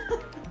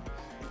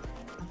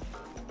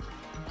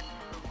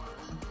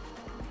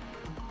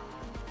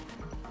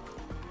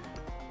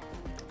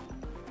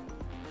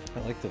 I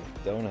like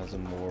that one has a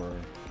more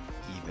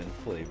even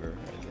flavor,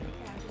 I think.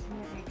 Yeah, just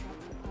more like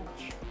tropical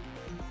punch.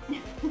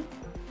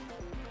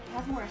 It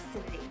has more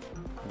acidity.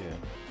 Yeah.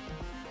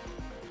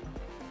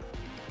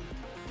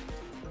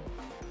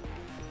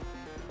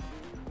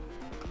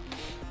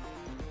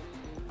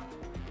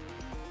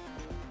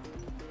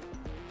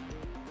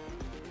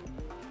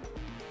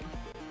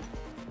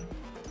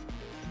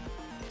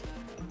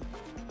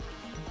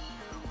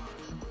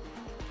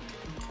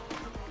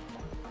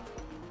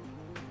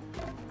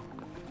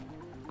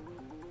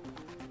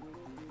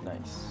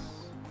 Nice.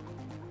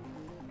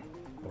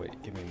 Wait,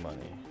 give me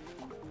money.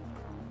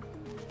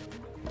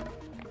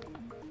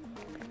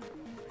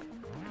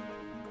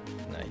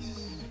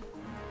 Nice.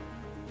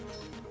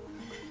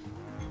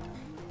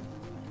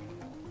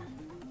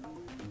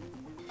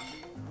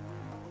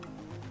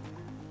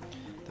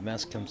 The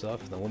mask comes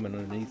off and the woman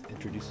underneath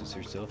introduces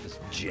herself as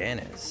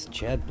Janice,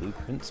 Chad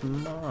Blueprint's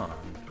mom.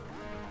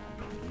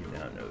 You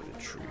now know the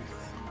truth.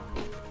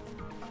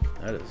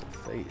 That is a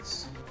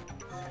face.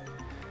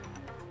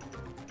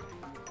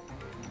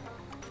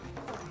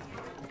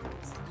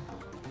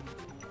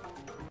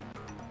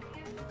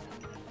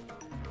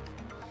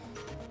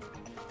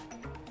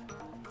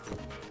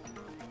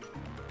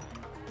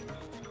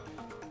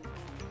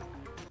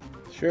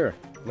 Sure,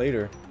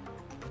 later.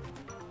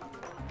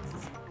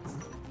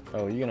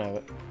 Oh, you can have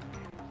it.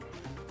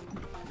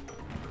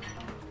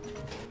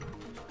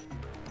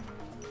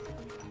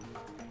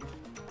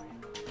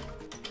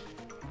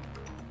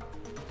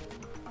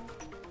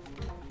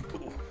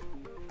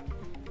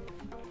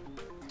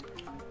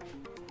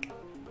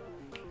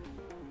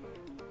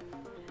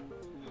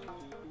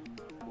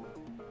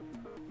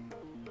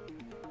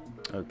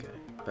 Okay,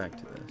 back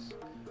to this.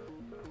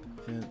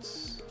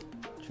 Vince,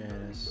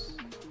 Janice.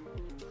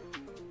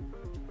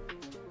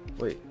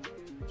 Wait,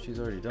 she's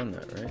already done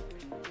that, right?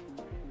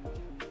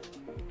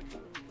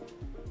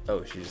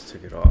 Oh, she just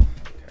took it off.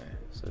 Okay,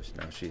 so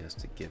now she has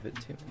to give it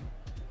to me.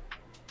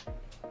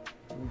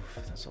 Oof,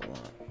 that's a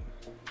lot.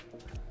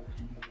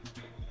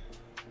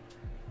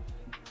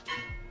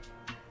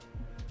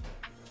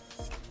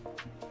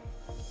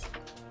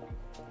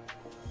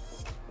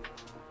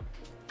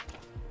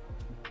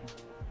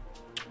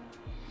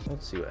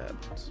 Let's see what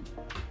happens.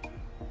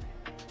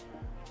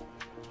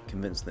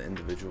 Convince the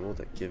individual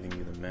that giving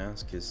you the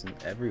mask is in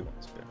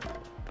everyone's benefit.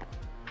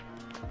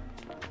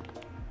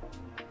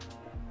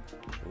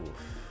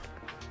 Oof.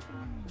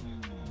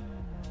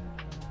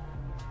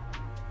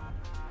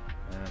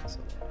 That's a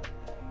lot.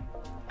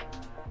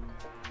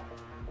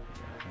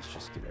 Yeah, let's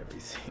just get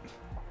everything.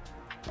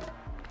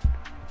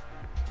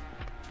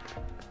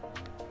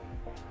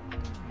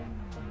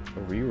 A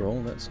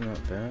reroll, that's not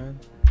bad.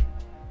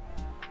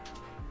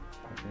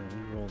 I'm gonna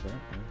reroll that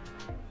one.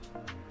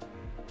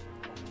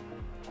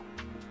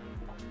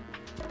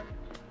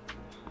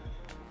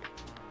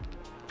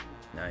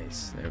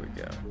 Nice, there we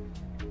go.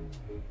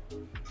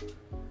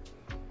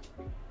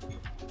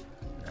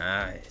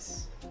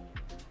 Nice.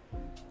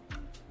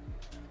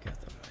 Got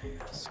the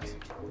mask.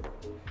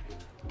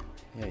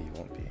 Yeah, you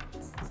won't be.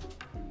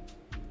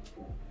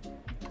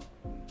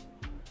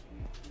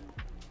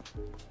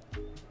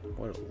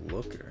 What a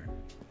looker.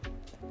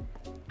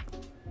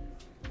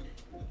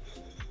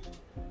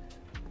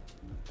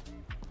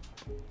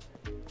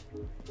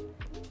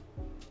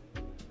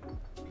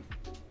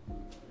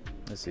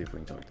 Let's see if we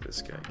can talk to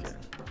this guy again.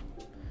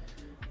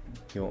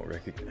 He won't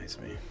recognize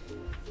me.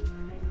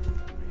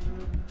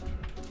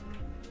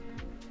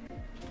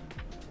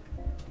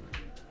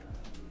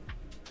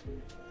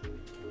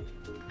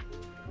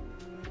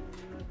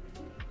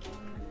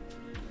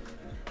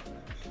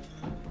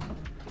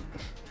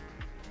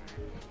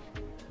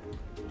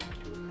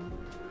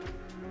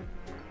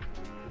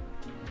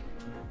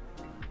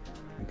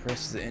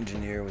 Impress the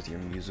engineer with your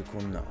musical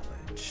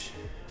knowledge.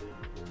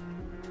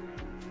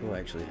 Oh, I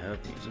actually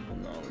have musical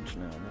knowledge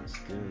now. That's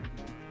good.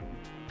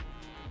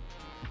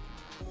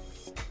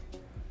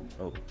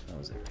 Oh, that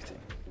was everything.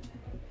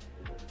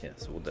 Yeah,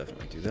 so we'll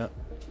definitely do that.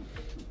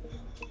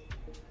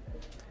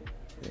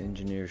 The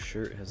engineer's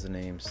shirt has the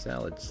name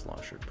Salad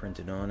Slosher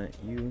printed on it.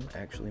 You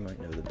actually might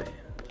know the band.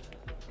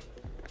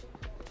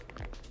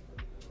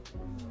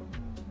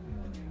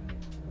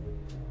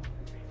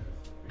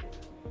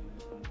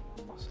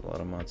 It's a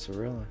lot of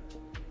mozzarella.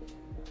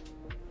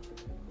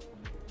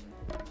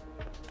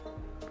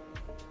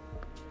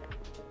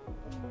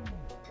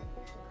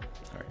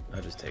 Alright,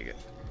 I'll just take it.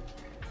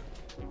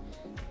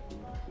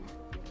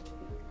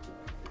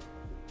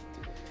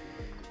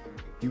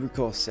 You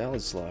recall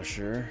Salad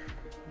Slosher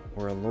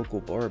were a local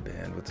bar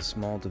band with a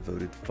small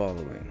devoted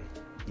following.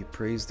 You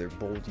praised their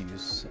bold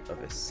use of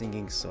a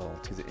singing saw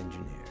to the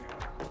engineer.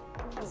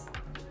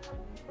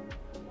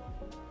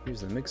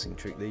 Here's the mixing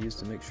trick they used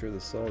to make sure the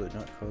saw did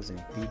not cause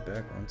any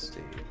feedback on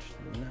stage.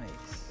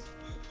 Nice.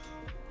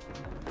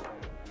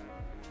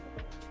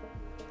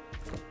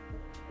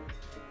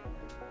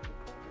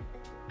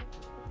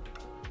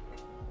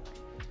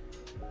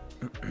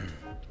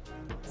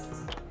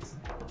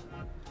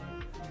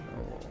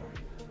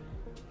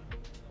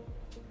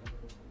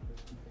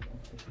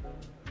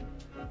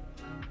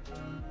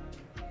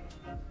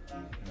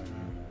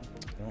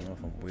 I don't know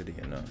if I'm witty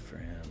enough for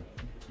him.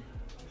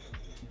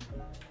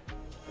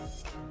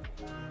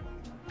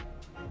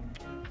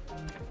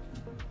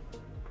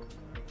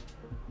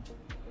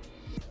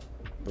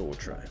 But we'll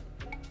try.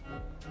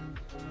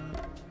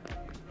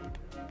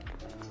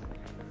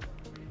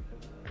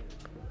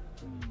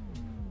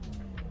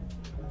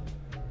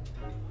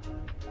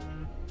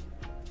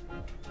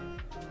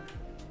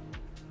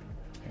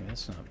 Hey,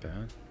 that's not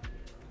bad.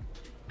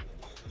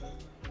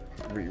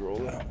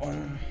 Reroll that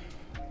one.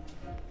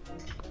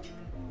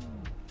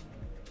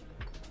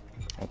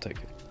 I'll take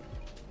it.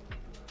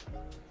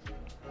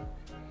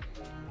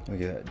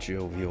 Look at that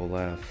jovial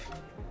laugh.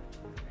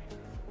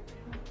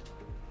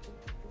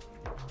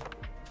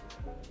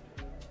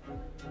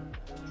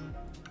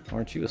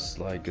 Aren't you a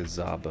sly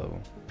gazabo?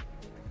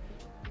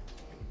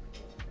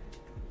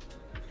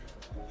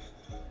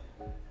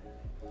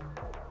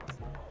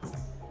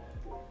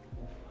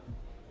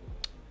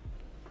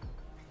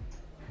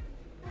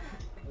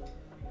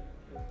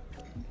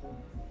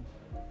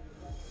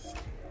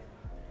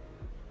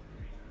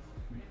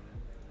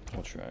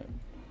 I'll try it.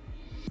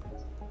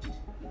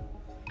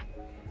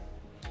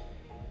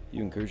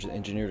 You encourage the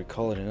engineer to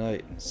call it a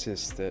night and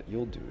insist that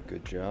you'll do a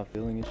good job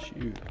filling his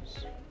shoes.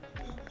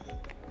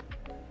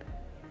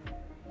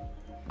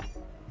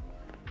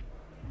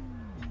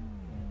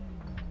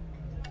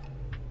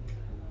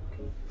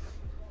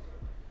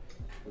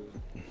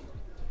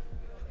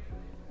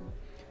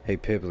 Hey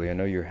Pibbly, I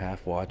know you're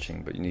half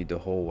watching, but you need to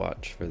whole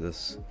watch for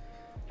this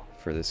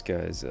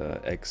guy's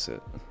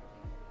exit.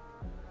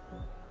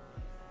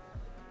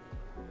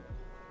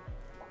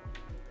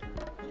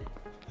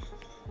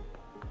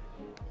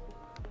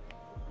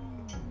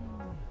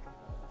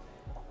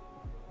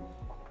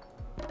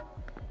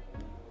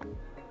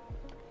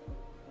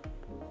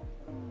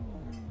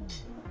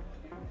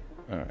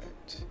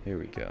 Alright, here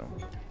we go.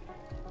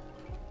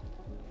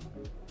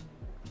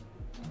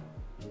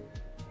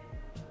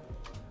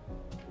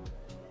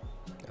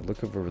 A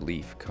look of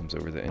relief comes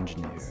over the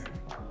engineer.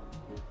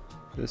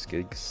 This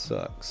gig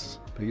sucks,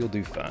 but you'll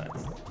do fine.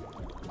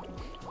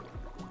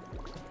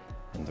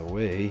 And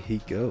away he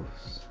goes.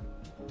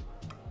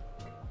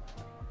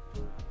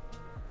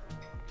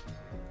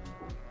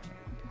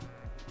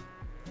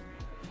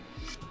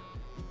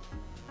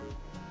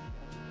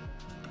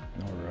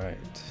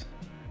 Alright.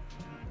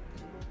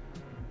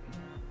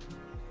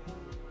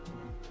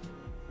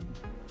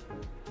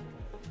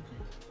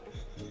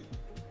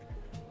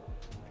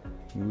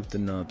 Move the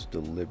knobs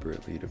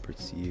deliberately to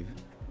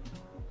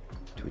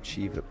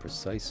achieve a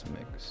precise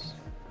mix.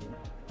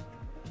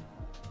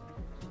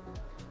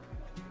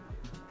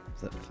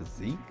 Is that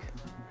physique?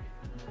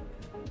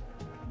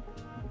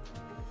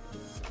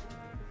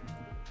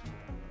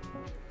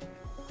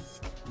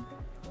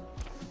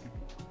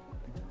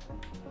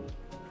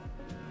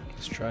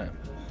 Let's try him.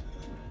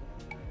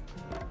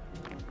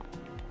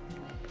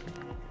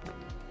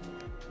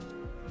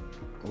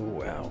 Oh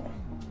wow.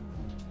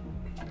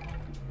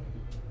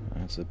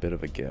 That's a bit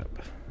of a gap.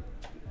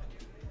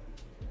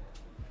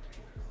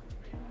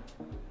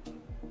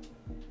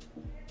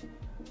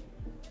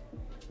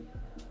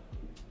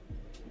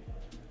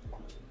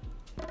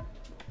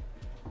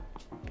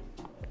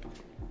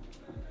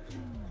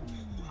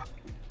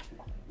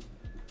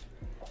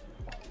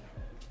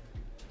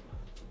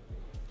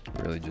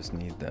 Really just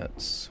need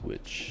that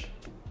switch.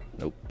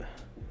 Nope.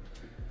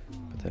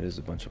 But that is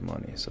a bunch of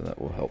money, so that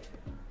will help.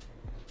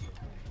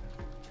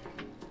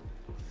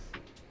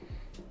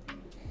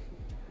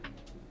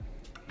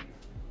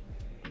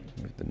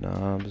 Move the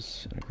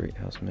knobs and a great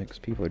house mix.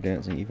 People are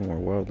dancing even more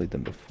wildly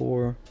than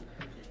before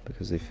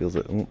because they feel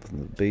the oomph of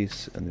the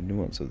bass and the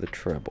nuance of the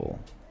treble.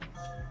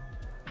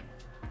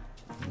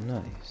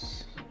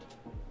 Nice.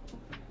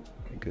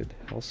 A good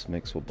house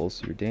mix will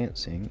bolster your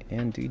dancing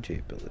and DJ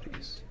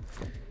abilities.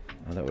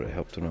 Oh, that would have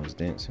helped when I was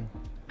dancing.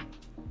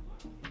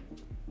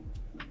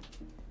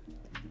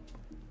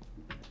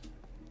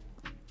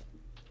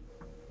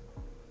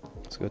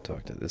 Let's go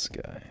talk to this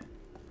guy.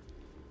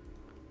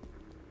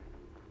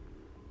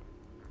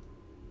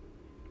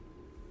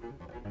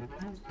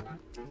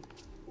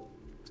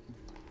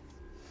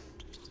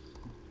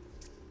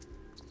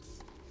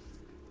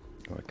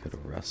 Oh, I could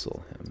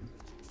wrestle him.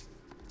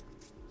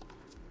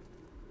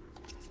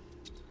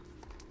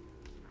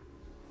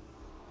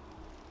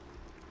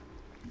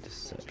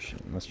 Deception.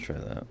 Let's try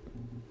that.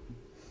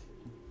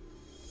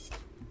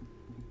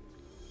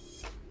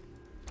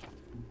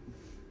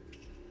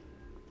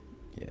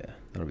 Yeah,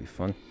 that'll be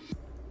fun.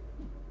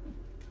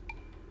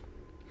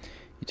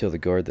 You tell the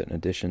guard that in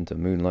addition to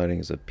moonlighting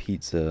is a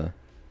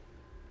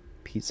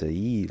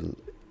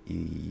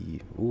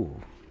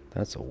ooh,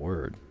 that's a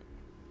word.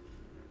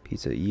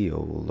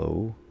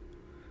 Pizza-iolo.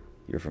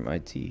 You're from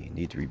IT.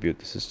 Need to reboot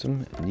the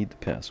system and need the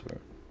password.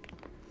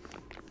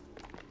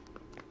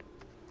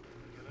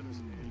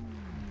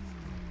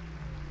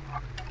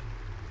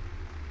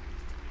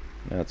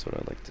 That's what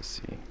I like to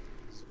see.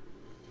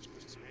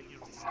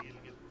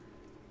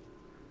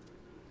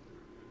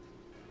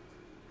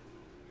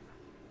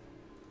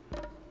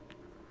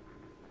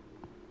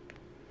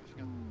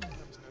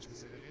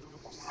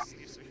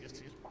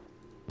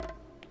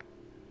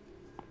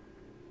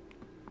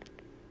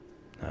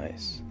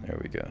 Nice. There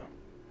we go.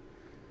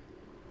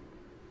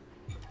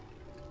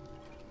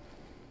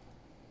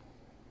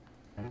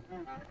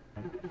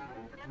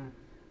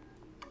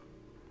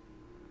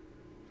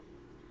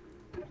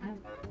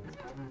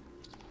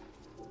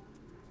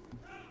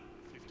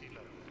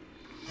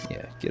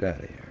 Yeah, get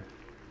out of here.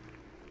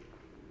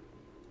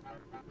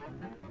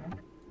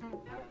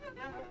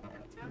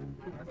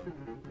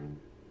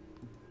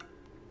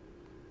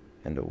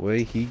 And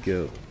away he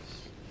goes.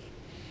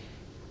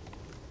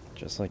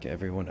 Just like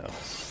everyone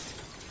else.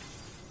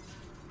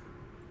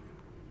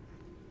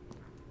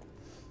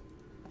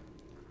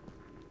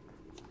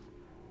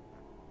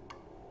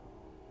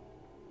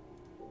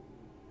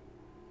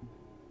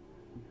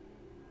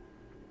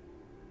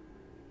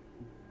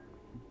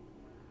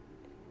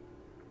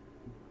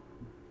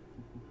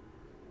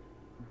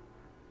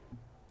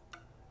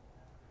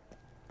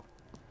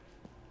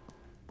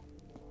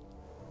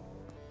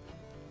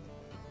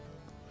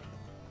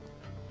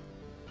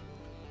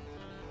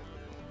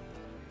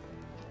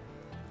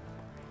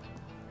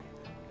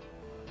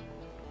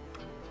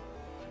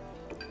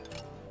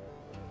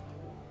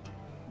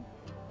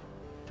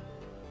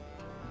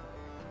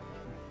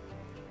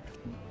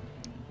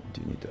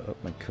 Need to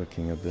up my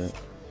cooking a bit.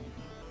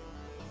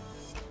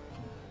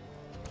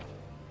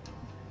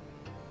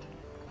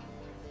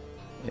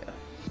 Yeah,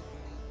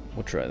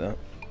 we'll try that.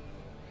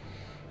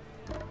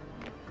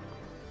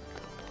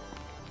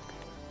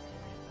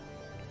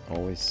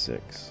 Always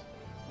 6.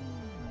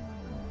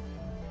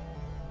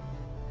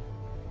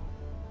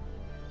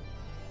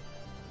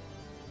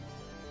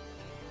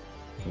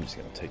 I'm just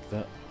gonna take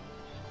that.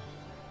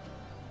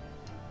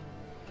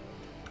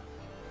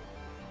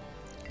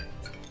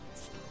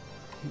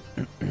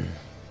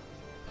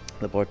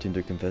 The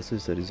bartender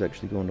confesses that he's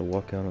actually going to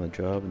walk out on the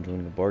job and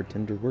join the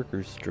bartender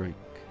workers' strike.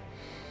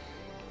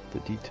 The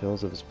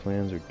details of his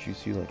plans are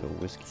juicy like a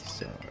whiskey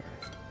sour.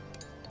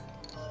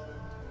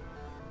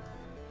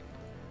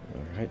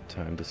 Alright,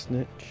 time to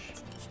snitch.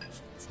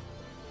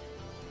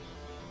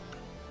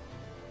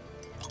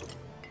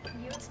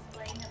 Can you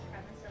explain the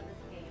premise of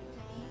this game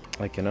to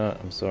me? I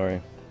cannot, I'm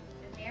sorry.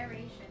 The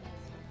narration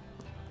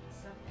is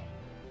something.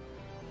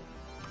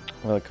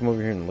 Well, come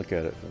over here and look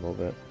at it for a little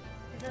bit.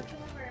 Is that the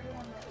one where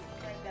everyone looks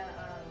like the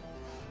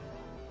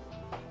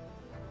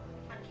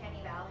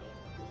Uncanny Valley?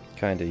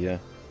 Kinda, yeah.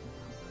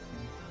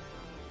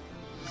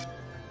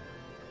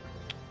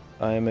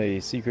 I am a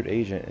secret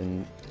agent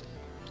and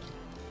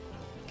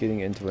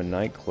getting into a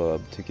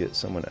nightclub to get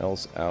someone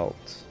else out,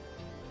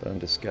 but I'm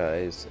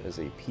disguised as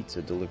a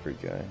pizza delivery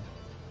guy.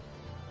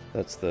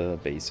 That's the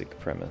basic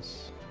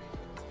premise.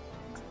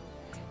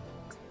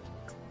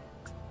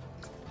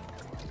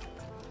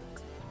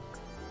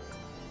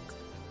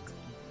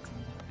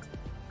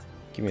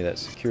 Give me that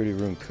security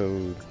room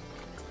code.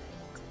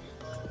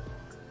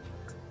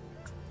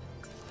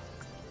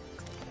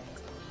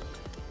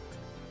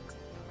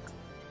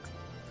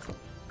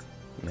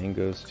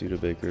 Mango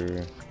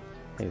Studebaker.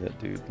 Hey, that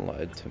dude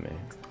lied to me.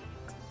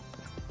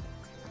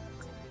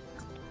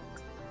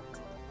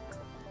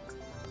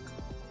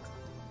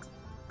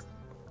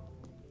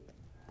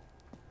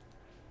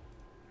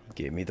 He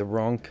gave me the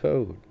wrong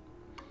code.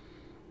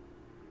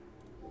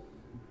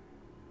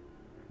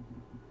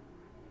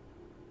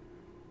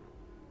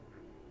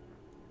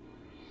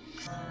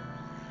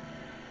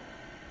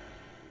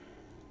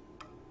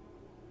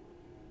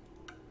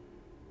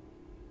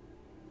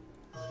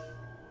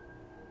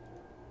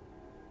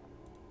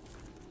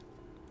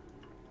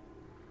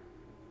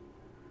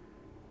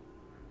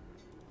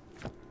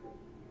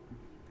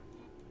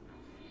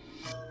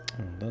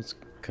 That's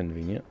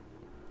convenient.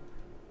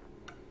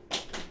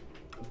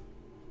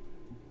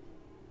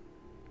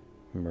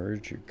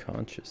 Merge your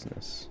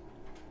consciousness.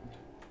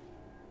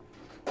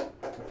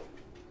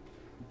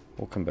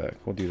 We'll come back.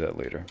 We'll do that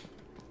later.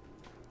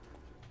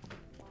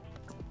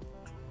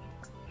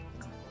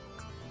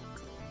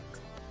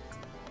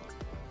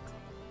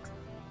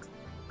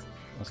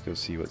 Let's go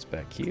see what's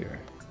back here.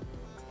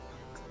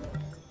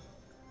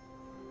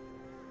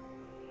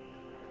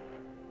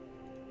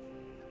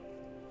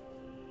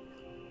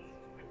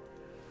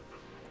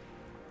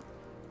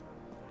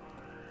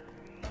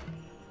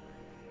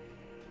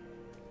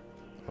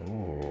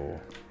 Oh.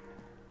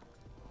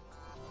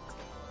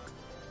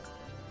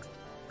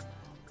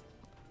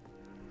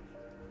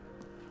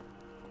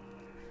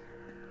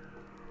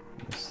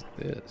 What's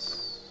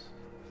this?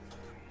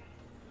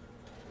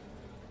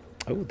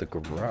 Oh, the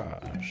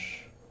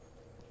garage.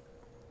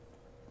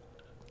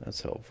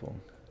 That's helpful.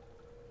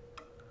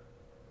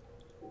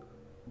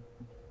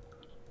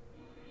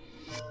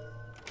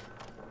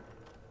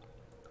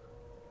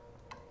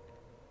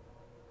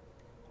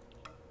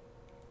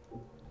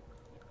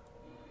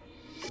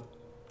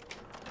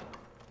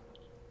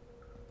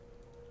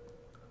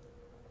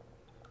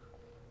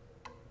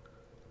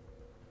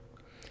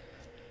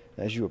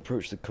 As you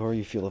approach the car,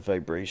 you feel a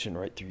vibration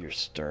right through your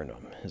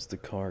sternum. Is the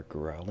car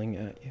growling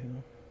at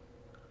you?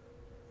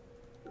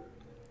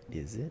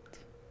 Is it?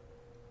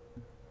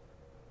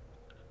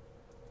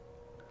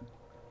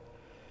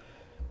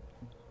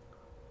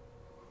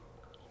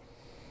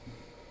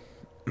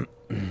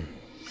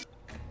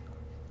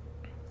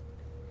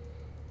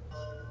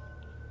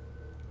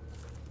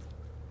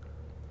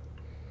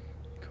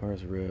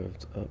 Car's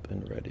revved up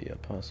and ready. A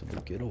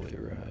possible getaway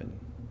ride.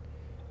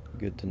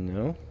 Good to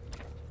know.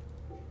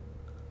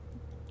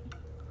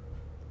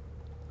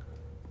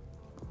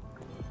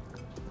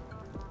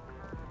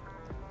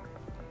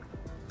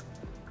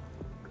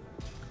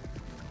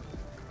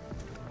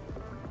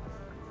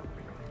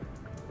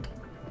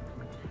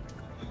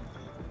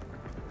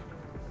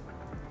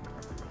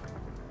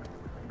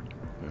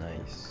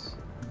 Nice.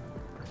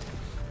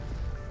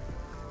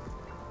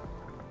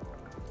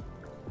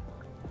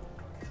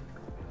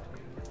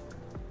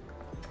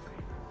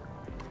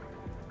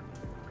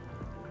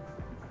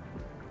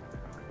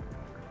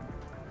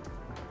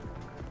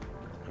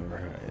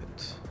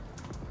 Alright.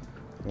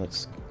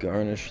 Let's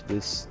garnish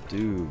this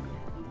stew.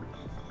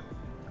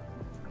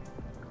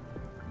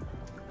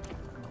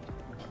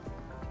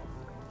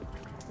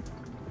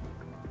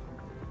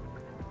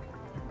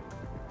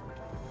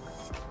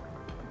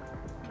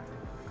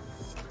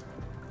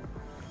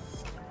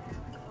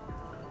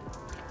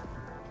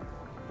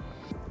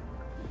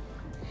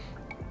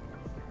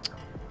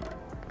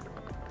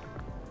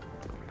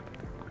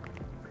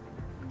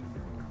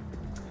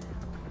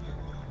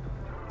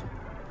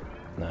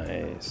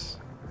 guys.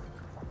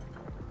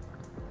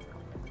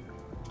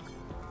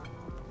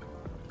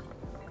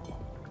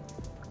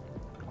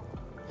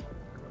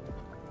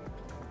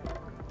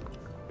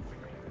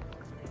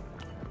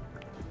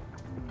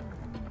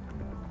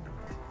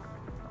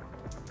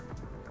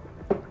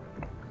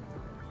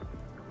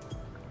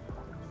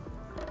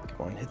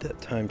 Come on, hit that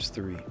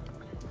 ×3.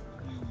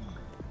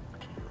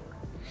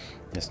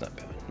 That's not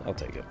bad. I'll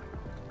take it.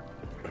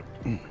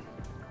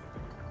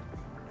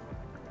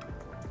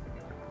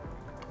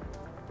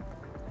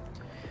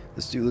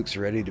 The stew looks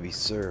ready to be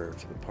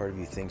served, but part of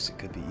you thinks it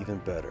could be even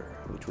better,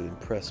 which would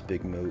impress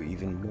Big Mo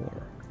even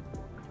more.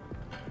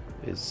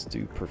 Is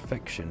stew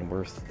perfection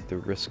worth the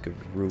risk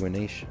of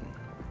ruination?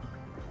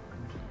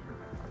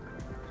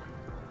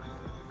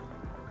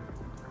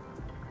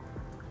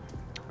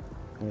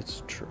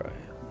 Let's try it.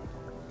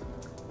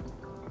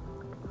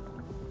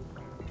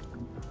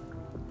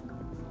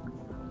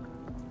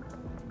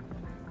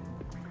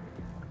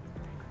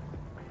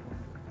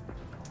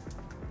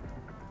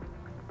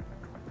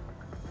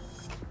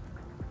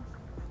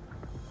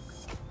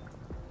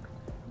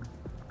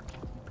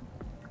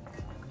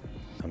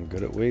 I'm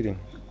good at waiting.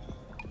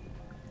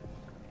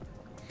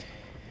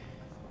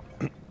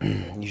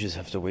 You just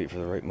have to wait for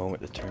the right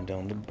moment to turn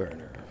down the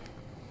burner.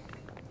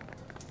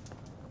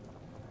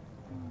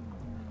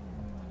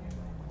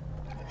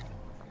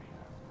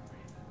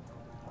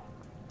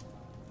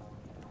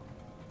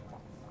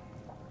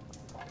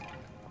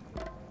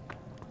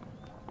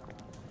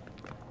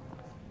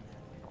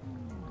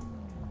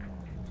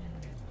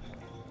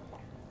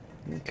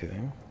 Okay.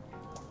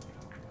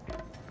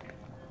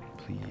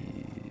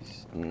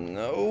 Please.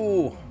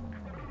 No!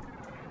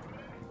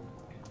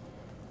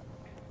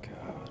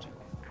 God.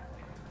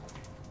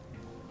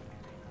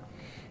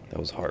 That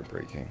was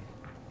heartbreaking.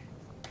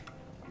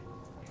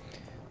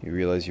 You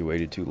realize you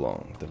waited too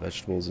long. The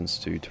vegetables and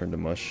stew turn to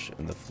mush,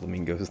 and the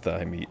flamingo's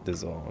thigh meat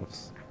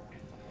dissolves.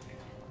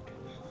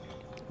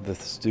 The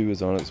stew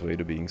is on its way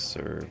to being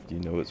served. You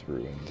know it's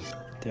ruined.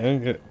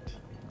 Dang it.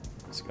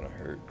 It's gonna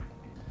hurt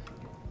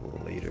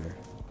later.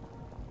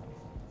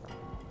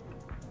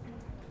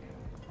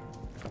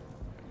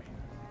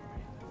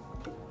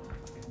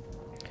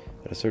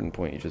 At a certain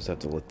point, you just have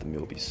to let the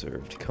meal be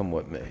served, come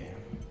what may.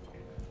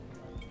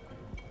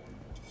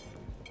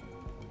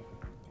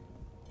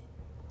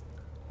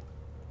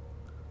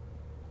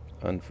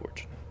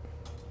 Unfortunate.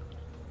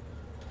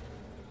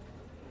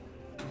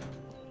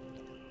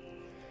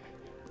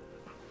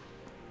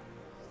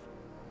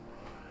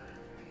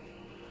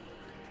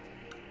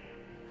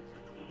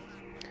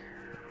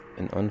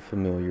 An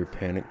unfamiliar,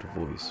 panicked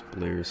voice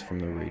blares from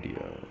the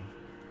radio.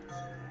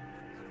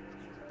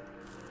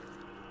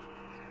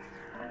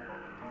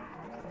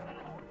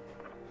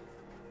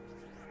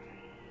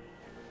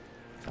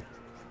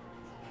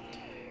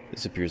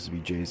 This appears to be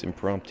Jay's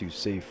impromptu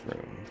safe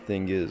room.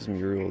 Thing is,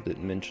 Muriel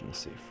didn't mention a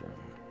safe room.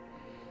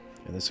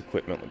 And this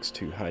equipment looks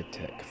too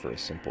high-tech for a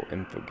simple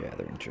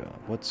info-gathering job.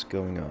 What's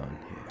going on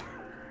here?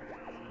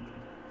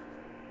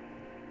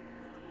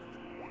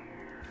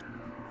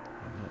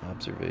 My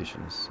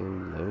observation is so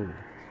low.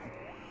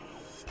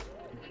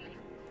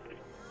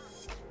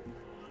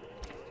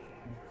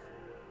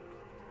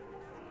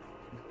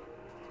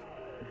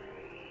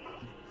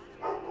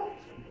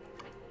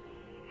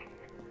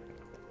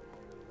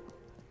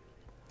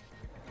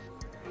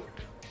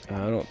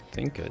 I don't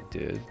think I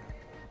did.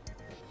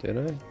 Did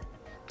I?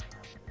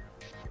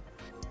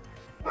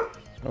 I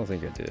don't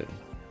think I did.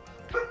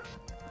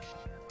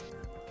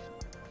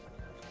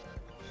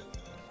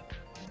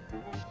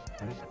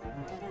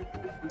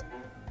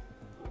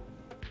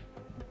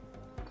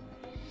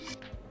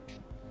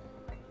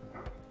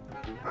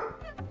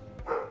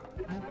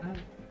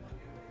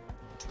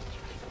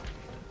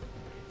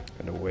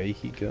 And away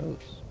he goes.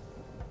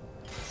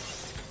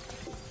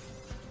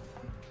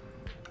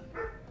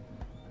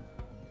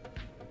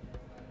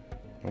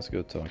 Let's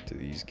go talk to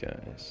these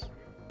guys.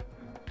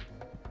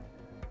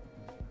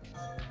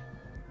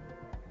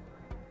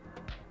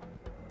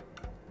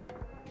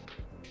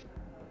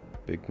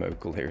 Big Mo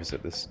glares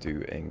at the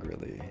stew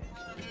angrily.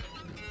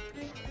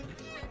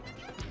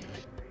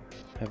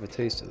 Have a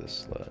taste of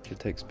this sludge. It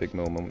takes Big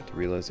Mo a moment to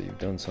realize that you've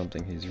done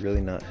something he's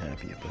really not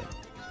happy about.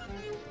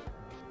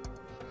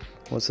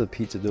 What's a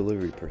pizza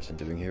delivery person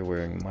doing here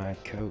wearing my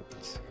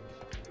coat?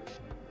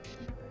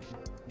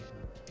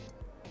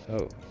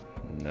 Oh,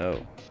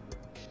 no.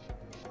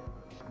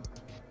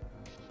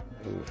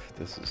 Oof,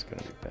 this is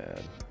gonna be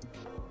bad.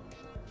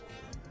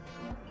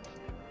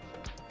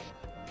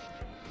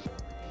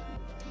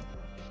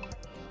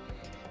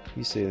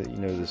 You say that you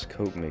know this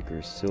coat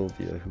maker,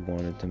 Sylvia, who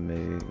wanted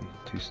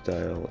to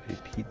style a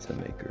pizza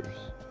maker's.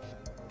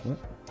 What?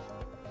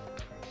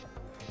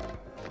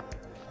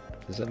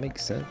 Does that make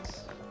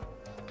sense?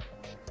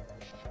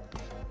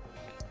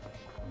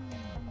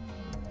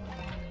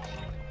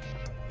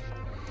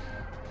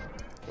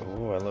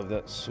 Oh, I love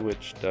that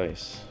switch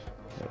dice.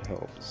 That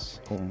helps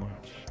so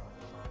much.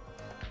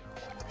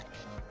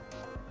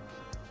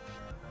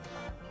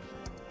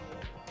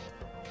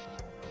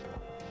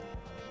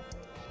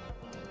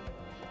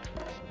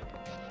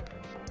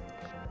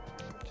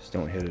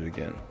 Just don't hit it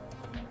again.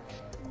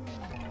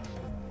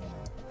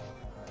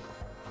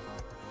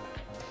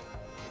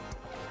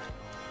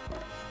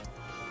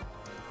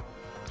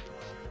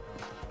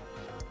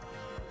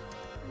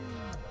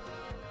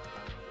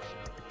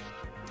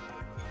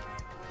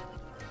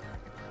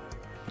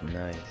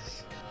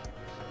 Nice.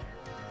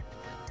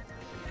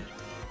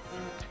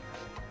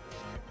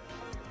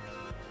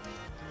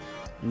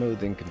 Mo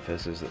then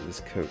confesses that this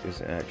coat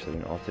is actually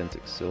an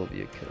authentic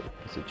Sylvia coat.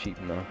 It's a cheap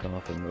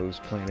knockoff, and Mo's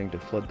planning to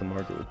flood the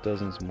market with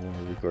dozens more,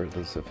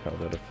 regardless of how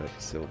that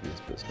affects Sylvia's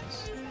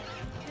business.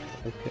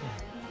 Okay.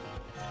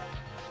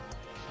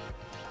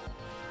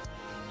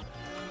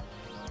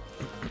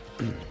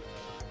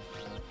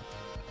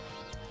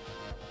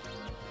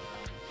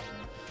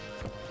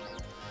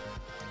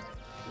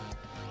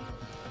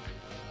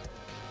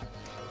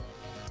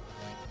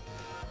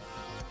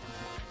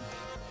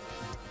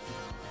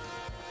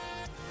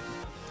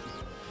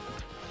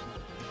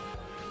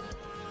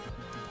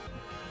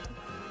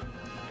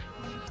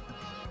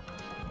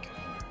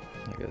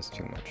 I guess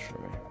too much for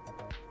me.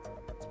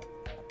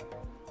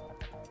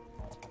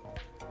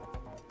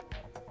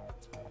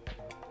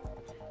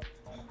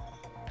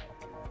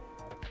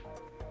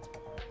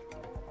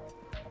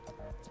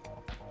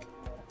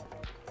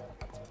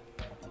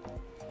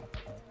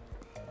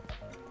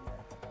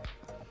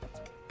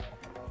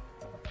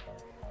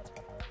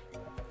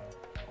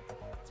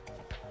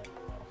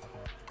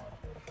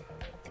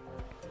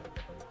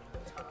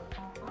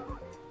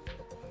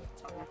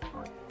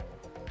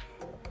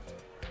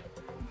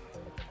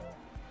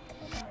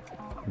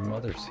 Your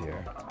mother's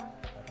here.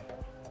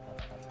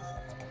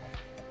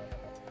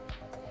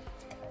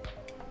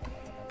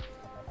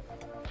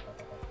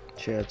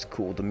 Chad's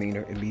cool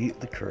demeanor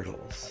immediately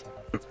curdles.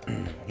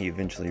 He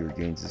eventually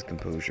regains his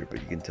composure,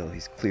 but you can tell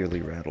he's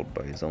clearly rattled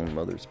by his own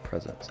mother's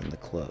presence in the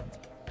club.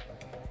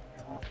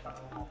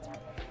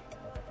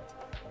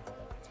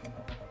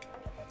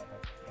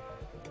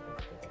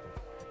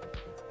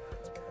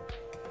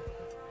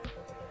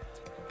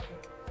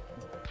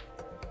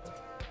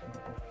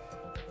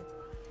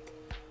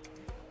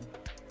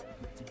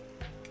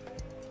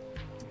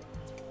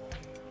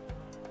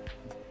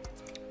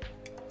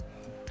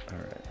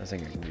 Alright, I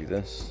think I can do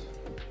this.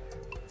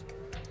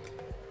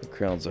 The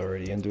crowd's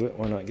already into it,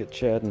 why not get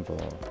Chad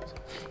involved?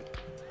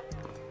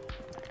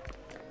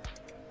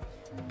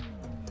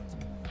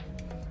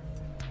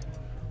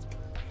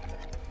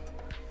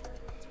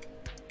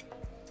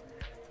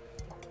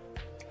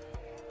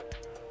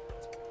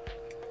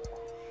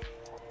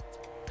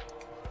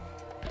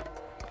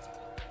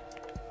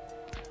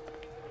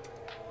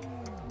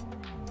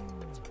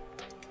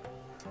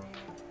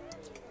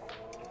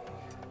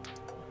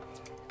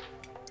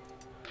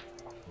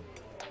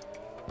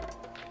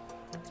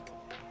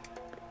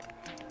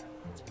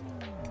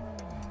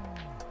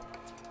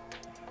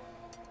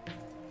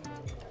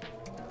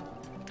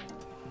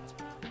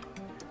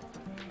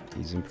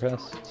 He's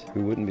impressed.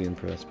 Who wouldn't be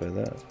impressed by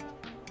that?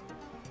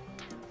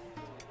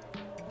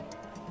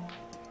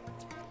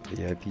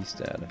 VIP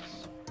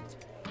status.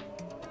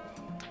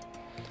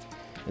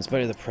 In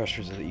spite of the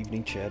pressures of the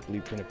evening, Chad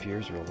Blueprint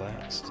appears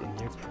relaxed in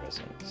your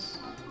presence.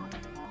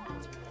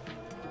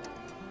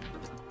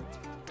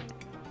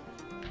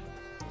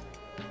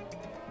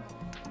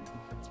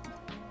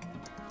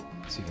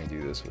 Let's see if I can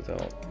do this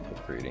without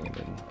upgrading and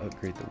then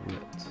upgrade the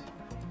wit.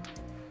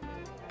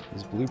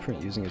 Is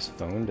Blueprint using his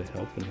phone to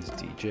help in his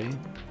DJ?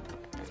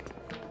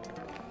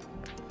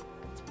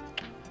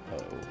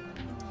 Uh-oh.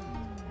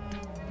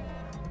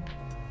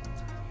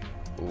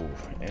 Oh,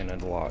 and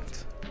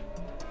unlocked.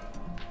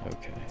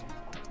 Okay.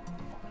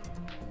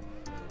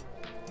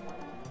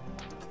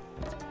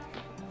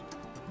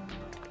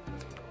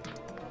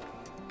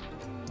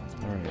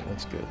 Alright,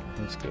 that's good.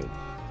 That's good.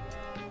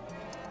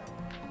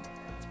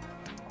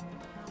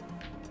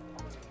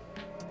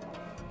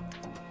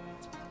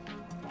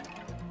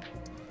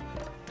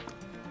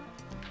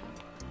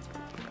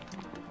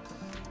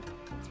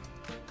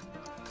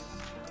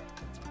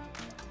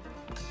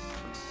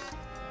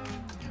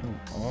 Come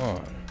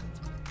on.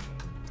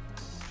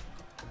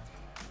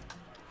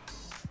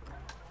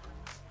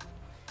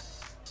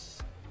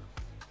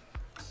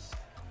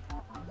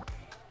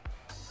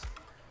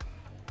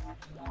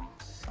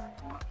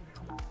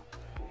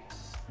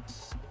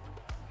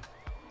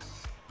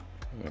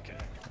 Okay,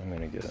 I'm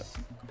gonna get it.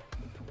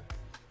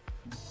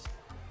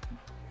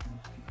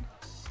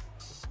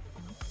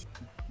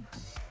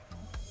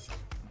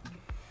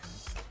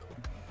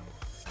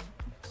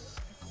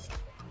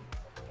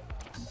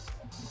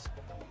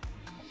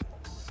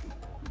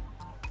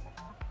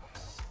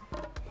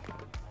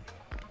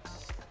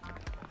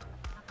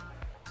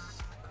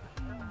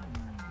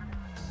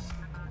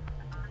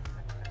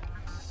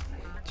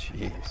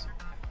 Jeez.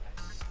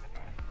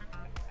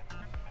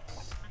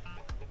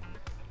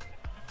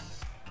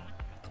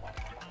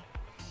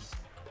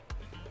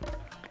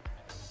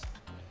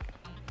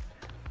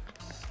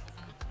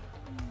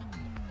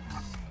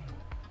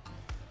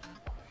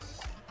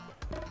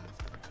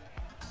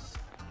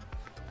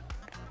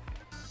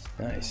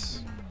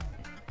 Nice.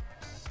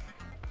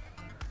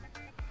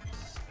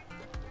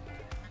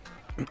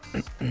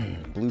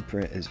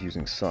 Blueprint is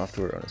using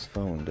software on his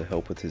phone to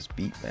help with his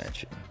beat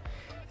matching.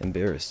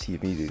 Embarrassed, he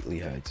immediately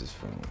hides his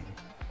phone.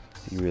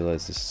 He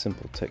realized this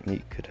simple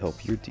technique could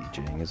help your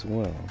DJing as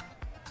well.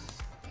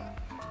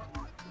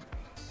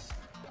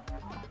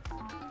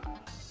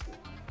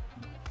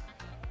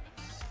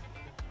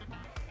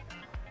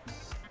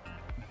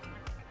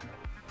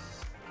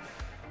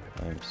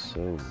 I'm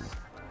so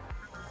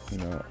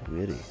not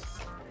witty.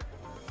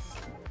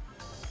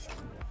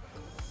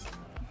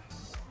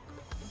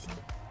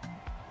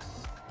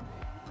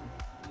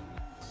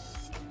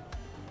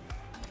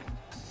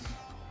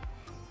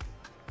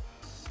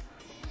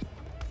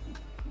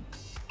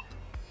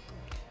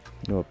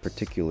 You know, a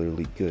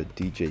particularly good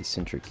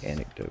DJ-centric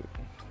anecdote,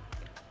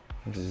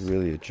 which is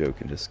really a joke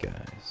in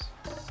disguise.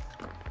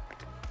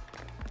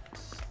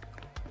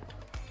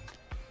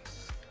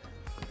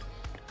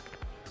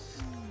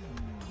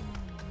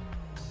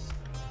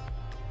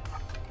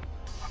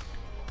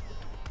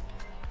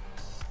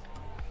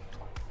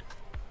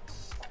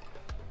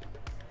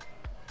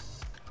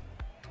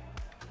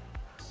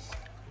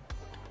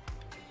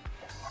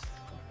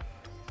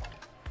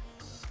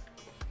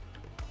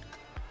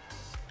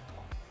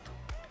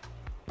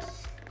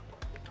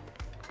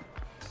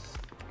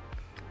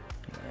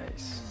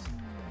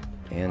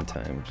 And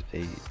times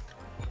 8.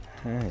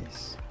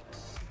 Nice.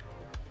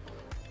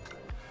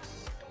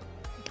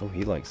 Oh,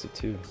 he likes it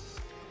too.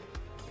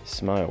 His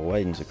smile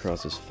widens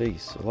across his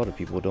face. A lot of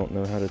people don't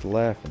know how to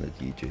laugh in the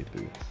DJ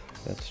booth.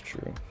 That's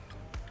true.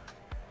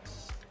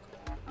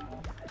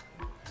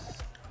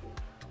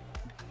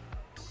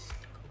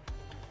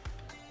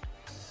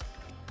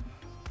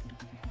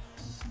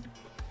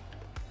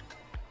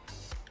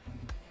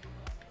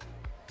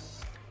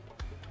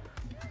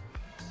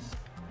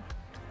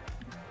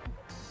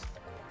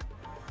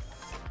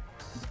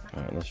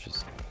 Alright, let's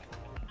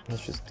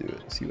just do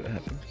it, see what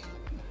happens.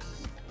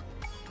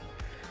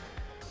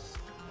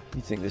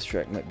 You think this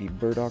track might be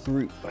Burdock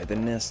Root by the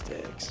Nest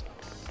Eggs.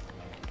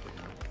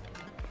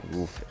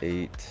 Wolf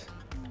 8.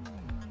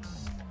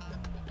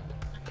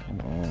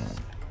 Come on.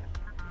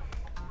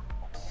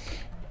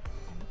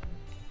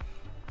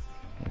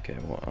 Okay,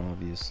 well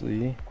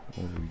obviously,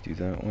 we'll redo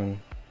that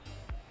one.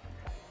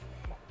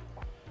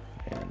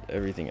 And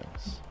everything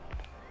else.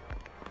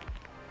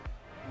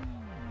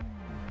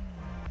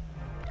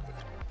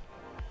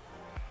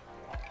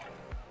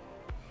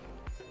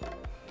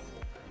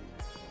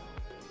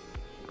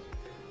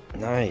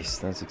 Nice,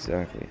 that's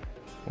exactly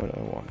what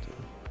I wanted.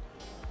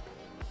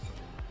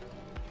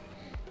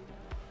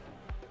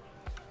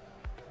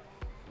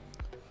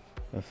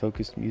 A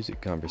focused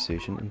music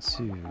conversation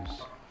ensues.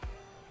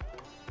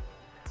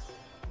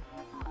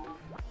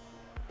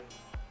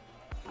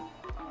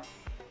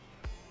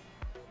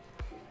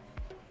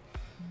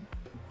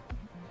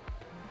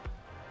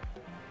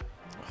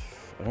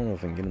 I don't know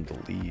if I can get him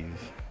to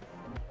leave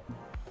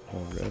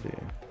already,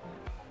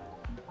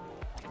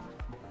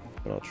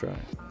 but I'll try.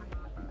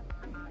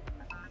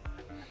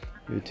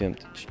 We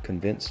attempt to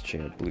convince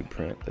Chad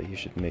Blueprint that he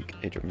should make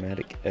a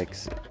dramatic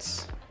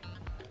exit,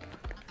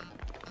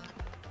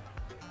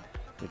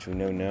 which we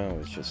know now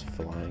is just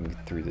flying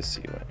through the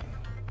ceiling.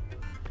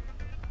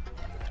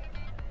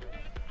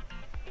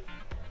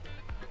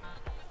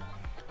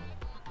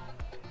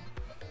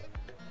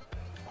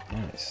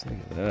 Nice, look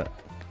at that.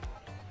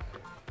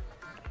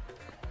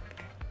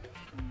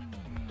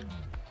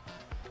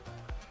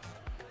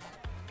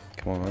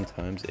 Come on,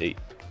 times 8.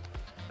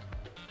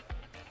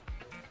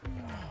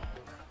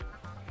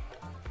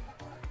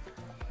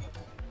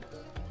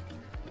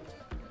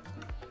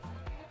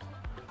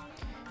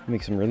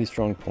 Make some really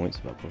strong points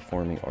about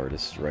performing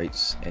artists'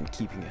 rights and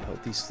keeping a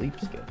healthy sleep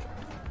schedule.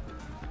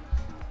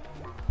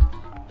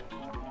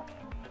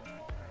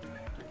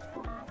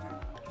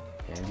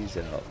 And he's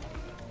out.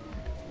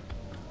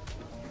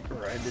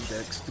 Ride the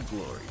decks to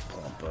glory,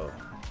 Pompo.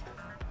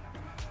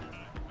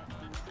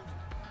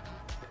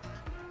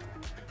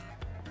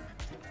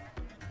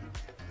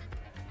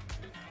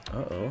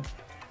 Uh-oh.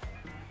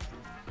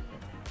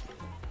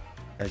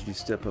 As you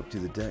step up to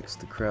the decks,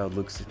 the crowd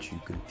looks at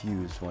you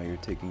confused while you're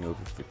taking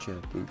over for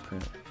Chad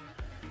Blueprint.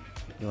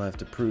 You'll have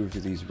to prove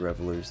to these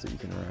revelers that you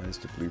can rise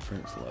to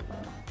Blueprint's level.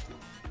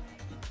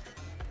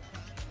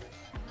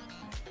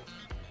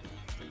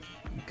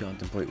 You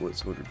contemplate what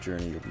sort of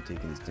journey you'll be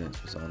taking these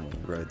dancers on when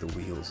you ride the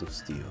wheels of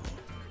steel.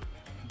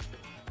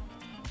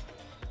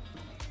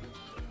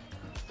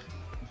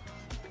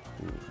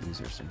 Ooh,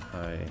 these are some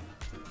high...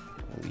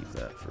 We'll leave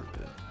that for a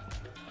bit.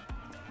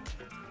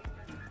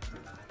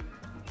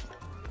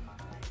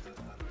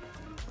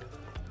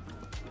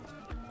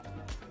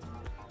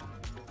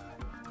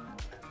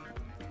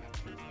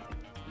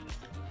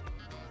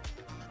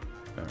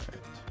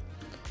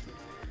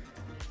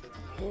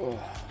 Oh.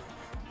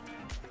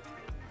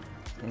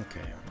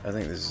 Okay, I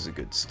think this is a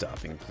good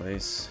stopping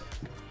place.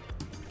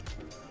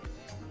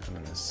 I'm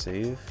gonna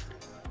save.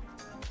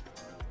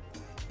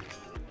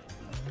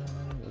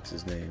 What's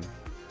his name?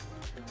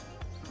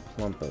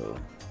 Plumpo.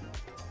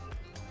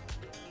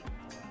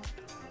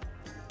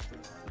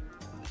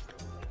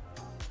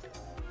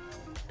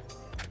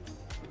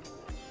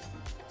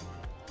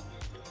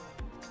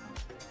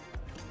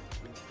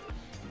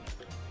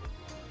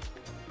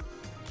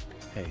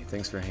 Hey,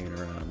 thanks for hanging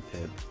around,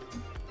 Pip.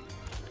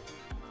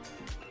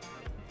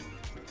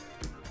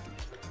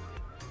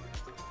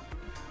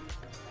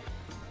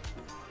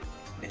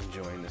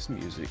 Enjoying this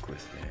music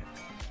with me.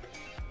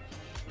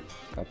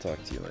 I'll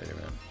talk to you later,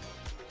 man.